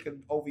Drake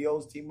and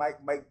OVO's team,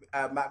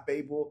 Matt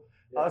Babel,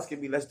 asking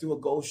me, let's do a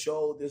ghost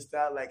show, this,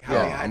 that, like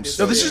how they had this.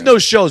 So this is no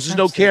shows. There's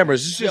no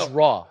cameras. This is just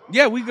raw.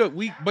 Yeah,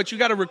 but you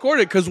got to record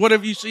it because what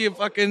if you see a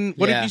fucking?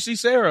 What Yeah. if you see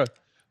Sarah?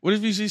 What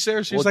if you see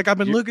Sarah? She's Well, like, I've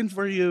been you- looking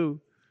for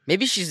you.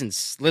 maybe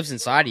lives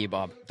inside of you,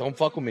 Bob. Don't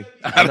fuck with me.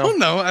 I don't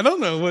know. I don't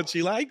know what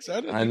she likes.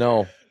 I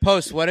know.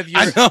 Post. What have you?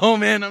 I know,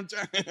 man. I'm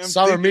trying.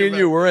 Summer, me and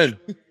you, we're in.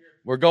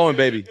 We're going,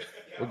 baby.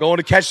 We're going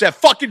to catch that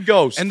fucking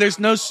ghost. And there's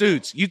no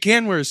suits. You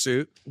can wear a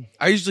suit.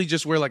 I usually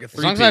just wear like a As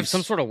three long piece. as I have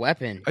some sort of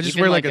weapon. I just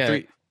Even wear like a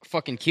three.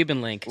 fucking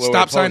Cuban link. Wait,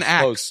 Stop sign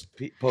post,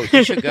 axe. Post.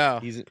 You should go.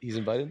 He's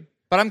invited.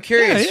 But I'm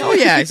curious. Oh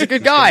yeah, he's a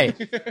good guy.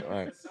 All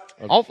right.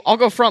 I'll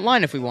go front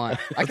line if we want.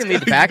 I can lead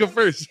the back. Go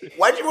first.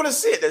 Why'd you want to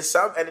see it? There's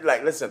some, and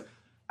like, listen,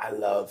 I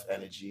love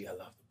energy. I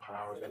love the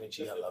power of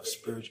energy. I love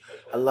spiritual.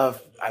 I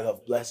love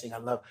blessing.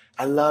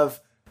 I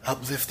love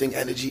uplifting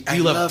energy. I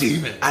love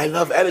demons. I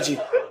love energy.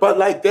 But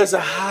like, there's a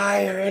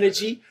higher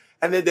energy,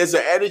 and then there's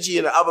an energy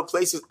in the other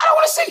places I don't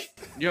want to see.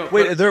 Yo,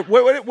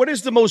 Wait, what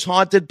is the most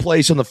haunted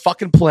place on the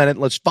fucking planet?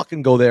 Let's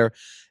fucking go there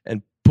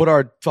and put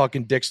our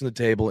fucking dicks on the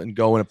table and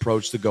go and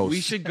approach the ghost.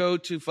 we should go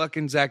to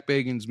fucking Zach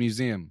Bagan's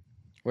museum.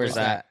 Where's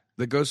that?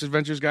 The Ghost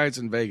Adventures Guides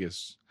in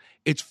Vegas.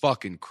 It's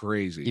fucking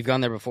crazy. You've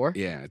gone there before?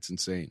 Yeah, it's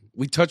insane.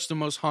 We touched the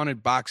most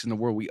haunted box in the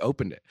world. We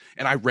opened it,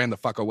 and I ran the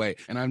fuck away.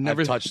 And I've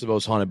never I've touched the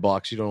most haunted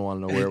box. You don't want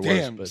to know where it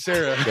Damn, was,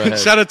 Sarah. but go ahead.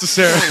 Shout out to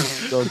Sarah.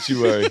 Don't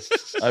you worry.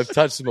 I've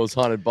touched the most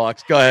haunted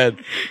box. Go ahead.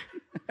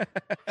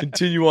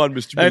 Continue on,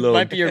 Mr. That Malone.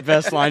 might be your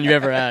best line you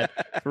ever had.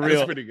 For That's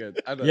real. pretty good.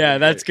 I know Yeah,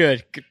 that's that's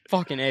good.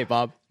 Fucking A,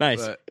 Bob.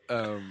 Nice. great.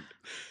 But,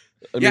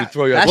 Let yeah, me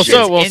throw you that out. shit's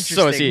so is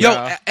interesting, he. yo,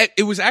 bro.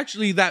 it was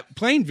actually that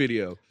plane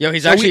video. Yo,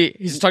 he's So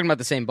he's talking about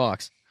the same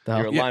box. The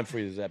hell? You're a line for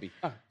you, Zappy.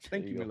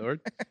 Thank you, you my go.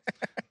 lord.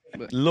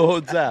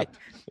 Lord Zap.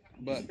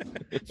 But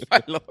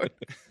My lord.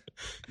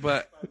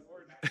 but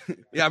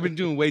yeah, I've been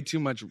doing way too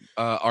much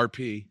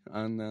RP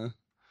on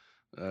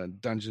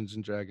Dungeons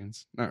and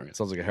Dragons. Not really.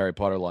 Sounds like a Harry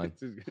Potter line.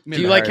 Do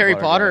you like Harry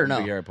Potter or guy. no?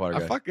 Big Harry Potter I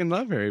guy. fucking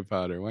love Harry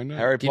Potter. Why not?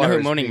 Harry Do you know Potter who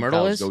is Moaning Steve Myrtle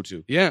Kyle's is?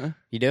 Go-to. Yeah.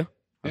 You do?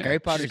 Yeah. Harry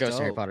Potter's Should go see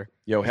Harry dope. Potter.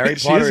 Yo, Harry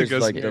She Potter is a is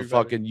ghost like in the Harry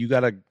Potter. fucking. You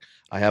gotta.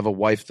 I have a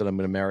wife that I'm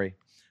gonna marry.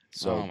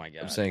 So Oh my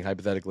God. I'm saying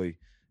hypothetically,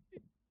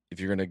 if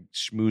you're gonna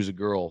schmooze a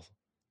girl,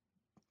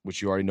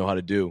 which you already know how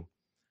to do,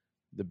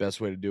 the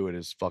best way to do it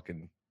is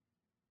fucking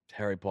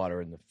Harry Potter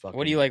and the fucking.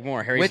 What do you like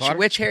more, Harry Which Potter?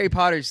 which Harry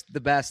Potter's the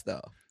best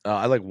though?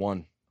 I like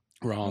one.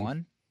 Wrong.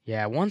 One.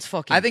 Yeah, one's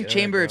fucking. I think good,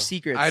 Chamber bro. of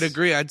Secrets. I'd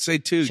agree. I'd say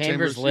two.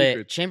 Chambers of lit.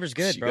 Secrets. Chamber's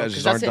good, You bro. guys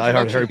 'cause just aren't that's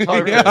diehard Harry introduction.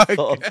 Potter Yeah, fans, that's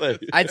all I'm saying.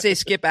 I'd say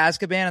skip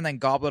Azkaban and then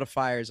Goblet of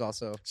Fire is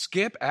also.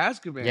 Skip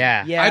Azkaban.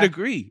 Yeah. Yeah. I'd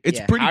agree. It's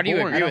Yeah. pretty How do you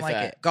boring. I agree don't with like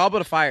that? it.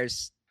 Goblet of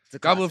Fire's the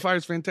Goblet of classic. Fire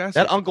is fantastic.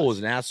 That uncle was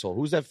an asshole.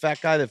 Who's that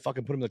fat guy that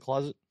fucking put him in the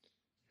closet?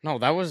 No,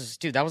 that was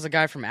a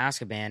guy from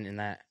Azkaban, and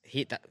that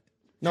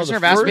No, Prisoner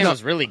the of first- Azkaban no,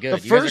 was really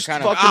good. the You guys are first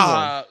kind of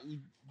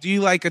fucking- Do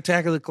you like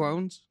Attack of the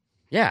Clones?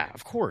 yeah,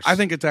 of course. I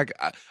think Attack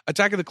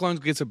of the Clones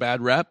gets a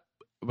bad rep,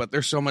 but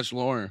there's so much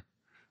lore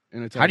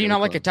in Attack. How do you of not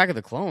the like Clones. Attack of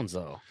the Clones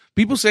though?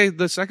 People say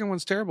the second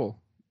one's terrible.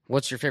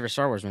 What's your favorite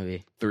Star Wars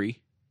movie?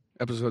 3,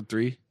 episode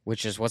 3,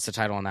 What's the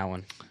title on that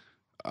one?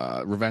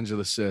 Revenge of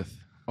the Sith.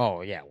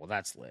 Oh yeah, well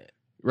that's lit.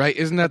 Right?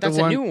 Isn't that That's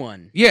the a one? new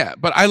one. Yeah,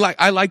 but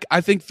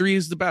I think 3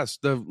 is the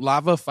best. The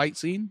lava fight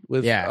scene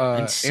with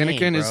insane,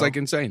 Anakin is bro. like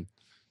insane.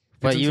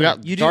 But It's you insane.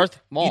 got You do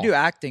Darth Maul. You do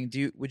acting.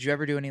 Would you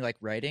ever do any like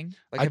writing?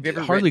 Like, have you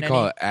ever hardly written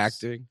call any- it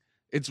acting.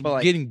 It's But,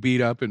 like- getting beat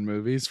up in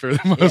movies for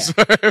the most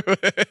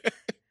part.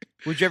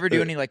 Would you ever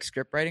do any like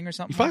script writing or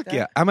something? like Fuck that?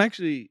 yeah. I'm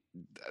actually,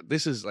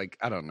 this is like,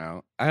 I don't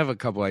know. I have a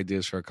couple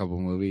ideas for a couple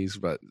movies,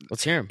 but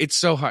Let's hear him. it's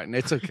so hard. And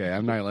it's okay.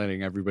 I'm not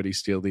letting everybody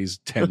steal these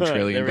 $10 There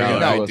trillion we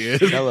go. ideas.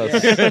 Tell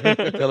us.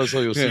 Tell us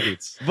all your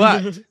secrets.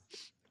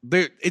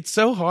 But it's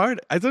so hard.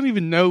 I don't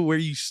even know where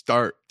you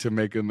start to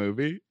make a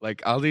movie.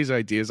 Like all these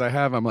ideas I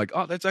have, I'm like,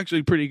 oh, that's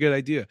actually a pretty good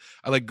idea.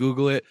 I like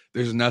Google it.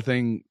 There's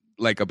nothing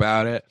like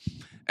about it.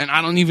 And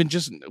I don't even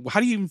how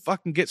do you even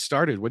fucking get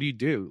started? What do you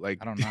do? Like,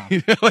 I don't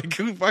know. Like,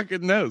 who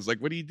fucking knows? Like,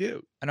 what do you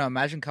do? I know.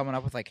 Imagine coming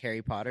up with like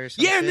Harry Potter. Or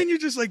some Yeah, and shit. then you're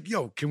just like,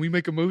 yo, can we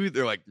make a movie?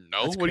 They're like,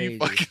 no. That's What are you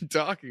crazy. fucking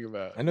talking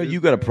about? I know you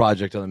got a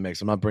project on the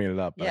mix. I'm not bringing it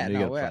up. But Yeah, I know you no,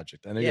 got a we're-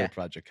 project. I know you yeah. got a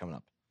project coming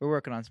up. We're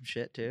working on some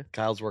shit too.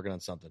 Kyle's working on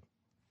something.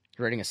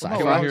 Writing a Well, sci-fi.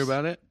 Can no, we I hear was-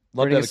 about it?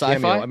 Love to Writing have a a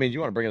cameo. sci-fi? I mean, you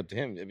want to bring it up to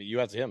him. I mean, you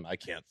have to him. I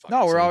can't.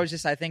 No, we're say. always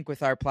just. I think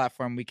with our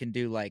platform, we can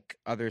do like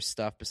other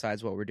stuff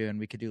besides what we're doing.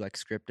 We could do like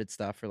scripted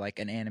stuff or like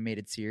an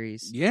animated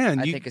series. Yeah, and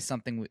I you, think it's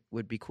something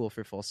would be cool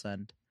for Full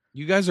Send.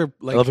 you guys are I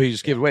like, love how you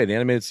just gave away the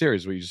animated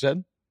series. What you just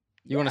said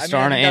You want I to mean,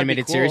 star I in an think that'd be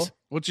animated cool. series?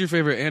 what's your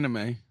favorite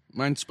anime?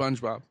 Mine's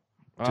SpongeBob.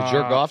 to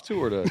jerk off to,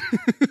 or to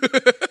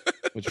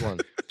which one?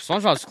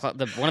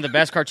 SpongeBob's one of the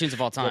best cartoons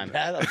of all The time.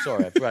 bad? I'm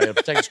sorry. I forgot. I got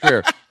to protect his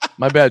career.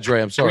 My bad,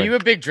 Dre. I'm sorry. Were you a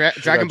big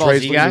Dragon Ball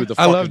Dre's Z looking guy? with the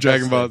I love fucking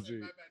Dragon best Ball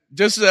thing. Z.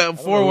 Just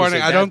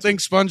forewarning, said I don't that. think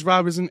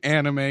SpongeBob is an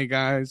anime,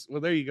 guys.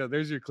 Well, there you go.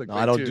 There's your clickbait. No,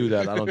 I don't too. do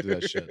that. I don't do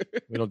that shit.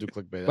 We don't do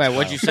clickbait. That's Wait,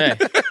 what'd Kyle. you say?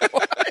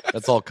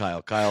 That's all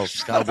Kyle. Kyle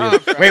be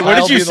Wait, what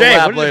Kyle did you be in the say?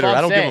 lab What did later. Bob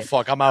I don't say? give a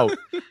fuck. I'm out.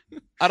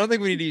 I don't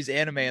think we need to use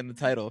anime in the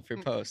title for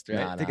post, right?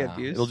 Nah, to get nah.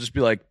 views. It'll just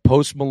be like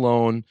Post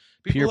Malone,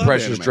 People peer love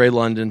pressures anime. Dre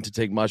London to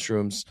take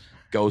mushrooms,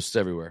 ghosts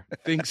everywhere.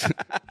 think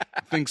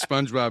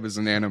SpongeBob is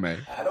an anime.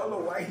 I don't know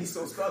why he's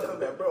so stuck on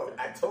that, bro.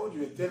 I told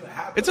you it didn't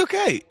happen. It's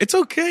okay. It's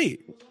okay.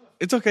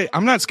 It's okay.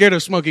 I'm not scared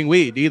of smoking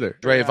weed either.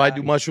 Dre, if I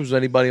do mushrooms with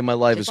anybody in my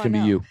life, it's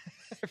gonna be you.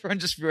 Everyone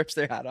just rips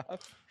their hat off.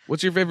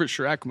 What's your favorite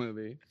Shrek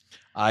movie?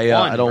 I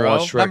One, don't bro.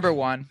 watch Shrek. Number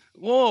one.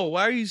 Whoa,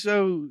 why are you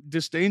so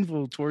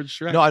disdainful towards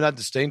Shrek? No, I'm not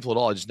disdainful at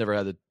all. I just never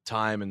had the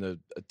time and the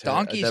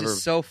Donkeys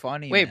is so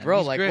funny. Wait, man. bro,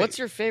 He's like, great. what's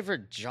your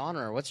favorite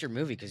genre? What's your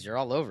movie? Because you're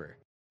all over.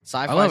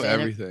 Sci-fi. I love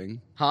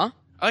everything. Huh?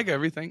 I like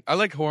everything. I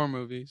like horror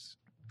movies.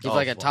 Do you Oh,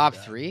 have like a fuck top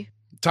that. three?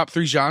 Top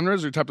 3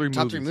 genres or top 3 movies?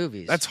 Top 3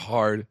 movies. That's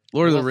hard.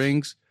 Lord of the Well,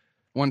 Rings,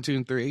 1, 2,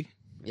 and 3.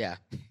 Yeah,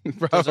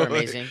 Bro, those are like,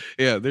 amazing.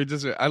 Yeah, they're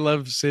just. I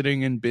love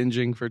sitting and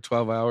binging for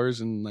 12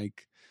 hours and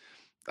like,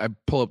 I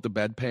pull up the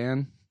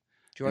bedpan. Do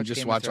you watch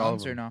just Game watch of all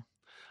of Thrones or them. no?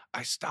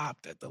 I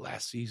stopped at the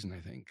last season. I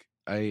think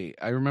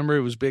I remember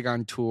it was big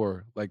on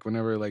tour. Like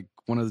whenever like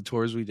one of the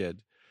tours we did,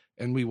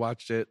 and we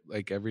watched it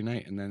like every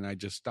night, and then I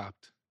just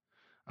stopped.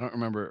 I don't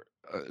remember.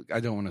 I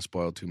don't want to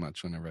spoil too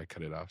much whenever I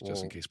cut it off, just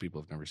in Well, case people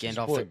have never seen it.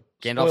 Gandalf Spoil-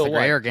 the Gandalf spoil the Grey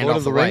what? or Gandalf Lord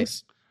of the White?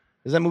 Rings?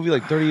 Is that movie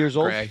like 30 years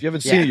old? Grey. If you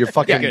haven't Yeah. seen it, you're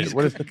fucking. Yeah, good.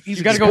 what if,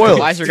 You gotta go spoiled. with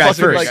the wiser guy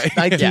Fucking first. like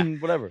 19,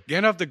 whatever.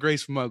 Gandalf the Grey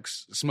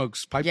smokes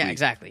pipe. Yeah, weed.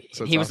 exactly.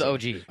 So it's He was the awesome.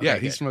 OG. Yeah, Okay,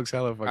 he good. smokes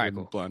hella fucking right,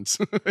 cool. blunts.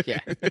 Yeah,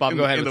 Bob,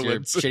 go ahead In with the your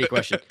woods. shitty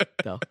question.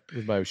 No,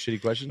 With my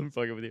shitty question? I'm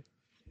fucking with you.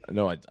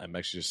 No, I'm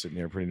actually just sitting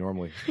here pretty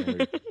normally. What are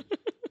you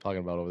talking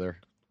about over there?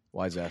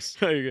 Wise ass.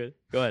 No, you're good.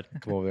 Go ahead.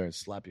 Come over there and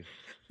slap you.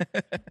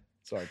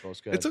 Sorry,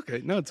 Post. Go ahead. It's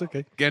okay. No, it's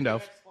okay.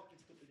 Gandalf.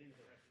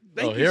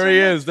 Oh, here he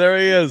is. There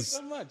he is.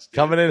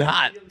 Coming in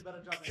hot.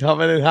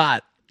 Coming in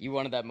hot. You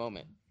wanted that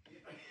moment,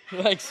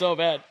 like so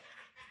bad.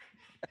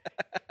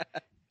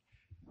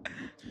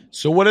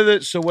 So what are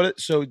the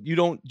so you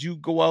don't do you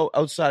go out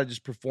outside of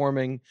just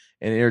performing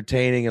and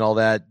entertaining and all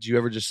that? Do you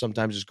ever just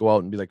sometimes just go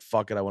out and be like,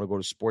 fuck it, I want to go to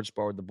a sports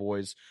bar with the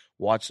boys,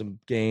 watch some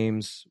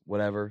games,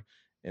 whatever,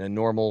 in a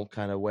normal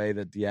kind of way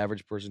that the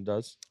average person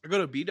does? I go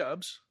to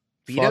B-dubs.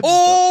 Fuck.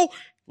 Oh,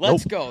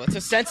 let's go. That's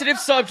a sensitive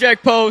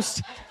subject,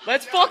 Post.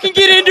 Let's fucking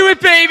get into it,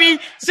 baby.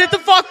 Sit the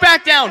fuck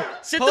back down.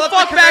 Sit the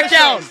fuck back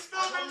down.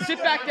 Sit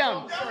back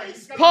down.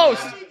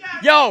 Post.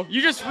 Yo,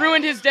 you just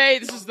ruined his day.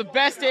 This is the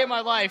best day of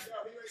my life.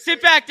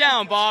 Sit back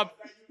down, Bob.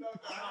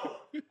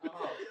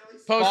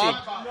 Posty.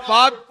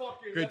 Bob,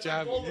 Good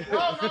job.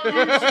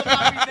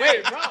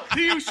 Wait,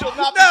 You should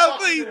not No,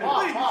 please.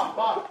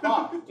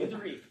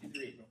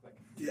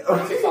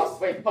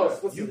 Wait,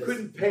 Post. You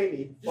couldn't pay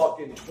me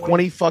fucking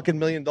 $20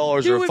 million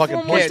or Do a it fucking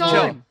one more push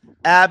time.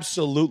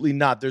 Absolutely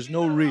not. There's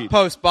no read.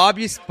 Post. Bob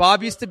used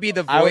to be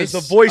the voice. I was the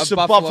voice of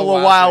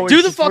Buffalo Wild Do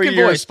Wings the for 3 fucking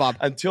years voice, Bob.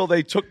 until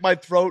they took my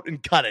throat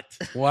and cut it.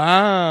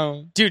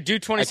 Wow. Dude, do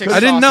 26 I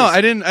didn't know.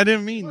 sauces. I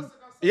didn't mean.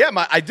 Yeah,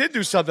 I did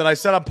do something. I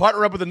said I'm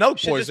partnering up with the Nelk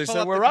Should Boys. just They pull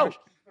said up we're the out.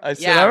 I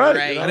said Yeah, all right.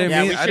 right. I didn't Yeah,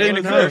 mean. we I should didn't get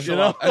a know. commercial, you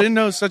know? I didn't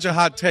know it was such a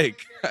hot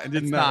take. I didn't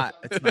It's know. not.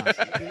 It's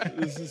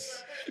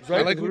not.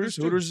 Right? I like Hooters. Hooters,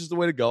 too. Hooters is the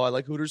way to go. I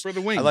like Hooters For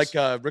the wings. I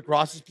like Rick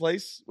Ross's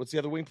place. What's the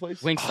other wing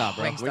place? Wingstop,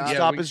 bro. Wingstop.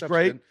 Wingstop is Wingstop's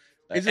great. good.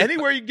 Is it-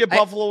 Anywhere you can get I-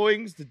 buffalo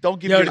wings that don't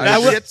give Yo, you dude, the I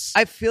will- shits.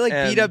 I feel like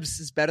And- B-Dubs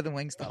is better than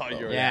Wingstop. Oh, though.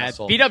 you're an Yeah,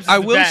 asshole. beat-ups is I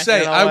the will best. say.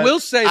 You know I what? will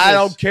say. This. I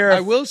don't care. I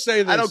will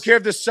say this. I don't care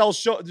if this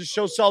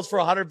show sells for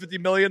 150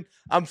 million.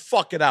 I'm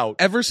fucking out.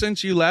 Ever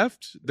since you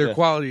left, their Yeah.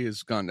 quality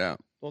has gone down.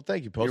 Well,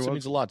 thank you, Post. You're It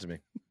means a lot to me.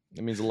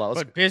 It means a lot.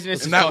 Let's But business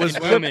is And that fucking was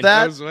flip booming.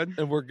 that, was what?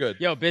 and we're good.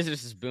 Yo,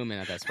 business is booming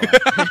at that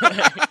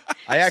spot.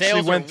 I actually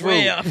Sales went are through.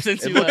 way up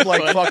since It you looked left,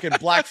 like bud. fucking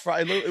Black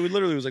Friday. It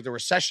literally was like the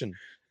recession.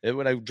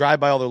 When I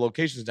drive by all their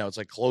locations now, it's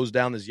like closed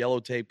down. There's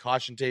yellow tape,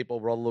 caution tape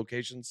over all the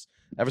locations.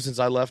 Ever since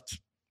I left,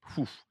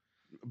 whew,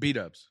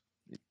 B-dubs.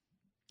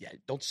 yeah,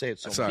 don't say it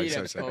so Sorry, much.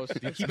 sorry, Beat-ups, sorry.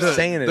 Post. You keep The,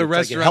 saying it. the it's like it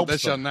restaurant helps that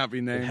shall them. not be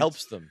named. It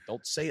helps them.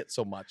 Don't say it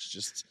so much.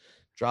 Just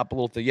drop a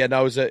little thing. Yeah,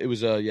 no, it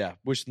was yeah.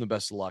 Wish them the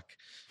best of luck.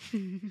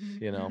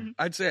 You know,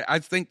 I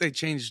think they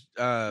changed.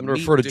 I'm gonna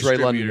refer to Dre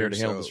London here to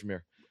handle this from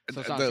here. So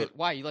it's not good.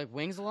 Why, you like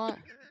wings a lot?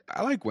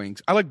 I like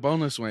wings. I like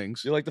boneless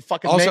wings. You like the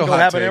fucking Also mango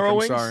hot take, habanero I'm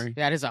wings? sorry.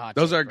 That is a hot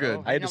Those take, are bro.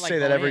 good. I had to You don't say like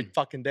that bone every in.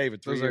 fucking day for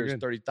 3 Those are years,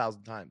 good.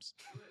 30,000 times.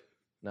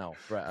 No,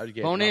 right. I'd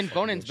get Bone not in,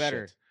 fucking bone-in's doing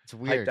better. shit. It's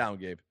Pipe weird. down,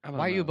 Gabe. I don't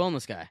Why are you a know.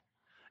 boneless guy?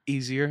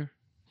 Easier.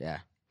 Yeah.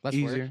 Less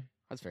Easier. work.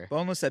 That's fair.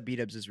 Boneless at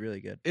B-dubs is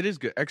really good. It is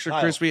good. Extra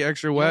Kyle. crispy,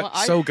 extra know wet. what?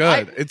 So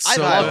good. It's I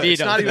so love good. B-dubs.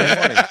 It's not even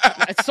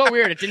funny. It's so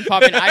weird. It didn't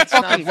pop in. I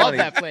fucking love funny.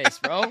 that place,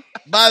 bro.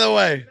 By the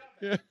way,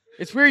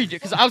 It's weird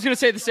because I was gonna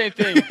say the same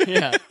thing.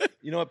 Yeah.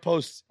 you know what?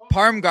 Post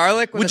Parm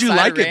garlic with Would a you side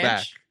like of it ranch.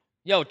 back?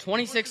 Yo,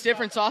 26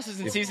 different sauces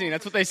and seasoning.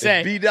 That's what they if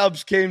say.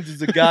 B-Dubs came to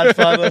the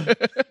Godfather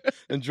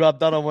and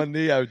dropped down on one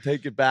knee, I would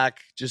take it back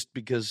just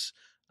because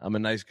I'm a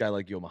nice guy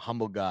like you. I'm a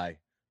humble guy,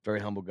 very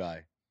humble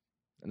guy.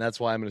 And that's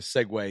why I'm going to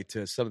segue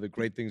to some of the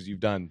great things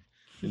you've done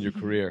in your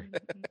career.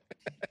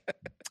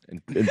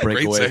 and break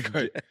Great away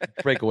segue.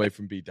 break away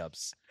from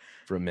B-Dubs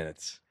for a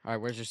minute. All right,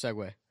 where's your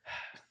segue?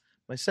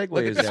 My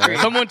segue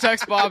is Someone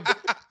text Bob.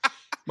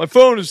 my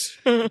phone is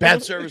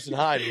bad service and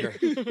hide here.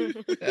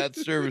 Bad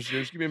service here.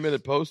 Just give me a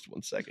minute. Post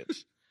 1 second.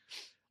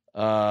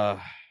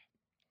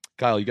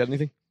 Kyle, you got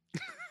anything?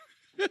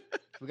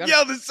 We got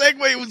Yo, the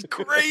segue was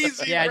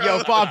crazy. yeah, bro.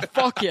 yo, Bob,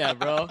 fuck yeah,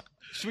 bro.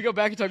 Should we go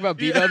back and talk about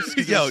B-dubs?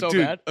 Yo, so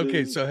dude. bad.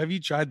 Okay, so have you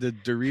tried the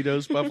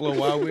Doritos Buffalo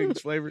Wild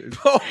Wings flavor?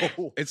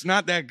 Oh, It's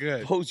not that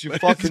good. Post, you're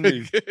but it's fucking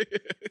me. okay.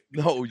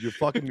 No, you're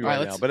fucking me All right,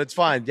 right now. let's- But it's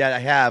fine. Yeah, I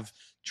have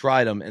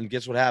tried them. And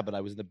guess what happened?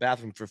 I was in the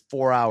bathroom for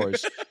 4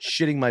 hours,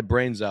 shitting my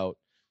brains out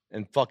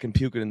and fucking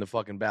puking in the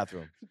fucking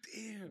bathroom.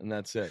 Damn. And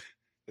that's it.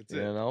 That's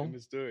You it. know? End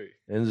of story.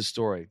 End of the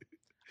story.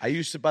 I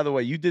used to, by the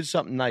way, you did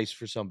something nice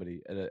for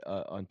somebody at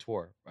on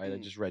tour, right? I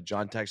just read.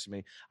 John texted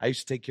me. I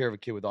used to take care of a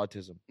kid with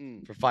autism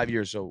for 5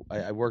 years. So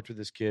I worked with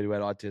this kid who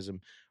had autism,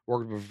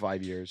 worked with him for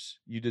 5 years.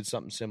 You did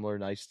something similar,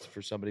 nice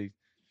for somebody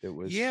that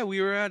was. Yeah, we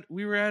were out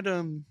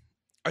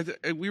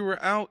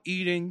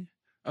eating.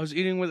 I was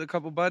eating with a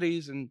couple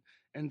buddies, and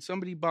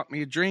somebody bought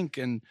me a drink,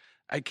 and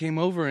I came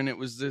over, and it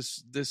was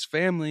this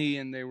family,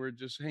 and they were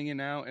just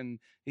hanging out, and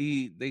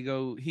he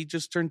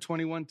just turned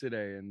 21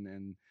 today,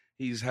 and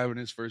he's having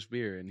his first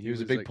beer, and He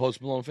was a big like,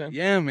 Post Malone fan?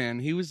 Yeah, man,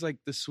 he was like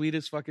the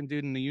sweetest fucking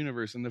dude in the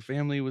universe, and the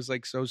family was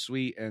like so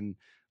sweet, and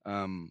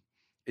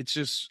it's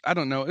just, I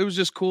don't know, it was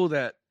just cool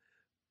that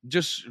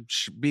just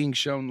being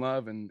shown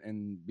love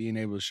and being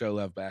able to show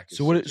love back. is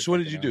So what such a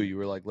did you fucking do? honor. You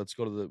were like, let's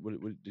go to the. What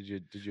did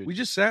you? We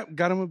just sat,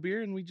 got him a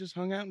beer, and we just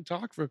hung out and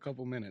talked for a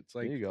couple minutes.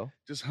 There Like, you go.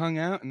 just hung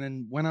out, and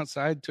then went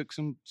outside, took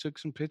some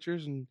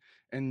pictures,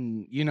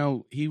 and you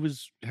know, he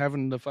was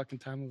having the fucking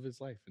time of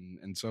his life,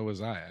 and so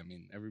was I. I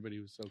mean,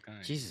 everybody was so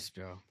kind. Jesus,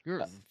 bro. You're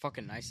the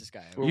fucking nicest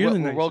guy ever. We're, You're the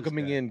we're nicest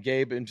welcoming guy. in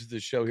Gabe into the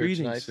show here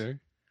Greetings, tonight. sir.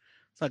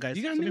 What's up, guys?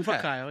 You got a Something new for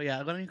hat. Kyle. Yeah,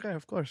 I got a new hat,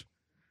 of course.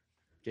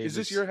 Gabe Is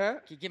this your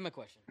hat? Give him a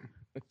question.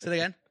 Say it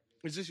again.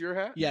 Is this your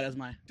hat? Yeah, that's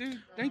mine. Dude,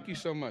 thank you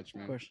so much,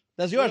 man. Of course.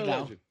 That's You're yours a now.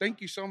 legend. Thank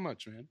you so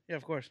much, man. Yeah,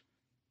 of course.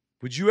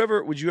 Would you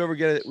ever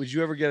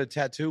get a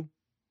tattoo?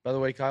 By the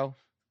way, Kyle,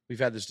 we've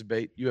had this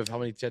debate. You have how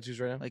many tattoos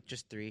right now? Like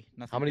just 3.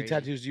 Nothing How many crazy.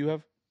 tattoos do you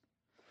have?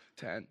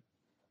 10.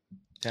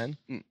 10.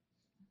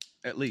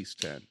 At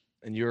least 10.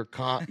 And you're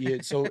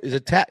so is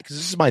it tat? Because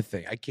this is my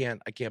thing. I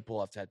can't pull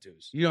off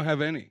tattoos. You don't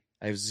have any.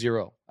 I have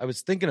 0. I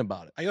was thinking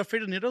about it. Are you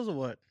afraid of needles or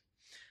what?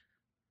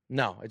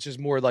 No, it's just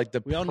more like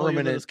the We all know you're a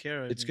little permanent.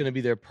 scared. It's going to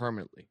be there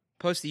permanently.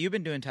 Posty, you've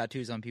been doing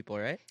tattoos on people,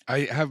 right? I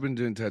have been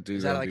doing tattoos.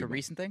 Is that on like a people.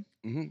 recent thing?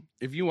 Mm-hmm.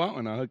 If you want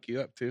one, I'll hook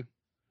you up too.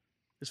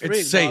 It's It's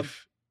free,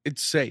 safe.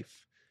 It's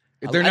safe.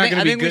 If they're I not think,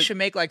 going I to be think good. we should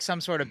make like some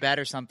sort of bet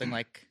or something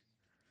like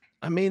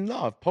I mean,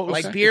 no. If Post,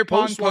 Like if beer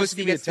pong, Post wants to Posty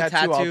give me a gets the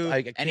tattoo, tattoo,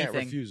 I can't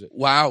anything. refuse it.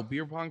 Wow,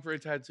 beer pong for a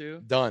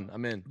tattoo? Done.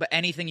 I'm in. but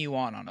anything you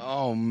want on it.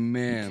 Oh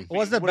man.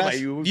 What's the What am I,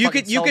 best? you You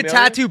fucking could selling me out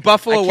tattoo here?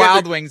 Buffalo I can't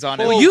Wild re- Wings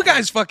on it. Well, you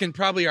guys fucking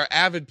probably are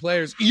avid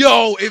players.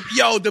 Yo,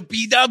 the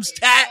B-Dubs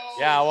tat.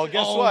 Yeah. Well,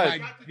 guess Oh what?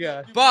 my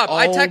God. Bob,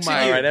 I Oh texted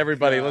my you. All right,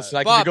 everybody, God. listen.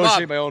 I can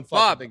negotiate my own fucking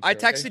Bob, things. I here,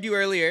 okay? texted you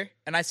earlier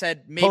and I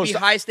said maybe Post-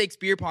 high stakes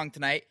beer pong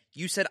tonight.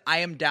 You said I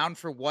am down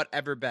for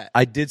whatever bet.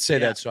 I did say Yeah.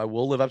 that, so I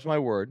will live up to my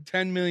word.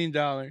 $10 million.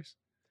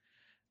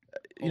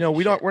 You know,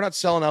 we're not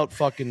selling out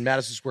fucking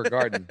Madison Square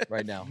Garden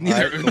right now.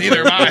 Neither, all right?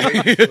 neither am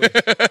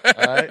I.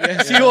 All right?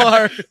 Yes, you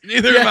are.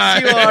 Neither am I.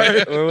 you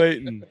are. We're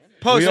waiting.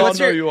 Post, we all what's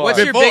know your- you are. what's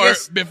your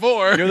biggest-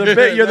 Before. You're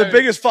the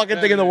biggest fucking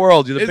thing in the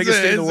world. You're the biggest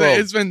thing in the world.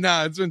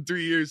 It's been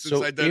 3 years since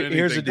So, I've done anything.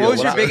 here's the deal. What was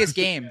What your I- biggest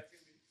game?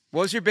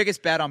 What was your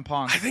biggest bet on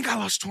pong? I think I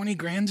lost 20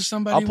 grand to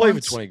somebody. I'll play for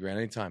once. 20 grand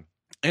anytime.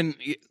 And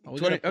we 20,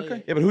 gotta play.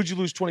 okay. Yeah, but who'd you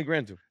lose 20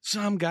 grand to?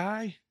 Some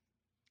guy.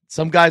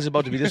 Some guy's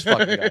about to be this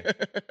fucking guy.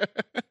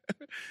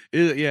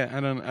 Yeah, I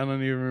don't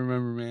even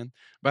remember, man.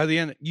 By the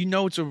end, you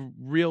know it's a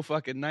real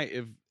fucking night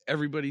if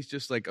everybody's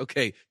just like,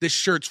 okay, this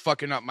shirt's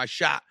fucking up my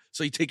shot,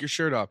 so you take your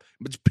shirt off.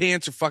 But your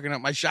pants are fucking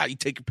up my shot, you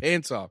take your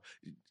pants off.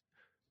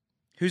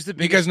 Who's the You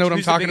biggest? guys know what I'm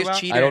who's the talking biggest about?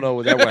 Cheater? I don't know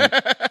where that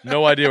went.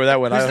 No idea where that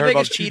went. Who's I the heard about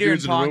biggest two cheater in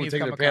dudes in the pong room you've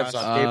taking their come pants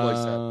across? off. Gabe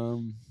likes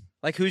that.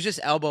 Like who's just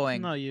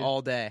elbowing Not you.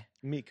 all day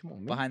Me, come on,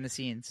 man. behind the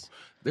scenes?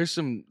 There's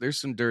some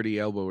dirty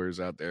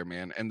elbowers out there,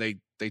 man, and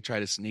they try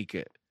to sneak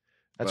it.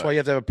 That's But- why you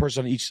have to have a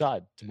person on each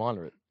side to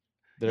monitor it.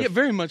 Yeah,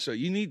 very much so.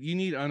 You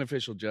need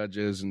unofficial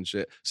judges and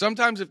shit.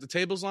 Sometimes if the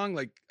table's long,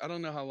 like I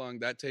don't know how long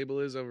that table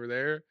is over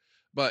there,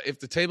 but if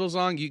the table's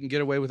long, you can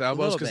get away with elbows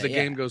little because bit, the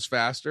yeah. game goes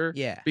faster.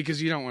 Yeah.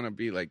 Because you don't want to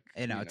be like,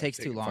 You know, it takes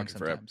too taking long fucking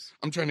forever. sometimes.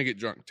 I'm trying to get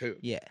drunk too.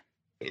 Yeah.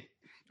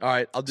 All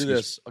right, I'll do Excuse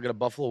this. I'll get a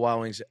Buffalo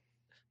Wild Wings.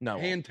 No.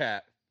 Hand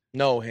tat.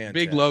 No hand.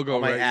 Big tat. logo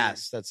on my right here.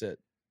 ass. That's it.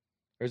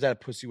 Or is that a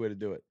pussy way to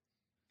do it?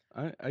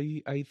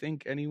 I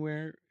think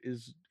anywhere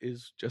is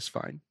just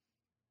fine.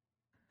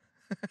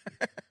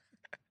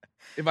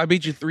 If I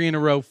beat you 3 in a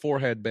row,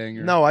 forehead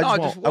banger. No, I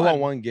just want one.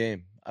 one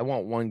game. I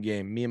want one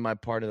game. Me and my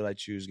partner that I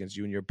choose against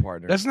you and your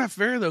partner. That's not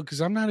fair though,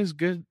 because I'm not as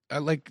good.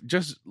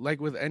 Just like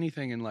with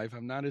anything in life,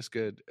 I'm not as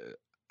good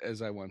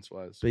as I once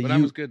was. But I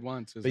was good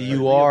once. But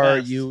you are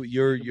best.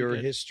 your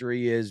good.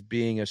 history is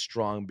being a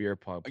strong beer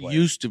pong player.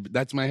 Used to.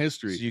 That's my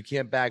history. So you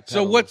can't backpedal.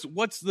 So what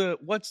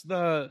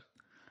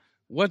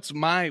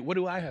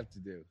do I have to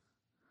do?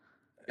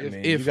 I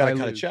mean, you gotta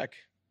cut a check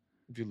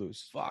if you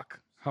lose.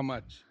 Fuck. How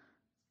much?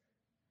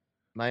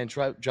 Am I in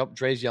trouble?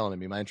 Dre's yelling at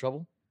me. Am I in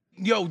trouble?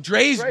 Yo,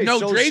 Dre's Dre,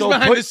 Dre's so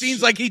behind put- the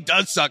scenes like he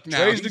does suck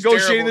now. Dre's He's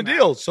negotiating the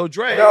terrible now. deal. So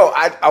Dre. No,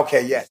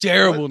 okay, yes.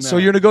 Terrible now. So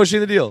you're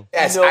negotiating the deal.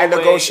 Yes, No I way.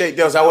 negotiate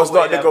deals. I No was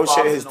way not that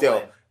negotiating Bob's his gonna deal.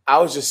 win. I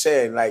was just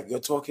saying, like, you're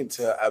talking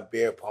to a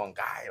beer pong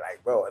guy,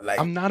 like, bro, like,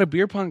 I'm not a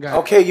beer pong guy.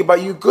 okay,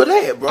 but you good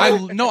at it, bro. I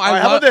All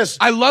right, how about this?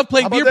 I love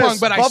playing How about beer this? pong,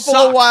 but Buffalo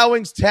I suck. Wild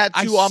Wings I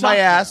tattoo on my suck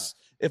ass.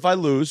 If I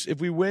lose, if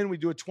we win, we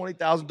do a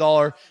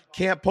 $20,000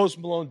 Camp Post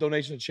Malone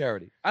donation to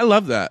charity. I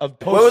love that. Of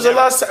when was the Post-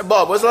 last time,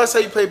 Bob? When was the last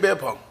time you played beer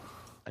pong?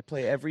 I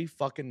play every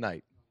fucking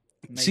night.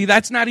 See,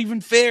 that's not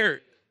even fair.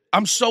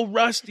 I'm so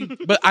rusty,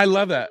 but I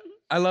love that.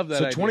 I love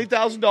that. So idea.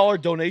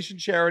 $20,000 donation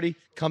charity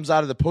comes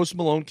out of the Post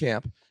Malone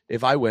camp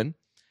if I win.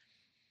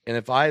 And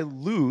if I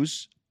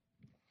lose,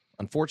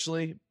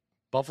 unfortunately,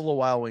 Buffalo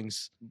Wild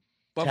Wings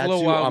Buffalo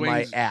tattoo Wild on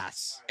Wings my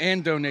ass.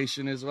 and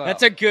donation as well.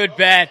 That's a good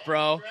bet,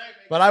 bro.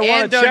 But I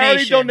want And a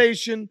charity donation.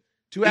 donation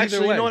to Either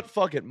actually, way. you know what?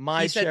 Fuck it.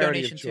 My He said charity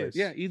donation of too. choice.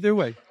 yeah. Either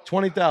way,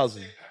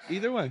 20,000.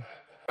 either way.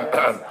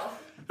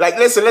 Like,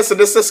 listen,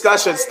 this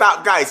discussion,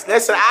 stop, guys.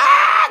 Listen,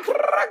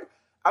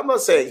 I'm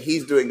not saying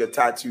he's doing the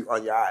tattoo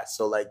on your ass.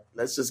 So, like,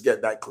 let's just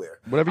get that clear.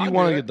 Whatever you I'll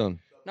want do to it. get done.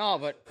 No,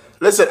 but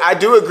Listen, I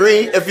do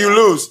agree if you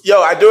lose.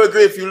 Yo, I do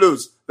agree if you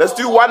lose. Let's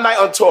do one night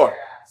on tour.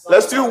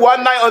 Let's do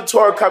one night on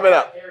tour coming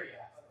up.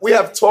 We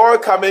have tour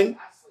coming.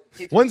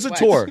 When's the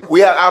tour?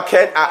 We have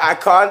I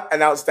can't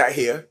announce that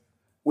here.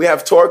 We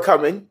have tour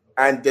coming,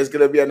 and there's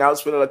gonna be an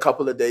announcement in a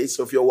couple of days.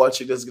 So if you're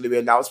watching, there's gonna be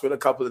an announcement in a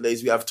couple of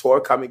days. We have tour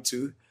coming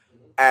too,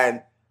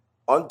 and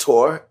on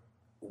tour,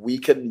 we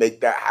can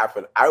make that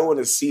happen. I want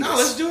to see No,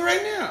 let's this. do it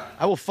right now.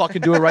 I will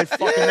fucking do it right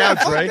fucking now,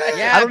 Dre.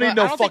 Yeah, I don't but need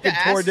no I don't think fucking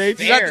the tour ass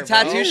dates. is You got the fair,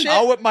 tattoo bro. shit?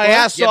 I'll whip my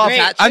ass Yeah, off.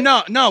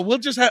 wait. No. We'll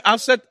just I'll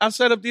set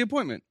up the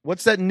appointment.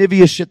 What's that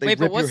Nivea shit they Wait,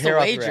 but rip your what's the hair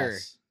off your wager?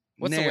 ass?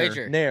 What's the Nair.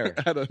 wager? Nair.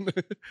 I don't know.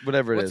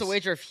 Whatever it What's is. the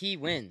wager if he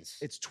wins?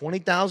 It's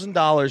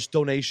 $20,000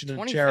 donation to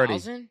charity.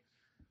 20,000?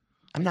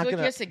 I'm not He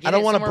gonna. has to get I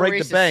don't it want to somewhere break where he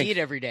the has to bank. see it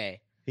every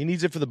day. He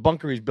needs it for the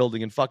bunker he's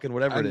building and fucking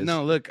whatever it is.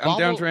 No, look, I'm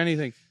down Bobble- for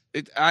anything.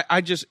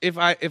 I just if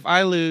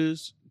I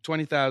lose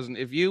 20,000,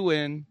 if you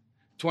win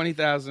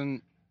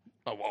 20,000,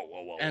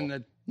 whoa. and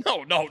the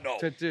No.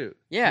 tattoo,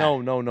 Yeah.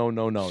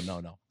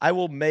 No. I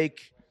will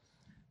make.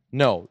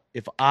 No,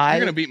 if I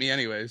you're gonna beat me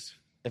anyways.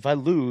 if I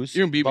lose,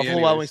 You're gonna beat me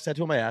Buffalo Wild anyways. Wings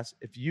tattoo on my ass.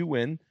 If you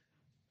win,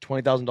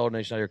 $20,000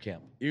 donation out of your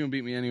camp. You're gonna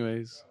beat me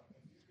anyways.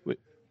 Wait.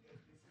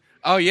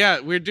 Oh yeah,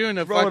 we're doing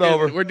a Throw it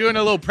over. We're doing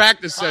a little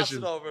practice Toss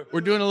session. it over.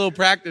 We're doing a little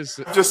practice.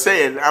 Just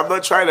saying, I'm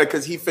not trying to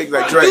because he thinks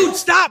like Drake. Dude,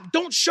 stop!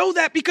 Don't show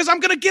that because I'm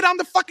gonna get on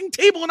the fucking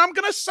table and I'm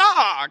gonna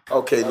suck.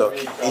 Okay, look,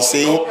 you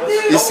see, look.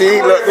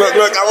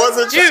 I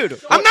wasn't, Dude,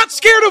 I'm not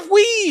scared of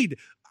weed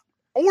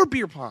or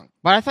beer pong.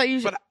 but I thought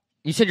you But-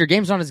 you said your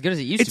game's not as good as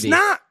it used It's to be.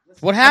 not.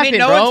 What I happened, mean,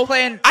 no bro? one's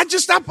playing. I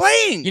just stopped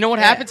playing. You know what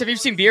happens? Have you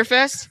seen Beer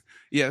Fest?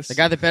 Yes. The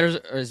guy that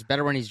is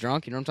better when he's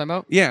drunk. You know what I'm talking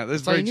about? Yeah,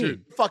 that's all very you true.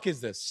 need. The fuck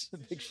is this?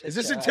 Is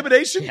this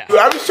intimidation? Yeah. Dude,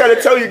 I'm just trying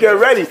to tell you, get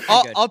ready.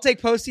 I'll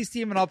take Posty's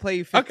team and I'll play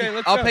you 50. Okay,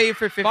 let's I'll go. pay you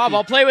for 50. Bob,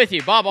 I'll play with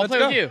you. Bob, I'll Let's play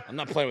go. with you. I'm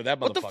not playing with that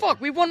What the motherfucker.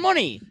 fuck? We won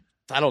money.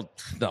 I don't.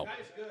 No.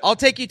 I'll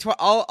take you.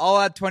 I'll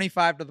add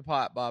 25 to the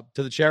pot, Bob.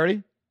 To the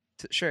charity?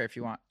 Sure, if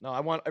you want. No,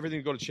 I want everything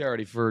to go to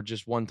charity for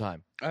just one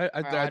time. I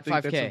I'd think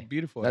that's a 5K.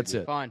 beautiful. That's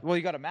idea. it. Fine. Well,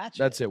 you got to match.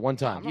 That's it. One I'm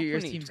time. not Your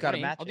putting team's gotta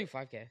 20. match I'll do it.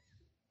 5K.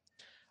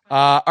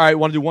 All right,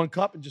 want to do one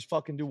cup and just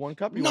fucking do one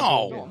cup? You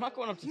No. No, I'm not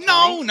going up to 20.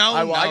 No.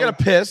 I gotta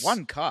piss.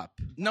 One cup.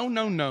 No.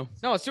 No,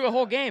 let's do a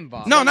whole game,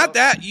 Bob. No, not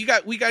that.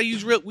 We gotta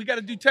use real. We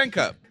gotta do 10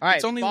 cup. All right,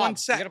 it's only Bob, one We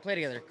set. gotta play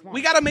together. Come on.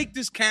 We gotta make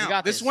this You count.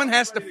 got This this. one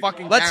has to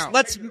fucking count.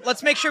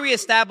 Let's make sure we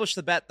establish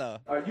the bet though.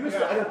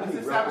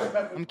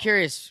 I'm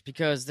curious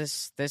because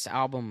this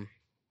album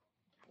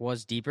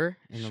was deeper.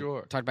 And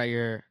Sure. Talk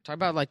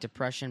about like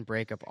depression,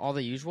 breakup, all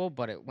the usual,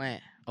 but it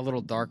went a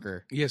little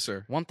darker. Yes,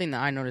 sir. One thing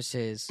that I noticed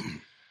is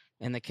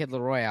in the Kid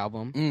Leroy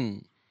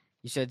album,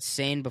 you said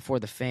 "sane before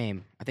the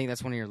fame." I think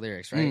that's one of your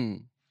lyrics, right?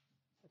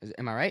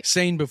 Am I right?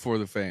 Sane before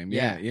the fame.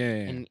 Yeah.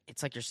 And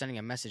it's like you're sending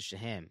a message to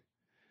him.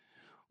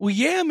 Well,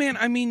 yeah, man.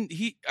 I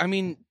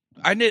mean,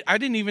 I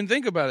didn't even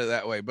think about it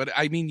that way, but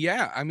I mean,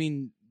 yeah, I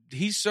mean,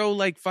 he's so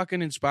like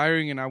fucking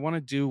inspiring, and I want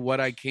to do what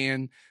I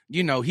can.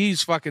 You know,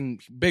 he's fucking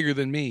bigger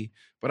than me,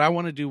 but I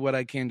want to do what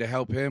I can to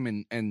help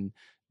him and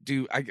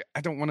do.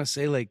 I don't want to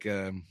say like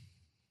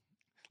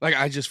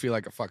I just feel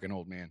like a fucking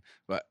old man,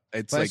 but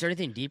it's But like, is there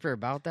anything deeper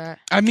about that?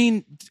 I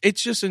mean,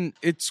 it's just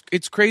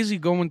it's crazy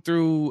going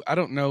through. I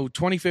don't know.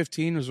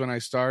 2015 was when I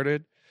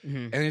started.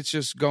 Mhm. And it's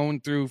just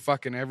going through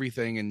fucking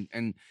everything,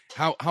 and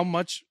how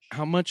much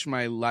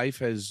my life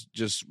has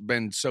just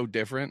been so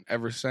different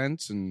ever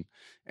since,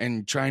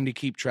 and trying to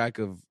keep track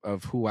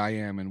of who I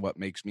am and what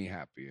makes me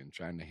happy, and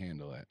trying to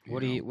handle it. What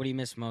do you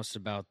miss most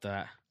about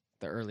the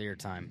earlier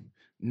time?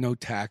 No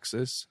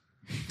taxes.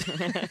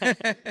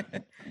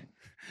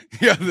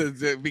 Yeah,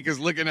 because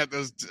looking at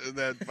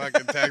that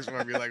fucking tax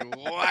form, you're like,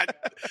 what?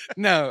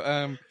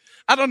 No,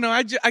 I don't know.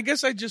 I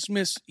guess I just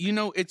miss. You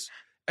know, it's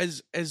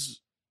as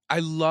I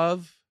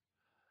love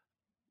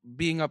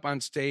being up on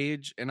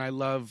stage, and I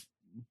love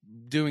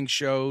doing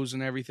shows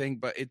and everything,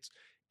 but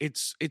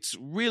it's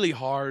really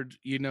hard,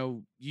 you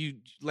know, you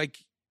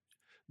like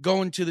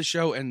going to the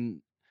show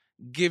and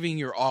giving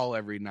your all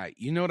every night.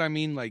 You know what I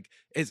mean? Like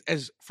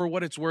as for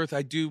what it's worth,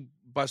 I do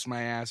bust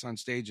my ass on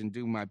stage and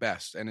do my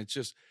best, and it's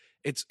just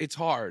it's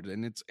hard,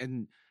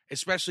 and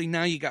especially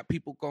now you got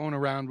people going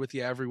around with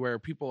you everywhere,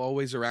 people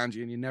always around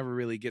you, and you never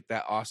really get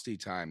that Austie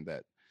time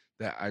that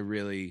I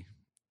really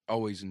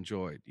always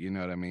enjoyed. You know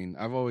what I mean?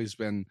 I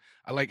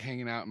like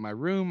hanging out in my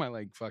room. I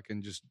like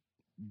fucking just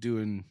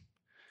doing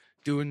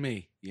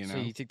me, you know? So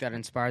you think that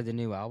inspired the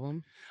new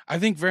album? I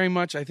think very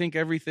much. I think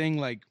everything,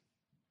 like,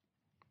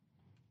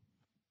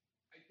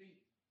 I think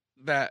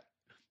that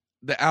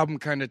the album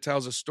kind of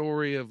tells a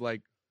story of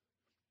like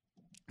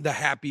the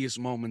happiest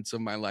moments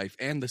of my life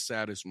and the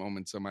saddest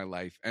moments of my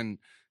life, and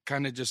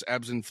kind of just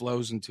ebbs and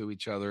flows into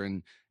each other,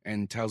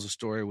 and tells a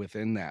story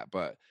within that.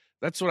 But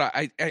that's what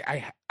I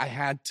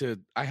had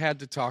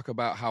to talk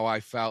about how I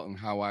felt and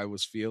how I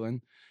was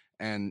feeling,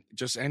 and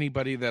just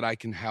anybody that I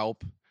can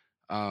help,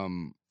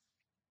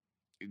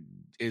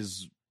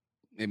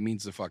 it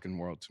means the fucking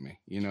world to me.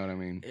 You know what I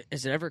mean?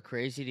 Is it ever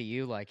crazy to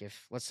you, like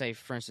if, let's say,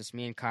 for instance,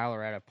 me and Kyle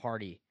are at a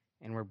party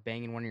and we're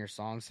banging one of your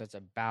songs that's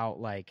about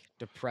like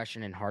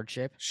depression and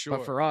hardship? Sure.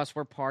 But for us,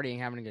 we're partying,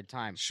 having a good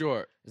time.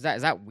 Sure. Is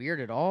that weird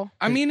at all?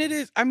 I mean, it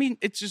is. I mean,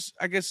 it's just,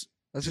 I guess,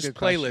 That's a just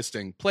good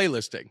playlisting.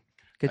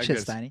 Good I shit,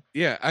 guess. Steiny.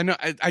 Yeah, I know.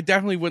 I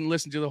definitely wouldn't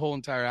listen to the whole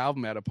entire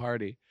album at a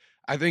party.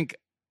 I think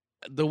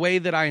the way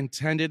that I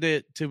intended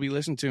it to be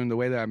listened to and the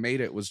way that I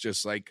made it was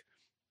just like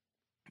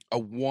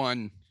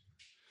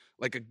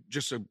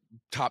just a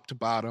top to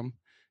bottom,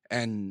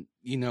 and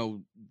you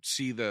know,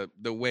 see the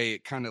way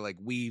it kind of like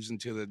weaves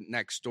into the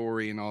next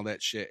story and all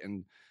that shit.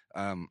 And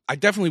I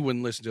definitely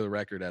wouldn't listen to the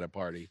record at a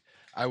party.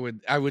 I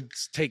would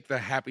take the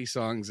happy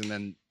songs and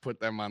then put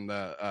them on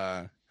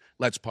the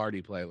Let's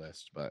Party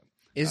playlist. But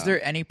is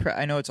there any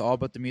I know it's all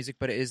about the music,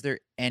 but is there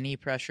any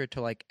pressure to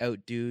like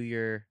outdo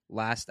your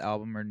last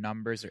album or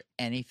numbers or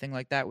anything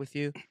like that with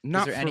you?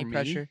 Not is there for any me.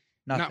 pressure?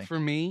 Nothing. Not for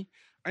me.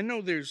 I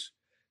know there's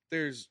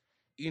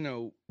you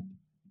know,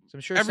 So I'm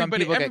sure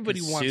everybody wants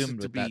consumed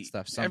it to with be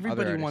that stuff.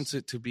 everybody wants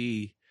it to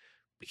be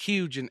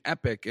huge and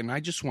epic, and I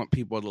just want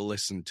people to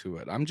listen to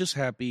it. I'm just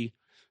happy.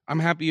 I'm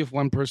happy if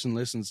one person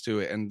listens to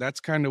it, and that's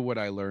kind of what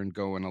I learned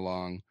going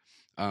along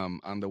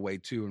on the way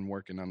to and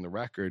working on the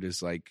record.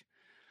 Is like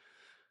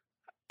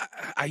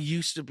I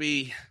used to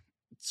be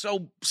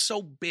so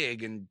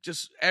big and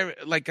just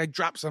like I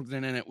dropped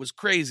something and it was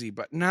crazy,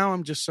 but now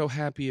I'm just so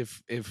happy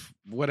if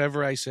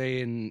whatever I say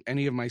in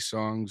any of my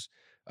songs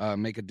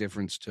make a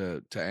difference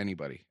to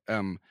anybody.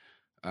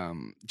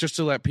 Just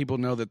to let people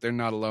know that they're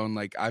not alone.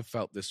 Like I've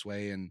felt this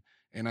way, and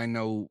I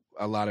know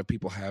a lot of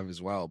people have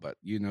as well, but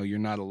you know, you're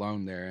not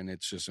alone there, and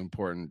it's just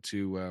important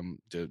to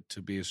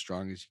be as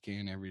strong as you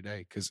can every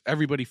day, because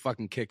everybody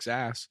fucking kicks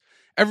ass.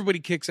 Everybody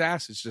kicks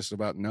ass. It's just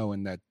about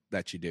knowing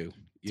that you do.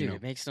 You know?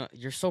 It makes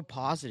you're so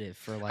positive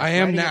for like I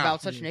am writing now.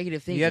 about such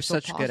negative things. You have You're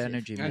so such good positive.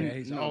 energy, Yeah, man.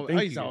 he's, No, al- thank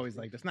he's you. always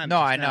like this. Not No,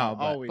 just I now, know,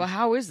 but- always. But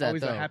how is that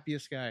Always though? the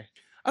happiest guy.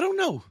 I don't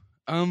know.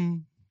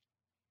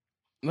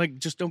 Like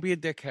just don't be a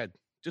dickhead.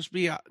 Just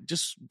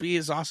be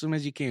as awesome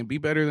as you can. Be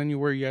better than you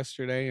were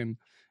yesterday,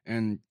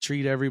 and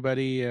treat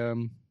everybody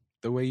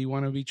the way you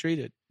want to be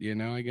treated. You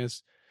know, I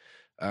guess.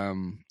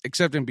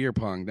 Except in beer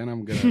pong, then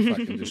I'm gonna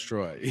fucking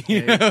destroy.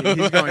 You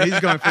know? He's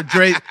going for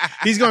Dre.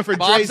 He's going for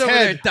Bob's Dre's over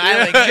head. there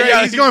dialing.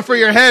 Dre, he's going for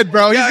your head,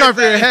 bro. He's going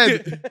for your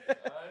head.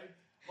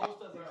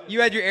 You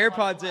had your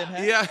AirPods in,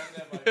 huh?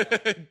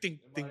 Yeah. Ding,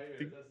 ding,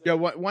 ding. Yeah.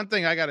 One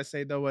thing I gotta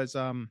say though was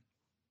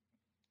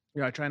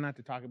I try not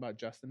to talk about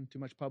Justin too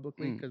much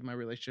publicly because my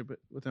relationship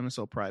with him is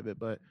so private.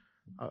 But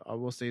I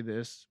will say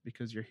this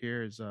because you're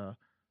here is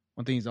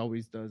one thing he's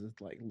always does is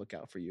like look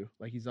out for you.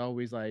 Like he's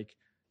always like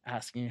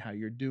asking how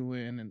you're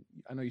doing, and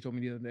I know you told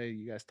me the other day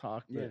you guys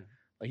talked, but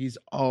like he's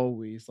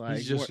always like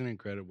He's just an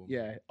incredible man.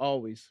 yeah,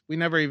 always. We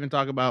never even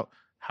talk about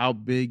how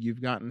big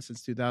you've gotten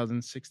since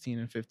 2016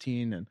 and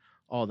 15 and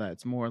all that.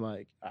 It's more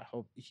like I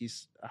hope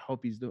he's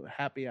doing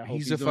happy. I hope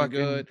he's a doing fucking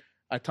good.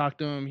 I talked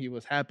to him. He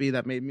was happy.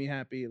 That made me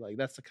happy. Like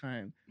that's the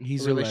kind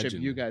He's of a relationship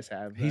legend. you guys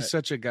have. He's that-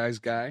 such a guy's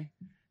guy,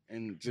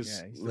 and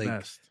just he's the like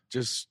best.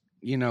 just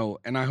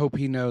and I hope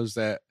he knows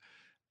that.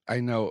 I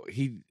know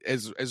he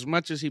as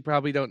much as he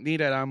probably don't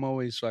need it. I'm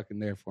always fucking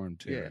there for him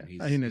too. Yeah,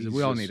 and he needs it.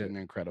 We all just need it. an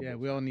incredible. Yeah,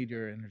 we all need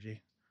your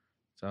energy.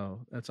 So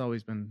that's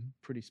always been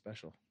pretty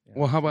special. Yeah.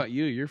 Well, how about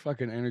you? Your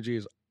fucking energy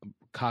is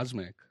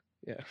cosmic.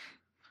 Yeah,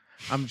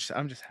 I'm just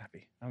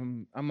happy.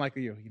 I'm like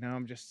you. You know,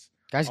 I'm just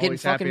Guys getting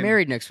always happy fucking and-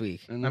 married next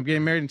week. And I'm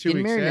getting married in 2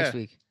 Getting weeks. married yeah. next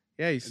week.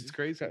 Yeah, he's It's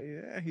crazy.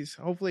 Yeah, he's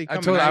hopefully. I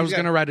Coming. told Now I he's was got-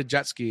 gonna ride a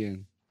jet ski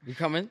in. You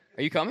coming?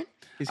 Are you coming?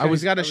 He's I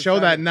got a was show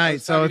that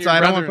night, so it's I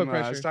don't want to put I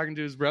was pressure. talking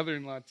to his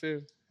brother-in-law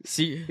too.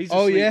 See, He's a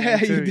Oh sweet yeah, man,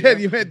 you too, did. yeah.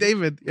 You met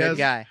David. good Yes.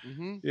 guy.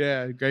 Mhm.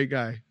 Yeah, great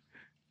guy.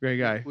 Great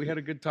guy. We had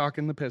a good talk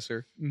in the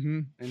pisser, Mm-hmm.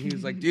 and he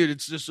was like, "Dude,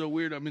 it's just so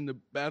weird. I'm in the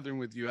bathroom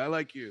with you. I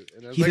like you."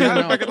 And I was He like, doesn't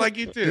 "I know. fucking like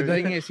you too." The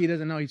thing is, he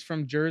doesn't know he's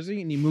from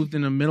Jersey, and he moved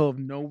in the middle of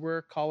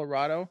nowhere,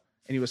 Colorado,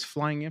 and he was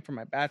flying in for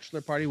my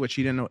bachelor party, which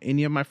he didn't know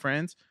any of my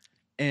friends.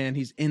 And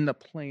he's in the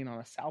plane on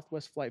a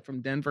Southwest flight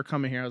from Denver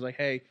coming here. I was like,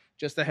 hey,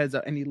 just a heads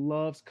up. And he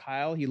loves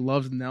Kyle. He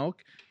loves Nelk.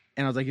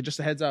 And I was like, just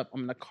a heads up.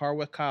 I'm in the car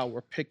with Kyle.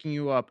 We're picking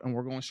you up, and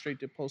we're going straight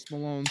to Post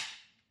Malone's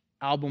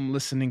album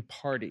listening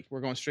party.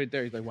 We're going straight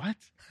there. He's like, what?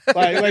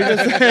 like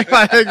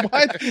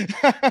what?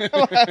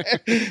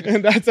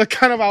 And that's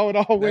kind of how it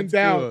all went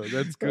down.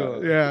 That's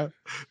cool. Yeah,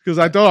 because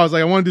I was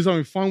like, I want to do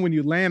something fun when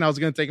you land. I was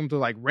gonna take him to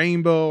like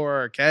Rainbow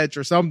or Catch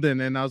or something,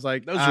 and I was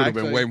like, Those would have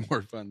been way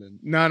more fun than.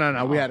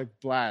 No. We had a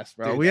blast,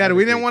 bro. Dude, we I had a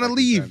didn't great want to fucking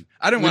leave. time.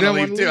 I didn't We want to didn't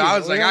leave wanna too. I leave.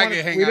 was We like, didn't I wanna-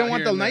 could hang we out didn't want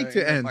here the in night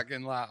to in end.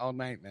 fucking lot all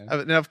night, man.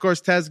 And of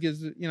course, Tez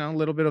gives a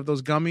little bit of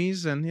those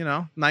gummies, and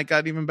night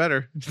got even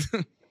better.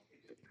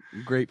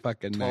 Great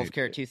fucking 12 night.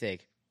 karat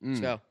toothache. Let's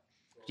Mm. go.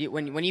 Do you,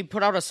 when you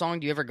put out a song,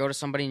 do you ever go to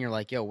somebody and you're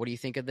like, yo, what do you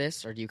think of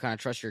this? Or do you kind of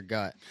trust your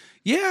gut?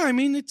 Yeah, I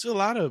mean, it's a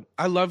lot of.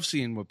 I love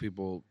seeing what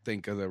people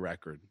think of the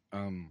record.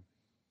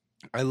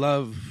 I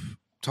love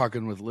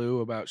talking with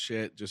Lou about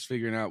shit, just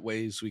figuring out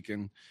ways we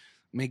can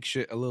make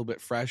shit a little bit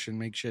fresh and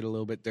make shit a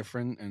little bit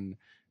different, and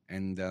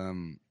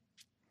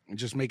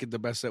just make it the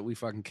best that we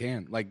fucking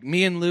can. Like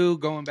me and Lou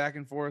going back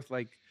and forth.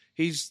 Like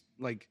he's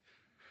like,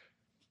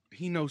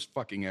 he knows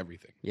fucking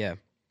everything. Yeah.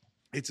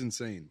 It's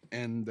insane,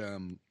 and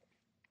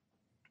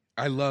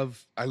I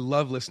love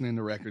listening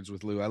to records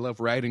with Lou. I love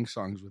writing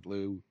songs with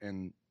Lou,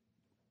 and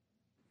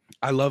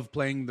I love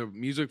playing the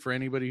music for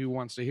anybody who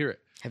wants to hear it.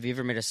 Have you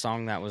ever made a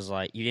song that was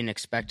like, you didn't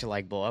expect to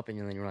like blow up and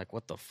then you were like,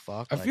 what the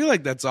fuck? I feel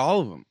like that's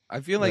all of them. I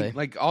feel Really?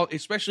 like all,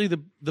 especially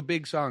the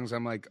big songs.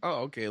 I'm like,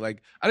 oh, okay.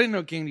 Like I didn't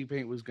know Candy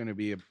Paint was going to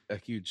be a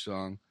huge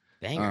song.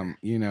 Banger.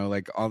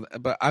 Like all.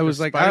 But I was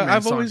like, Spider-Man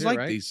I've song always too, liked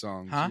right? these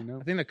songs. Huh?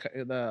 I think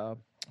I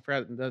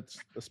forgot that's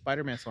the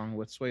Spider-Man song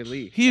with Sway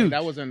Lee. Huge. Like,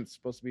 that wasn't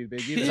supposed to be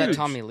big either. Is that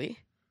Tommy Lee?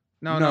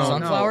 No.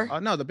 Sunflower?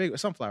 No, the big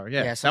Sunflower.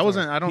 Yeah, that Sunflower.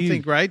 wasn't. I don't Huge.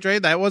 think right, Dre.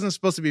 That wasn't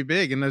supposed to be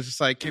big, and it's just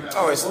like,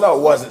 Oh,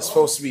 it wasn't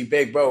supposed to be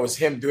big, bro. It was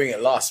him doing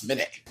it last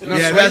minute.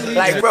 yeah, that's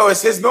Like, bro,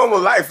 it's his normal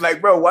life.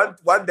 Like, bro,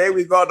 one day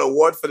we got an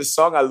award for the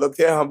song. I looked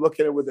at him, I'm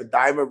looking at him with the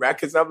Diamond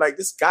Records. I'm like,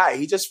 this guy,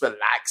 he just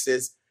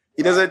relaxes.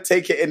 He doesn't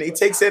take it in. He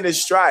takes it in his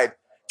stride.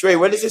 Dre,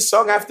 when does this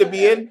song have to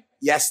be in?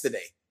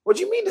 Yesterday. What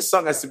do you mean this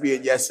song has to be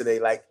in yesterday?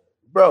 Like,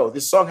 bro,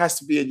 this song has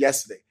to be in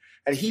yesterday.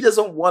 And he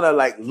doesn't want to,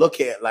 like, look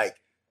at, like,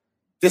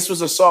 this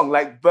was a song.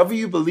 Like, whether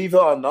you believe it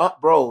or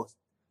not, bro,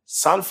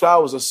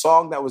 Sunflower was a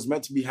song that was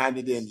meant to be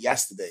handed in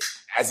yesterday.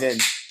 As in,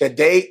 the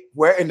day,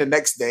 we're in the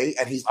next day,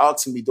 and he's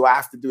asking me, do I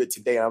have to do it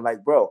today? And I'm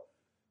like, bro,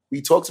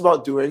 we talked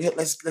about doing it.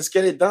 Let's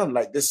get it done.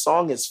 Like, this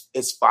song is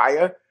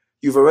fire.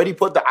 You've already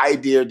put the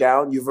idea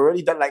down. You've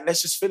already done, like,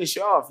 let's just finish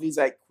it off. And he's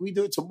like, can we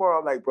do it tomorrow?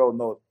 I'm like, bro,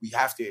 no, we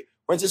have to.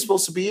 When's it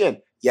supposed to be in?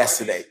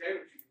 Yesterday.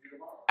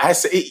 I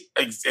say,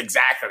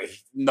 exactly.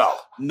 No,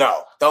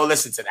 don't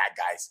listen to that,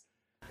 guys.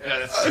 Yeah,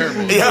 that's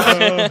terrible.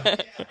 Yeah.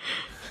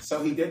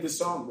 So he did the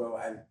song, bro,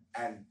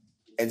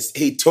 and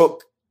he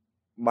took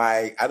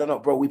my, I don't know,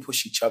 bro, we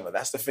push each other.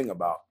 That's the thing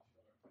about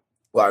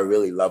what I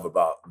really love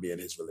about me and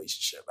his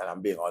relationship. And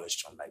I'm being honest,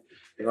 John. Like,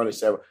 being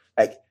honest,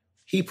 like,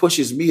 he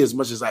pushes me as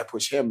much as I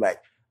push him. Like,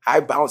 I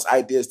bounce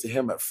ideas to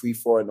him at 3,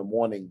 4 in the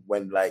morning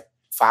when, like,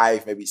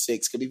 5, maybe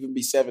 6, could even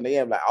be 7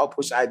 a.m. Like, I'll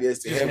push ideas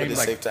to him at the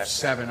same time.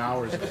 7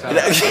 hours.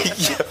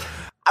 Yeah.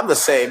 I'm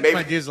just saying, maybe. My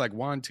ideas like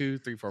 1, 2,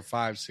 3, 4,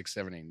 5, 6,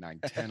 7, 8, 9,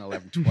 10,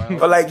 11, 12.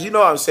 But, like, you know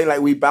what I'm saying? Like,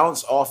 we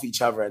bounce off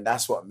each other, and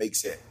that's what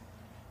makes it.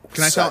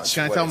 Can I tell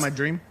what my is-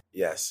 dream?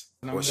 Yes.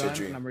 When I'm What's your done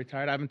dream? and I'm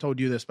retired. I haven't told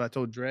you this, but I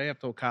told Dre, I've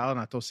told Kyle, and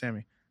I told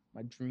Sammy.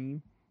 My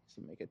dream is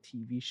to make a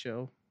TV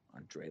show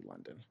on Dre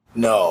London.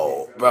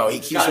 No, bro. He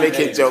keeps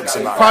making jokes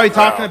about Probably it,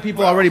 talking bro. to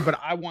people already, but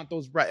I want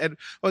those.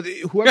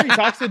 Whoever he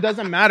talks to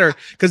doesn't matter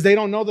because they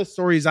don't know the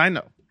stories I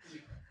know.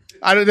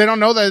 They don't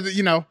know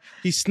that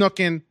he snuck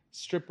in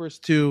strippers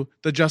to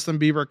the Justin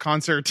Bieber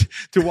concert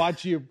to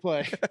watch you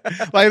play.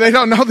 Like they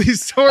don't know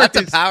these stories.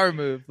 That's a power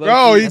move.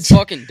 Bro, That's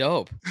fucking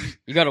dope.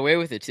 You got away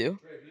with it too?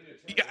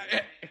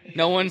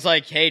 No one's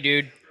like, hey,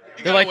 dude.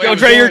 They're like, yo,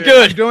 Dre, you're I'm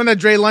good. doing the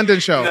Dre London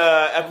show.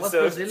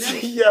 Episode.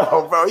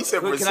 Yo, bro. He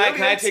said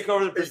Can I take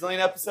over the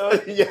Brazilian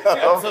episode? Yo,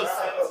 Episode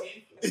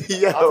 17?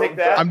 I'll take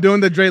that. I'm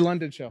doing the Dre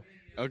London show.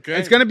 Okay.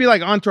 It's gonna be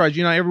like Entourage.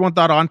 You know, everyone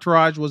thought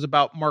Entourage was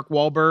about Mark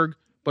Wahlberg,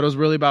 but it was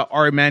really about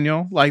Ari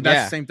Emanuel. Like that's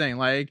Yeah. the same thing.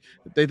 Like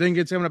they think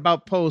it's him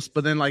about Post,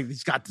 but then like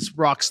he's got this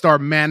rock star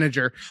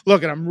manager.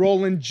 Look at him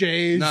rolling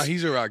J's. No,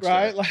 he's a rock star.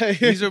 right. Like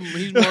He's more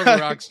of a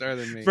rock star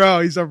than me.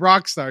 bro. He's a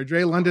rock star.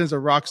 Dre London is a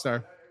rock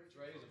star.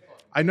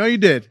 I know you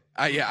did.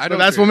 I But don't.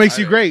 that's what makes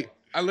you great.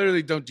 I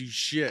literally don't do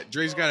shit.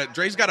 Dre's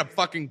got a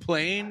fucking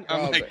plane.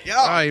 I'm like, yo,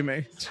 Sorry,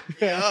 man.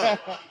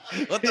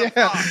 what the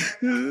fuck?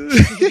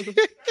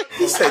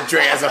 He said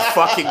Dre has a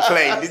fucking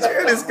plane. Did you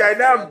hear this guy?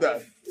 Now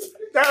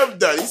I'm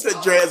done. He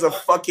said Dre has a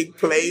fucking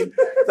plane.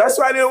 That's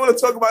why I didn't want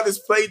to talk about this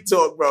plane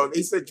talk, bro.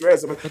 He said Dre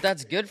has a But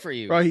that's good for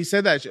you. Bro, he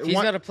said that. If he's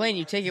got a plane,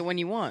 you take it when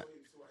you want.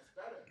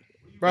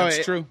 Bro,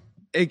 That's true.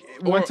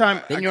 One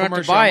time, Then you don't have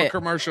to Commercial. buy I'm a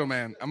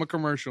it.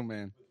 commercial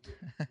man.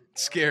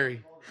 It's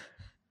scary.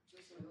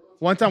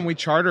 one time we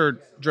chartered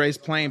Dre's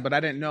plane, but I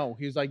didn't know.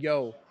 He was like,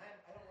 "Yo,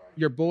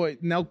 your boy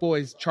Nelk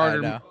Boys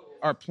chartered know.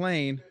 our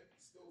plane,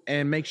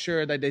 and make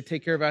sure that they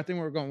take care of it." I think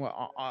we were going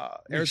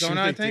Arizona.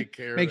 they I think. take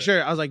care of Make it.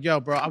 sure. I was like, "Yo,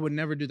 bro, I would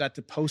never do that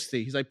to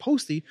Posty." He's like,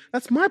 "Posty,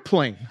 that's my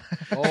plane."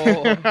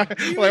 Oh, like,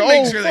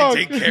 Make sure fuck.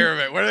 they take care of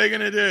it. What are they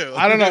gonna do?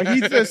 I don't know.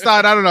 He just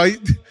thought, I don't know.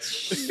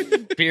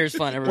 beer's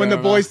fun everywhere. When the I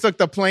don't know. boys took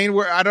the plane,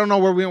 I don't know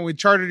where we went. We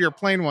chartered your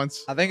plane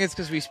once. I think it's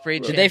because we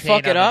sprayed Did they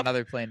champagne fuck it on up?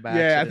 another plane by Yeah,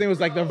 I accident. think it was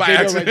like the By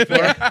video accident.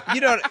 right before.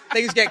 You know,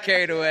 things get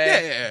carried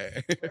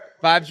away. Yeah.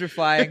 Vibes were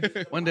flying.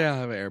 One day I'll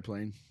have an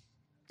airplane.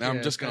 Now Yeah,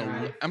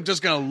 I'm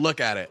just gonna look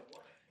at it.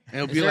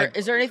 And it'll be like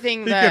Is there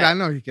anything He that could. I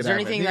know he could is there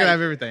have it. anything He that could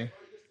have everything.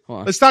 Hold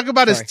on. Let's talk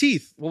about his Sorry.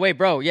 teeth. Well, wait,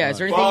 bro. Yeah, is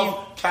there anything? You,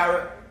 12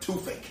 carat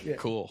toothache.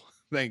 cool.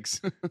 Thanks.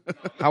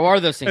 how are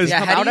those things? Yeah,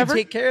 Come how out do you ever?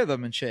 take care of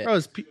them and shit? Bro,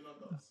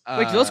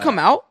 Wait, do those come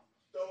out?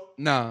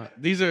 No,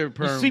 these are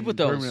You sleep with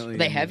those? permanently Are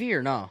they in there. heavy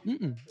or no?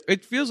 Mm-mm.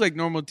 It feels like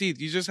normal teeth.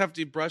 You just have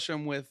to brush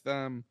them with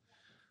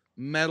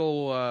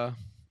metal.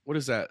 What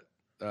is that?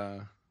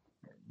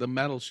 The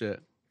metal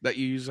shit that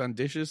you use on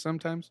dishes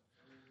sometimes.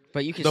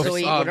 But you can The, still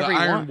eat the whatever you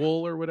iron want.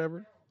 wool or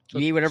whatever. You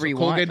eat whatever you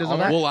Colgate want. doesn't all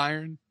work? that? Wool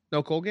iron.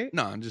 No Colgate?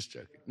 No, I'm just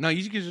joking. No,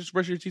 you can just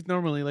brush your teeth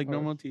normally, like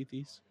normal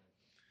teethies.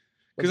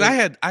 But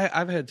Because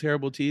I've had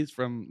terrible teeth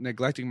from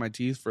neglecting my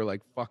teeth for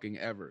like fucking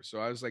ever. So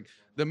I was like,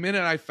 the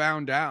minute I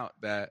found out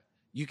that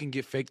you can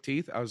get fake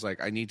teeth, I was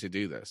like, I need to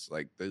do this.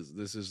 Like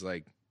this is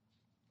like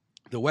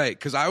the way.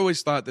 Because I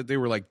always thought that they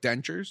were like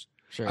dentures.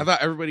 Sure. I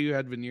thought everybody who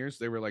had veneers,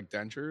 they were like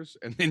dentures.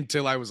 And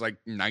until I was like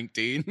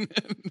 19, and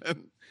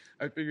then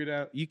I figured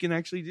out you can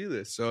actually do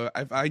this. So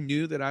if I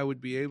knew that I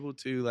would be able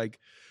to like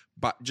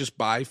just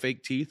buy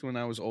fake teeth when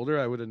I was older,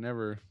 I would have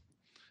never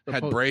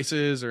had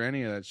braces or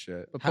any of that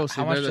shit. But How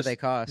Posty, much they're do the- they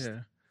cost? Yeah.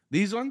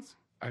 These ones,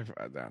 I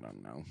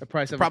don't know. The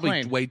price of Probably a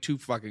plane. way too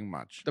fucking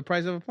much. The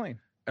price of a plane.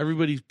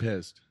 Everybody's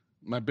pissed.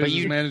 My business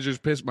you- manager's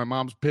pissed. My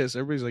mom's pissed.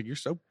 Everybody's like, "You're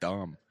so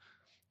dumb.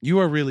 You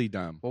are really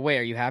dumb." Well, wait,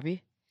 are you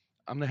happy?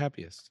 I'm the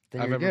happiest.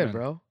 Then I've you're ever good, been.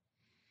 bro.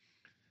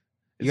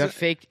 Is You got it-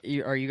 fake,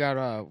 you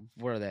got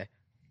what are they?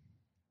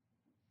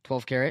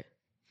 12 karat?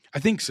 I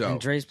think so. And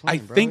Dre's I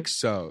plane, bro. think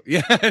so.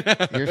 Yeah.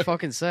 You're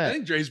fucking I set.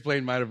 think Dre's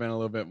plane might have been a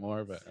little bit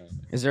more, but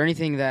Is there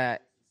anything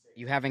that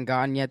you haven't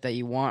gotten yet that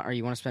you want or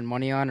you want to spend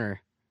money on,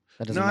 or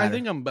that doesn't no, matter? I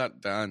think I'm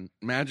about done.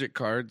 Magic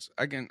cards.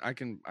 I can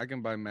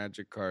buy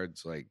magic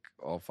cards like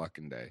all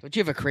fucking day. Don't you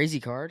have a crazy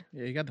card?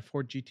 Yeah, you got the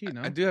Ford GT,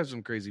 no? I do have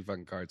some crazy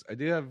fucking cards. I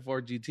do have a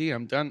Ford GT.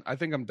 I'm done. I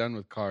think I'm done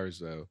with cars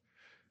though.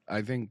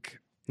 I think.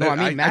 No, I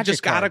mean I magic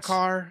just got a cards.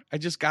 car. I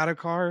just got a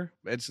car.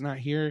 It's not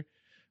here,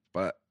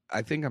 but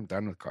I think I'm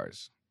done with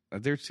cars.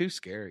 They're too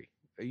scary.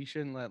 You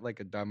shouldn't let like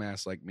a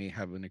dumbass like me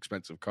have an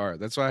expensive car.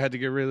 That's why I had to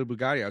get rid of the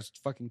Bugatti. I was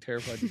fucking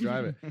terrified to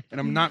drive it, and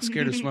I'm not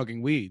scared of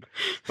smoking weed,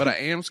 but I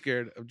am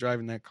scared of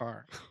driving that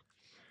car.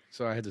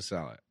 So I had to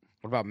sell it.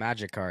 What about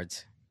magic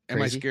cards? Am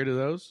I Crazy? scared of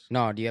those?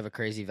 No, do you have a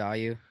crazy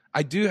value?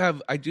 I do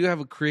have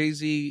a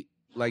crazy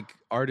like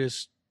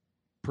artist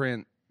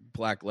print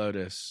Black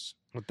Lotus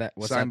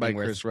What's signed that by thing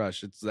worth? Chris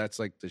Rush. That's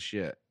like the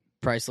shit.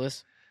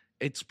 Priceless?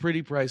 It's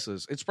pretty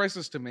priceless. It's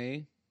priceless to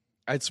me.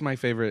 It's my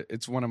favorite.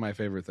 It's one of my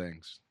favorite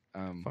things.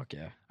 Fuck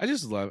yeah. I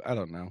just love. I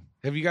don't know.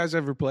 Have you guys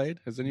ever played?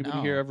 Has anybody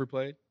No. here ever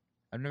played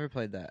I've never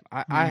played that.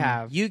 I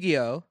have.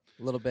 Yu-Gi-Oh,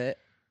 a little bit.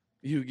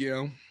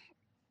 Yu-Gi-Oh?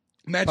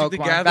 Magic Pokemon, the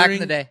Gathering. back in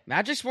the day.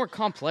 Magic's more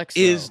complex.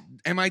 Is though.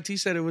 MIT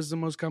said it was the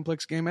most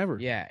complex game ever.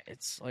 Yeah,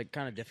 it's like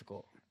kind of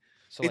difficult.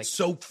 So It's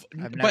so,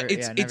 I've but never-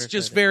 it's yeah, never it's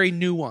just played very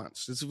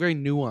nuanced. It's a very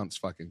nuanced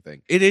fucking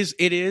thing. It is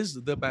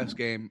the best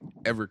game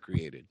ever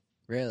created.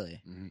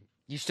 Really?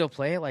 you still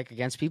play it like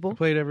against people?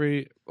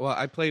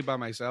 I play by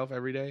myself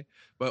every day,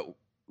 but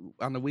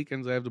on the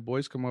weekends I have the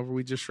boys come over.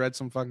 We just shred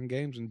some fucking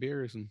games and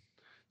beers and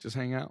just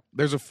hang out.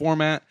 There's a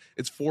format.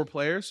 It's 4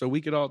 players, so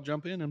we could all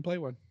jump in and play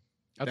one.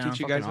 I'll Down.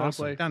 teach you guys Fucking how to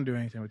awesome. play Can't do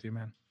anything with you,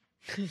 man.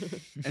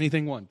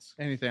 anything once.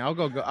 Anything. I'll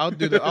go. I'll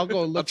do the. I'll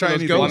go look try for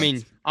those anything. ghosts. I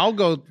mean- I'll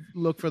go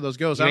look for those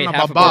ghosts. You I don't ain't know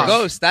half about a Bob.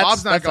 ghost. Ghost. That's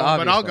Bob's not that's going,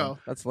 obvious but I'll one. go.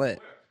 That's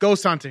lit.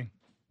 Ghost hunting.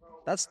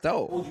 That's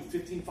dope. told you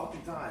 15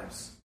 fucking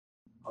times.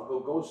 I'll go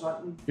ghost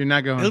hunting. You're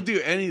not going. He'll do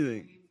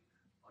anything.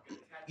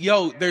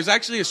 Yo, there's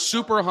actually a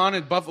super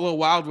haunted Buffalo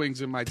Wild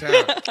Wings in my town.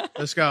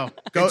 Let's go.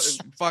 Go It's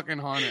fucking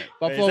haunted.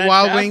 Buffalo Is that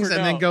Wild cap Wings or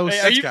and then no? go. Hey,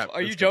 That's are cap.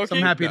 you That's cap. joking?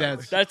 Some Happy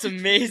Dads. That's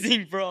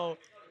amazing, bro.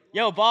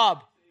 Yo,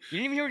 Bob, you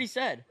didn't even hear what he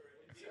said.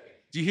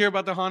 Do you hear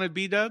about the haunted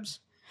B-dubs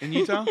in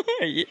Utah?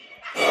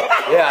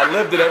 Yeah, I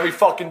lived it every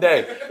fucking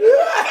day.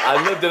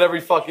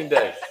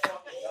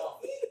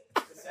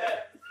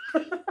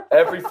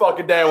 Every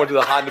fucking day I went to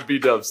the Honda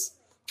B-dubs.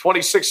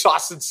 26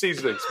 sauce and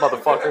seasonings,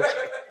 motherfucker.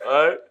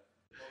 All right?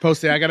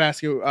 Posty, I gotta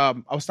ask you. I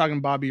was talking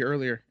to Bobby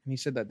earlier, and he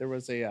said that there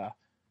was a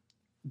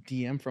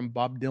DM from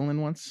Bob Dylan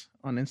once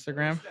on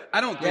Instagram.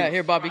 I don't think. Yeah,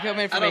 here, Bob, you come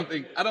in for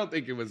me. I don't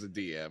think it was a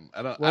DM.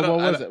 What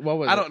was it? What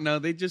was I it? don't know.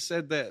 They just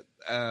said that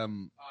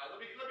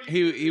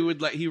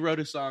he wrote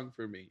a song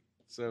for me.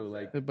 So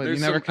like, But there's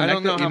you never some- I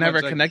don't connected. know You how never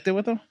much, like- connected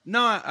with him.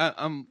 No,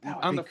 I'm That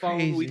would on be the phone.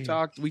 We crazy.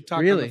 talked on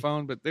Really? the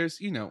phone. But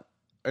there's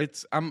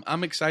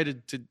I'm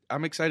excited to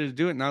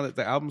do it now that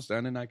the album's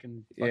done and I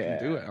can fucking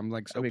do it. I'm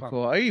like so That'd be pumped.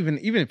 cool. Or even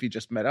if you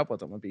just met up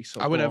with him, would be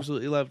so. I would cool.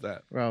 absolutely love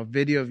that. Bro, a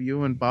video of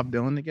you and Bob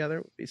Dylan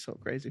together would be so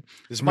crazy.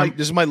 This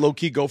might low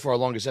key go for our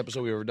longest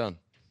episode we've ever done.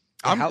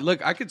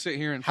 Look, I could sit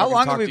here and How fucking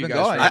long talk have we to you been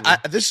guys going?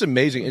 forever. This is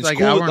amazing. It's like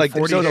cool. hour and Like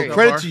 40 so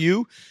credit far. to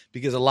you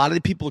because a lot of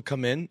the people who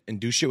come in and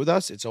do shit with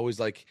us, it's always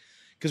like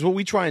because what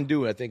we try and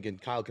do, I think,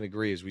 and Kyle can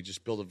agree, is we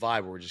just build a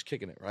vibe where we're just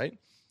kicking it, right?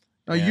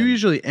 No, you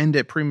usually end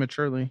it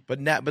prematurely. But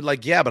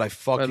I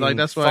fucking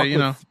that's why, fuck you with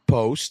know.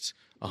 Post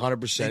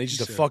 100%. He's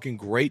just a fucking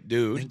great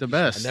dude. He's the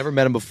best. I never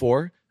met him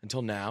before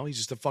until now. He's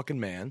just a fucking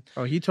man.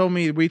 Oh, he told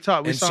me we saw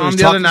And him he's the other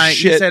talking night. He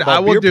shit said, about "I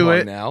will beer do pong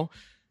it." now,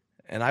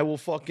 and I will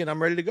fucking.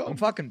 I'm ready to go. I'm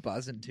fucking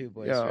buzzing too,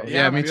 boys. Yo, right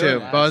yeah, now. me I'm too. feeling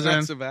that. Buzzing.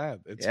 It's not so bad.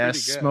 It's Yeah, pretty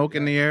good. smoke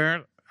in the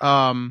air.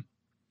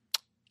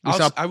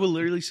 I will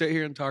literally sit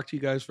here and talk to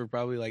you guys for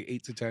probably like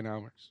 8 to 10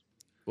 hours.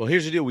 Well,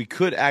 here's the deal. We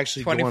could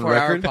actually go on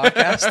 24-hour record.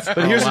 podcast.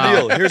 But here's Oh, wow. the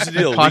deal. Here's the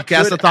deal. We could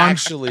Podcast-a-thon?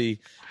 actually.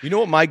 You know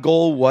what my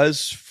goal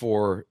was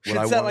for what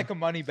I Should set want? like a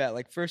money bet,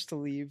 like first to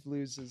leave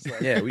loses.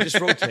 Like, Yeah, we just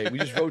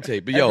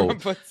rotate. But yo, everyone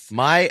puts-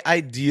 my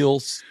ideal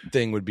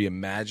thing would be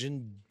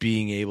imagine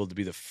being able to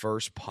be the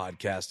first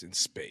podcast in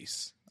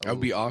space. That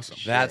would be awesome.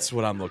 That's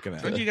what I'm looking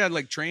at. Don't you got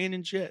like train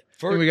and shit?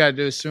 What we gotta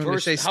do is soon. They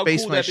first- say how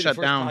space cool would might that be, the shut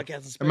first down.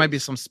 podcast in There might be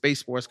space? some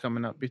space wars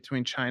coming up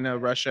between China,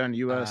 Russia, and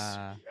U.S.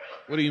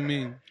 What do you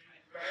mean?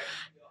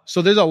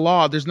 So there's a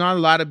law. There's not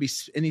allowed to be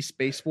any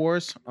space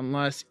wars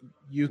unless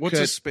you What's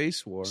could. a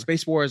space war?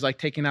 Space war is like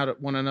taking out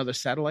one another's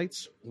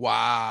satellites,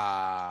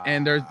 Wow.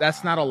 and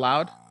that's not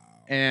allowed.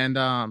 And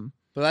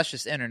but that's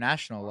just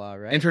international law,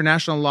 right?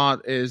 international law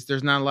is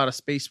there's not a lot of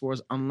space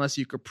wars unless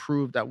you could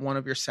prove that one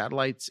of your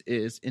satellites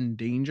is in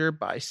danger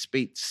by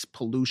space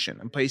pollution.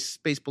 And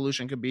space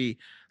pollution could be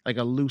like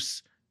a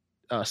loose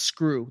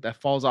screw that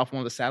falls off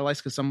one of the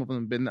satellites because some of them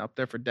have been up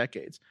there for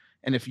decades.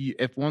 And if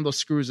one of those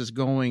screws is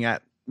going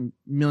at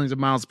millions of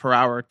miles per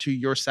hour to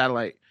your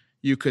satellite,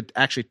 you could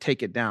actually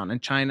take it down.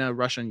 And China,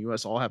 Russia, and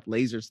US all have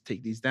lasers to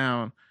take these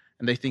down.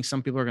 And they think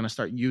some people are going to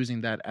start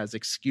using that as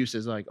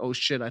excuses like, oh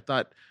shit, I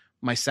thought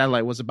my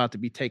satellite was about to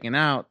be taken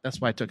out.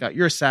 That's why I took out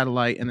your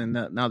satellite. And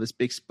then now this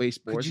big space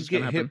Could wars you is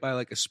going get to happen. hit by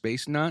like a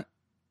space nut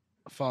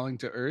falling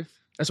to Earth?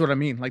 That's what I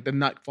mean. Like the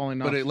nut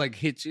falling off. But it like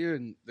hits you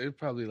and they're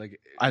probably like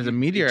as a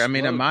meteor, I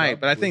mean, it explode, might.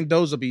 But I probably. think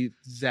those will be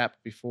zapped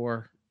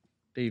before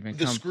they even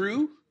the come.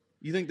 screw.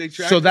 You think they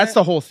track? So that's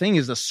that? the whole thing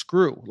is the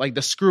screw. Like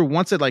the screw,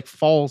 once it like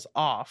falls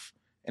off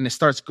and it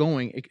starts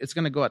going, it's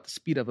going to go at the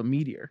speed of a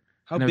meteor.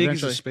 How and big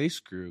eventually- is a space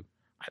screw?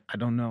 I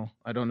don't know.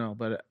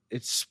 But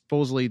it's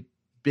supposedly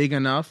big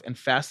enough and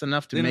fast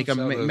enough to They make a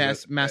don't sell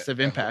those massive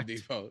at Home impact.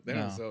 Depot. They No.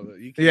 don't sell that.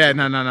 You can't Yeah,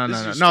 sell no. that. This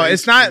is No, straight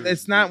it's not. screw.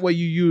 It's not what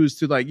you use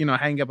to like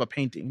hang up a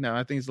painting. No,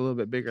 I think it's a little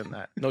bit bigger than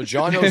that. No,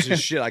 John knows his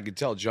shit. I can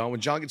tell. John,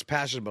 when John gets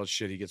passionate about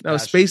shit, he gets No,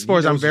 passionate. Space He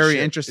Force. I'm knows his very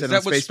shit. interested Is in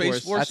that what Space Space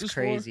Force. Force That's is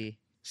for? crazy.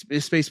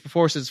 Space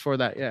Force is for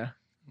that. Yeah.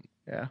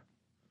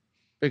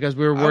 Because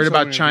we were I was worried hoping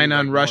about it'd be, China like,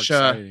 and more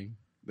Russia. exciting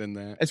than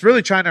that. It's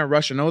really China and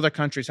Russia. No other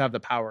countries have the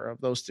power of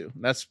those two.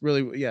 That's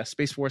really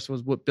Space Force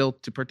was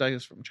built to protect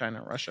us from China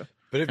and Russia,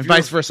 But if and you're-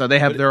 vice versa. They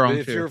have but- their but own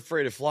If you're fear.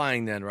 afraid of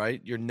flying, then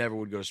right, you never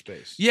would go to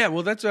space. Yeah,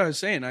 well, that's what I was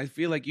saying. I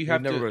feel like you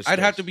have never to. go to I'd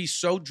have space. to be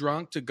so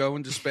drunk to go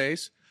into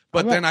space,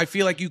 but won't- then I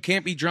feel like you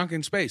can't be drunk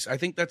in space. I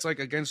think that's like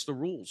against the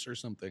rules or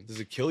something. Does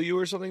it kill you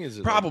or something? Is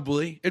it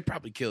Probably, it'd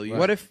probably kill you.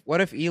 What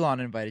if Elon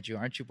invited you?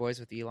 Aren't you boys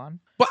with Elon?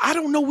 But I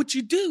don't know what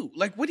you do.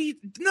 Like, what do you?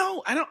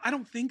 No, I don't. I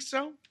don't think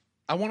so.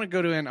 I want to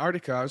go to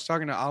Antarctica. I was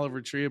talking to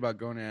Oliver Tree about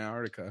going to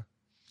Antarctica.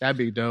 That'd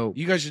be dope.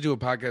 You guys should do a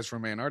podcast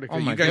from Antarctica. Oh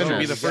my you guys should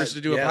be goodness. the first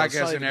to do Yeah, a let's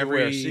not podcast in even give away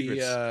our every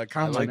secrets.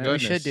 continent. my We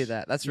goodness. should do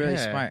that. That's really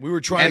Yeah. smart. We were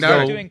trying And to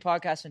Start go. doing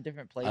podcasts in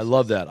different places. I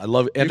love that. I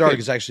love Antarctica.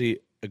 Is actually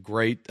that's a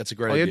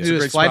great All you have idea. to do is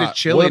great fly to spot.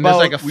 Chile, What and there's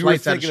about like a we were flight out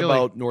of thinking Chile.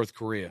 about North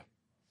Korea?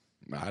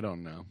 I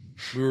don't know.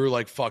 We were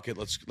like, fuck it,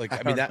 let's like.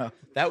 I mean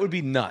that would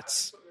be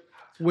nuts.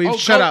 We've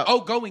shut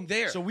up. Going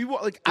there. So we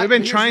want like We've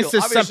been here's the trying deal.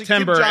 since Obviously,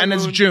 Kim September, and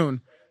it's Jong-un, June.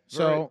 very-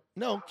 So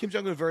no, Kim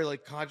Jong Un is very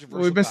like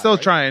controversial. we've been guy, still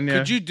right? trying. Yeah.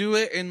 Could you do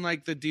it in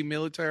like the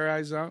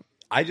demilitarized zone?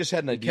 I just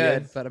had an You idea.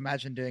 could, but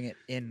imagine doing it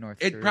in North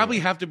It'd Korea. probably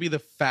have to be the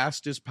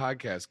fastest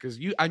podcast because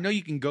I know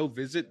you can go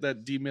visit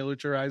that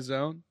demilitarized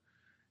zone,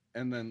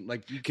 and then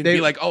like you can They-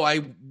 be like, oh,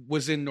 I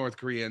was in North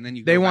Korea, and then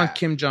you They go want back.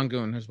 Kim Jong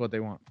Un is what they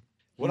want.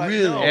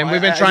 Really? And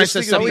we've been trying just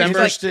since think it'd be September.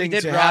 interesting We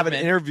did to have an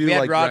Rodman. interview We had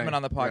like Rodman right,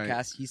 on the right.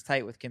 podcast. He's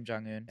tight with Kim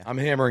Jong Un. I'm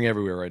hammering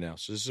everywhere right now.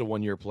 So this is a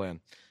 1 year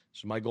plan.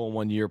 So my goal in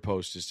 1 year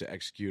post is to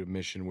execute a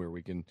mission where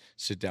we can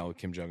sit down with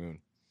Kim Jong Un.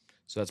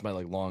 So that's my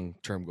like long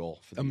term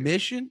goal for the a year.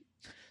 mission.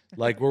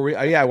 Like where we,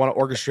 I want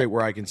to orchestrate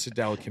where I can sit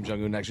down with Kim Jong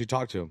Un and actually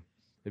talk to him.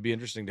 It'd be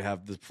interesting to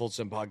have the full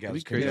sim podcast.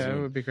 with Kim crazy. Yeah, Jong-un.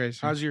 it would be crazy.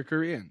 How's your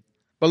Korean?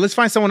 But let's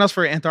find someone else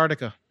for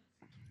Antarctica.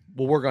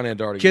 We'll work on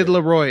Antarctica. Kid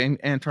Leroy in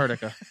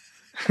Antarctica.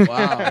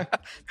 Wow.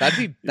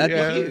 That'd Yeah.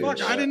 be huge.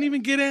 Fuck, I didn't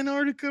even get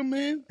Antarctica,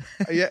 man.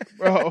 Yeah,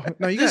 bro.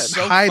 No, you got This is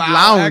so Hyde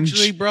foul, Lounge.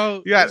 actually,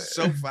 bro. You got- This is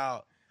so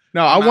foul.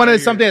 No, I'm I outta wanted here.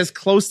 something as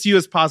close to you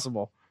as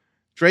possible.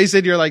 Dre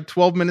said you're like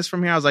 12 minutes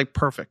from here. I was like,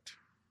 perfect.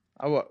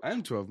 I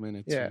am 12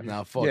 minutes. Yeah. from here.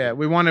 Now, fuck. Yeah, it.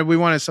 we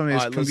wanted something All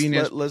that's right,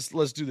 convenient.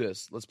 let's do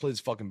this. Let's play this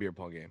fucking beer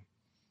pong game.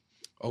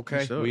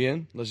 Okay. So- We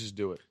in? Let's just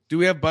do it. Do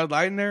we have Bud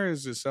Light in there, or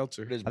is it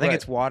seltzer? It is I think Brett.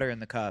 it's water in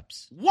the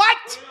cups. What?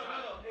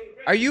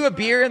 Are you a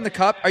beer in the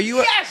cup? Are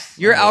you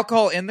you're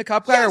alcohol in the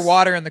cup guy or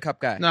water in the cup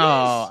guy?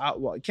 No,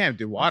 well, you can't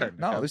do water.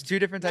 No, there's two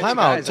different types Time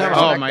of out, guys. time I out.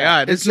 Oh respect my that.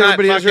 god, it's It's not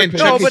everybody has their fucking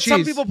opinion. No, Chuck E. but some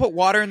Cheese. people put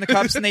water in the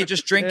cups and they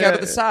just drink out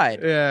of the side.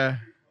 Yeah,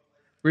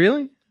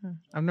 really?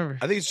 I've never.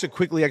 I think it's a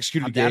quickly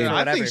executed I'm down game. for I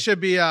whatever. think it should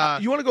be. You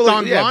want to go?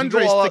 Don Like, yeah, if you go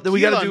Andres all out, then we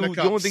got tequila to in do.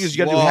 the The only cups. thing is you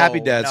got to do Whoa, Happy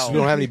Dads. no. We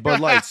don't have any Bud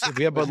Lights. If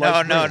we have Bud No,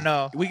 Lights, no, great.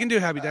 no. We can do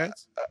Happy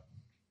Dads.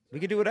 We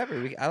could do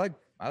whatever. I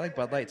like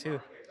Bud Light too.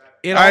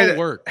 It All all right,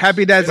 works.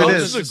 Happy Dads It it all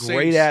is. This is the a same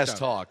great ass stuff.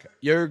 talk.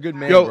 You're a good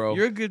man, Yo, bro.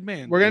 You're a good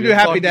man. We're gonna You're do a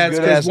Happy fucking Dads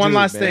good because ass one dude,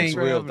 last man. thing.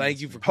 For real.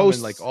 Thank you for coming.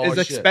 Post Like all is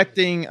shit.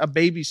 expecting a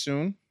baby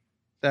soon.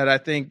 That I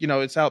think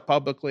it's out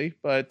publicly,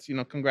 but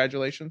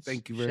congratulations.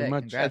 Thank you very Shit,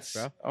 much. congrats,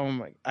 bro. Oh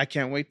my! I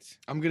can't wait.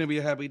 I'm gonna be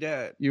a happy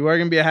dad. You are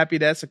gonna be a happy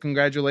dad, so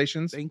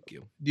congratulations. Thank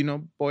you. Do you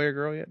know boy or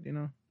girl yet? Do you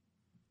know?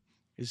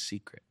 It's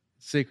secret.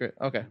 Secret.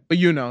 Okay, but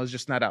it's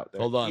just not out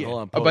there. Hold on, Yeah. hold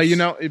on. But Post.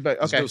 but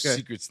There's okay, no good.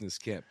 secrets in this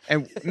camp.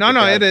 And no,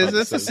 bad it is. fucking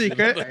It's a sense.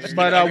 secret.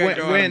 But I gotta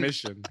go on a when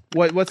mission.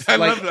 what's I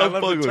like love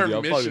fucking the with term you,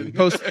 I'm fucking mission.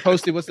 with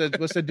posty? What's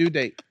the due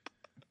date?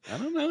 I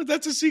don't know.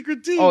 That's a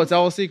secret too. Oh, it's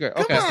all a secret.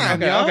 Okay, on,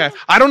 okay, y'all. okay.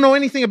 I don't know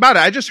anything about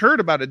it. I just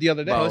heard about it the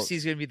other day.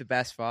 Posty's gonna be the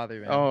best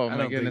father, man. Oh I my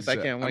don't goodness, think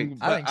I so. can't wait.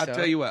 I think I'll so.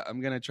 tell you what.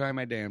 I'm gonna try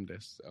my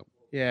damnedest. So.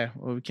 Yeah,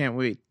 well, we can't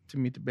wait to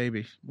meet the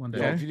baby one day.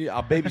 Yo, if you need,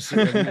 I'll babysit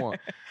whenever you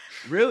want.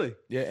 Really?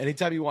 Yeah,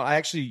 anytime you want. I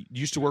actually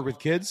used to work with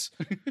kids.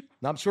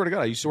 No, I'm swear to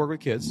God, I used to work with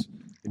kids.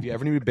 If you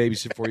ever need me to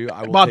babysit for you,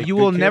 I will. Bob, take you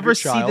good will care of never your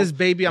see child. this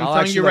baby. I'm I'll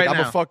telling actually, you like, right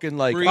I'm now. a fucking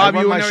like. I Bob,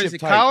 run you will my never ship see.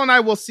 tight. Kyle and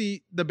I will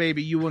see the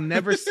baby. You will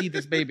never see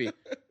this baby.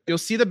 You'll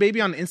see the baby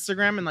on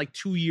Instagram in like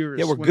 2 years.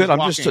 Yeah, we're when good. it's I'm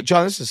walking. just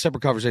John. This is a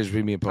separate conversation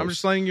between me and Post. I'm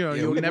just letting you know.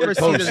 Yeah, You'll we- never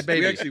see Post. this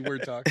baby. We actually were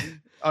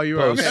talking. Oh, you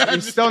were Post. okay.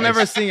 You still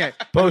never seeing it.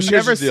 Post,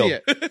 You'll here's never the deal.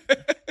 see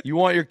it. You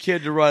want your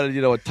kid to run,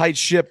 a tight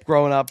ship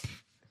growing up.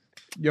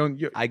 You'll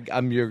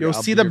I'm your. you'll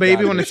I'll see be the your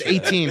baby guy when to it's do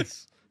that.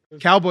 18.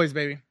 Cowboys,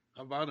 baby.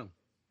 How about him?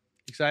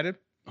 Excited?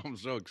 I'm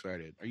so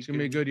excited. Are you It's gonna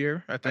be a kidding me? good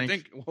year. I I think.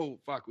 think. Whoa,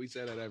 fuck! We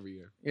say that every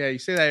year. Yeah, you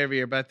say that every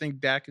year, but I think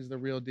Dak is the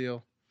real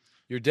deal.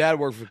 Your dad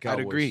worked for Cowboys.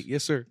 I'd agree.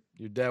 Yes, sir.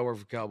 Your dad worked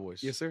for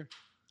Cowboys. Yes, sir.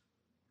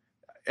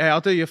 Hey,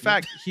 I'll tell you a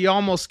fact. He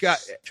almost got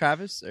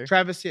Travis. Or?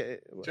 Travis. Yeah.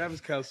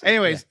 Travis Kelce.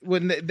 Anyways,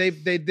 when they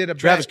did a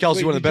Travis bet- Kelce,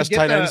 wait, one of the did you best get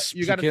tight the- ends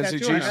You for got a Kansas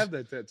City tattoo. I Chiefs. have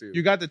that tattoo.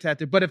 You got the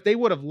tattoo, but if they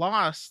would have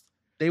lost,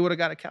 they would have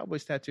got a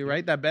Cowboys tattoo,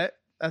 right? That bet.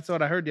 That's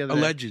what I heard the other day.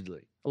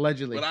 allegedly.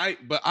 Allegedly.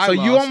 But I so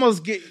lost. you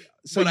almost get.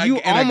 So But I- you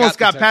and I almost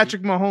got got the tattoo.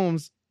 Patrick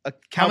Mahomes a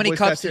Cowboys How many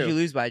cups tattoo. did you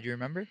lose by? Do you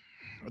remember?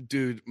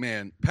 Dude,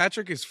 man,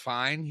 Patrick is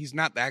fine. He's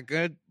not that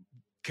good.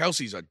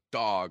 Kelsey's a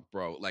dog,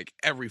 bro. Like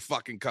every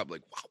fucking cup,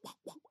 like wow, wow,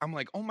 wow. I'm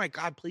like, oh my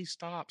god, please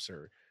stop,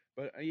 sir.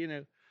 But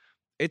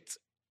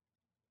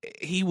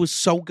he was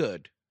so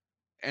good.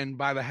 And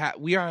by the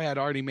we had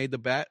already made the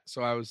bet,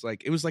 so I was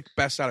like, it was like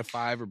best out of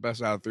 5 or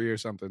best out of 3 or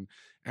something.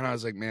 And I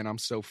was like, man, I'm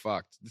so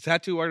fucked. The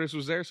tattoo artist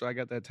was there, so I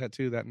got that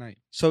tattoo that night.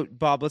 So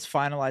Bob, let's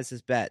finalize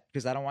this bet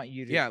because I don't want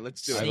you to. Yeah,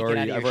 let's do it. sneak it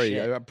out of your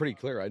shit. I'm pretty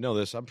clear. I know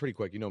this. I'm pretty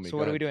quick. You know me. So Go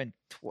what are we ahead.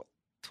 doing?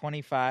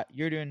 25.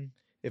 You're doing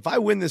If I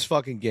win this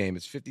fucking game,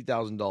 it's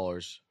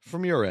 $50,000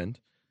 from your end.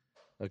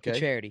 Okay.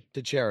 charity.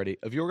 To charity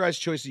of your guys'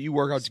 choice that you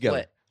work out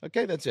together. Split.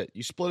 Okay, that's it.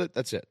 You split it.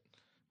 That's it.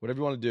 Whatever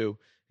you want to do.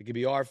 It could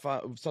be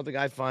something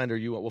I find or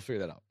you. We'll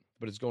figure that out.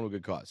 But it's going to a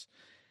good cause.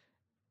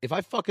 If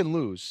I fucking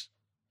lose,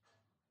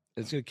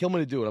 it's going to kill me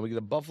to do it. I'm going to get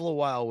a Buffalo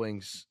Wild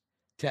Wings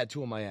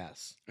tattoo on my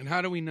ass. And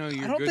how do we know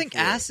you're I don't good think for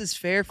ass is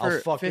fair I'll for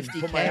fucking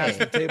 50K. put my ass on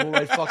the table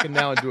right fucking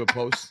now and do a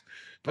post.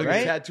 Put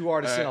Right? a tattoo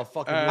artist in. I'll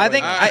fucking. do it I right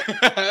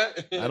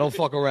think now. I don't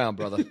fuck around,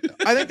 brother.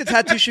 I think the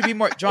tattoo should be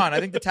more John. I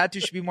think the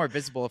tattoo should be more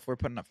visible if we're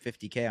putting up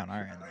 50K on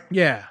our end.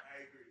 Yeah.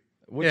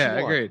 What Yeah,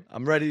 you want? agreed.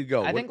 I'm ready to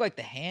go. I What- think like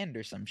the hand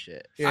or some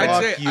shit. I'd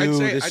Fuck say- you. I'd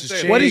say- this I'd is say-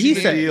 changing What did he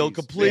the say? deal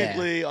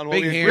completely on what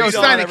Big we hands. agreed Yo,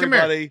 on, Steiny, come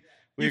here. everybody.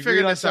 We You agreed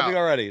figured on this something out.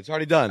 already. It's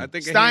already done. I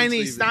think a hand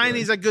sleeve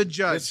Steiny's is a good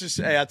judge. Let's just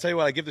hey, I'll tell you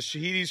what. I give the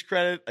Shahidis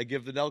credit. I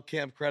give the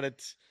Nelcamp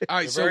credit. All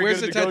right, They're so very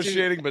where's good the at tattoo?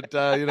 negotiating, but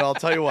I'll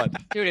tell you what.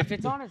 Dude, if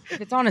it's on his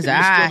still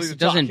ass, need to it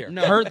talk doesn't here.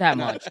 hurt that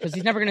much because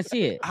he's never gonna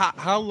see it.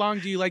 How long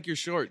do you like your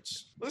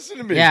shorts? Listen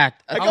to me. Yeah,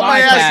 I a got thigh my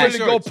ass tag. ready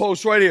to go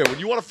post right here. When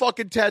you want a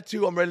fucking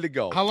tattoo, I'm ready to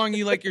go. How long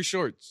you like your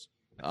shorts?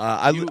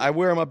 I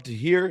wear them up to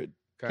here.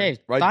 Okay,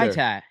 Right thigh there.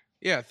 tat.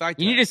 Yeah, thigh tat.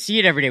 You need to see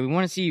it every day. We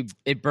want to see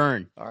it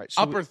burn. All right,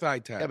 so upper thigh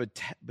tat. Yeah,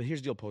 but here's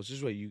the deal, post. This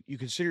is way you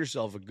consider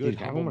yourself a good, Dude,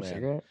 can I have humble one more man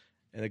cigarette?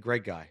 and a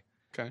great guy.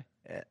 Okay.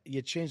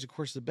 You changed the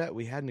course of the bet.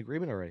 We had an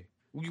agreement already.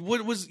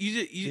 What was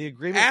you? The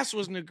agreement. Ass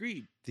wasn't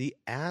agreed. The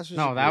ass was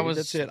No, that agreed. was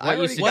That's it. what I you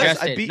already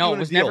suggested. I beat No, you it in a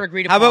was deal. never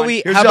agreed How upon. about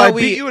we? Here's How the deal, I about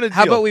beat you in we? a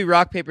How deal. about we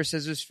rock paper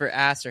scissors for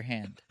ass or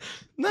hand?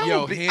 No,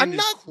 Yo, hand I'm is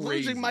not crazy.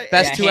 losing my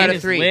Best Yeah, two out hand of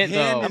is three. lit,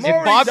 Hand though. is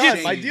If Bob insane.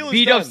 just My deal is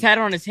B-Dub's done. tat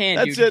on his hand,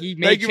 That's dude, it. he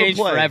may Thank you for change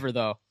playing. forever,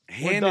 though.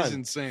 Hand is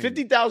insane.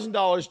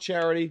 $50,000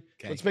 charity.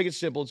 Okay. Let's make it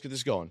simple. Let's get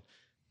this going.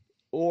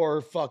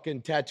 Or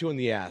fucking tattoo in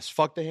the ass.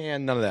 Fuck the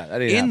hand. None of that.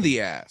 That ain't in happening.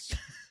 the ass,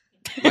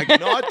 like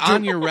not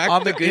on your rectum,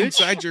 On the gooch?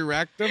 inside your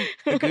rectum.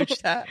 The gooch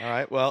tat. All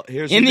right. Well,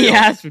 here's In the the deal.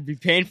 ass would be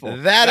painful.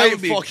 That ain't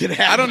would be- fucking I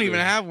happening. don't even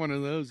have one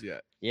of those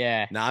yet.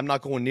 Yeah. Nah, I'm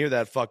not going near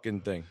that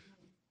fucking thing.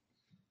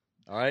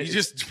 All right. You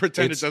just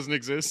pretend it it's- doesn't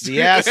exist.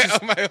 the ass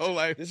is- my whole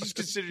life. This is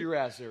considered your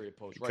ass area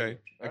post. Right Okay, here,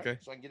 all right? okay.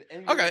 So I can get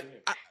any Okay. over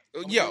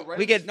here. Yo, right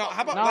We get no.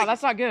 How about No, like,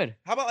 that's not good.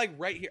 how about like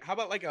right here? How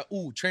about like a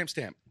tramp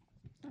stamp?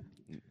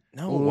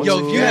 No. Ooh.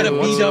 Yo, if you had a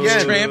once beat up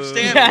again. tramp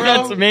stamp, Yeah, bro,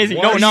 that's amazing.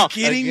 Are No, you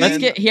kidding Let's me?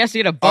 get. He has to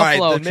get a All right,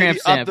 Buffalo then tramp maybe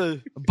stamp. Up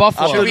the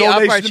Buffalo. Should we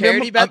up our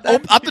charity bet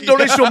then? Up the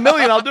donation $1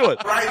 million. I'll do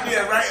it. Right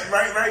there,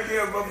 right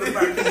there above the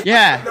back.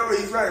 Yeah. No,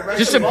 he's right.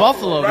 Just a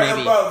buffalo, right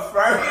maybe. above,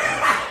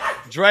 right?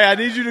 Dre, I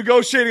need you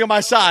negotiating on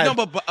my side.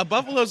 No, but a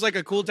buffalo's like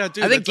a cool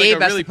tattoo. I think That's like Gabe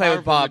a has really to play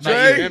with powerful, Bob, not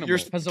majestic you. animal. You're,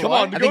 Has the come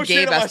what? on, I think negotiate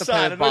Gabe on my has to play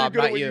side. with I know you're Bob, good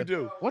at not what you. you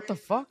do. What the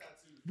fuck?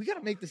 We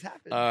gotta make this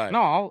happen. All right.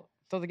 No, I'll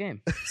throw the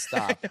game.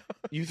 Stop.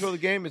 You throw the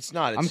game, it's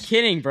not. I'm It's,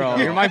 kidding, bro.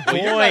 You're my Well,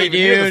 you're not boy, even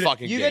near the dude.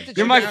 fucking You game. get to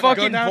You're my choose-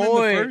 fucking Go down in the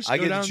boy. first, I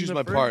go get down to choose in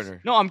my the first.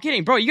 partner. No, I'm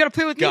kidding, bro. You gotta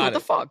play with me. Got What the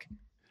it. fuck?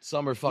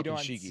 Summer You fucking don't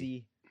want cheeky.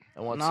 C.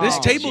 I want No. some. This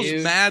Oh, table's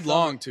dude. mad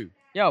long too.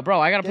 Yo, bro,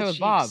 I gotta play Get with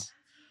Bob. cheeks.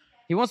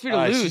 He wants me to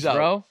All right, lose, she's out.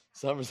 bro.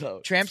 Summer's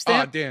out. Tramp Oh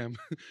stamp. damn.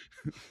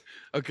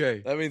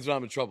 Okay, That means when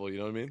I'm in trouble. You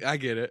know what I mean? I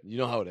get it. You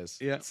know how it is.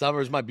 Yeah.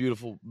 Summer's my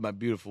beautiful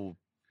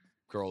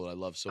girl that I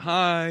love so much.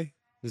 Hi,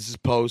 This is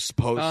post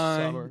hi.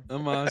 Summer.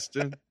 I'm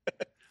Austin.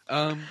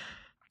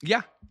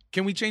 Yeah.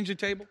 Can we change the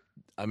table?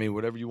 I mean,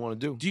 whatever you want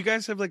to do. Do you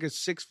guys have like a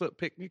 6-foot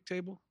picnic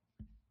table?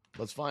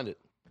 Let's find it.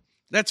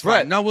 That's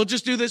Brett. fine. No, we'll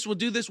just do this. We'll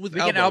do this with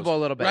We elbows, can elbow a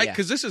little bit, right? yeah.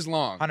 Because this is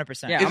long.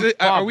 100%. Yeah. Is it,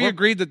 Bob, are we we're-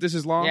 agreed that this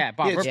is long? Yeah,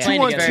 Bob, Yeah, we're it's playing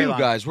 2 on together. 2,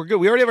 guys. We're good.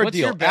 We already have our What's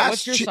deal. your bet?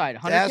 What's your side?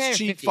 100K ass or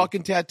cheek 50?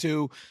 fucking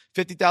tattoo,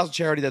 50,000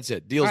 charity. That's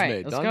it. Deal's All right,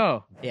 made. let's Done?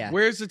 go. Yeah.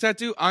 Where's the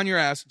tattoo? On your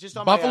ass. Just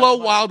on my Buffalo ass,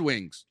 my- Wild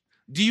Wings.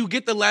 Do you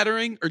get the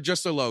lettering or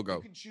just the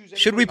logo?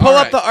 Should we pull All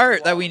up right. the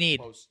art that we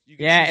need?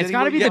 Yeah, it's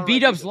gotta be the B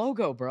B-Dubs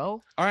logo,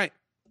 bro. All right.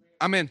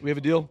 I'm in. We have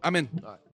a deal? I'm in.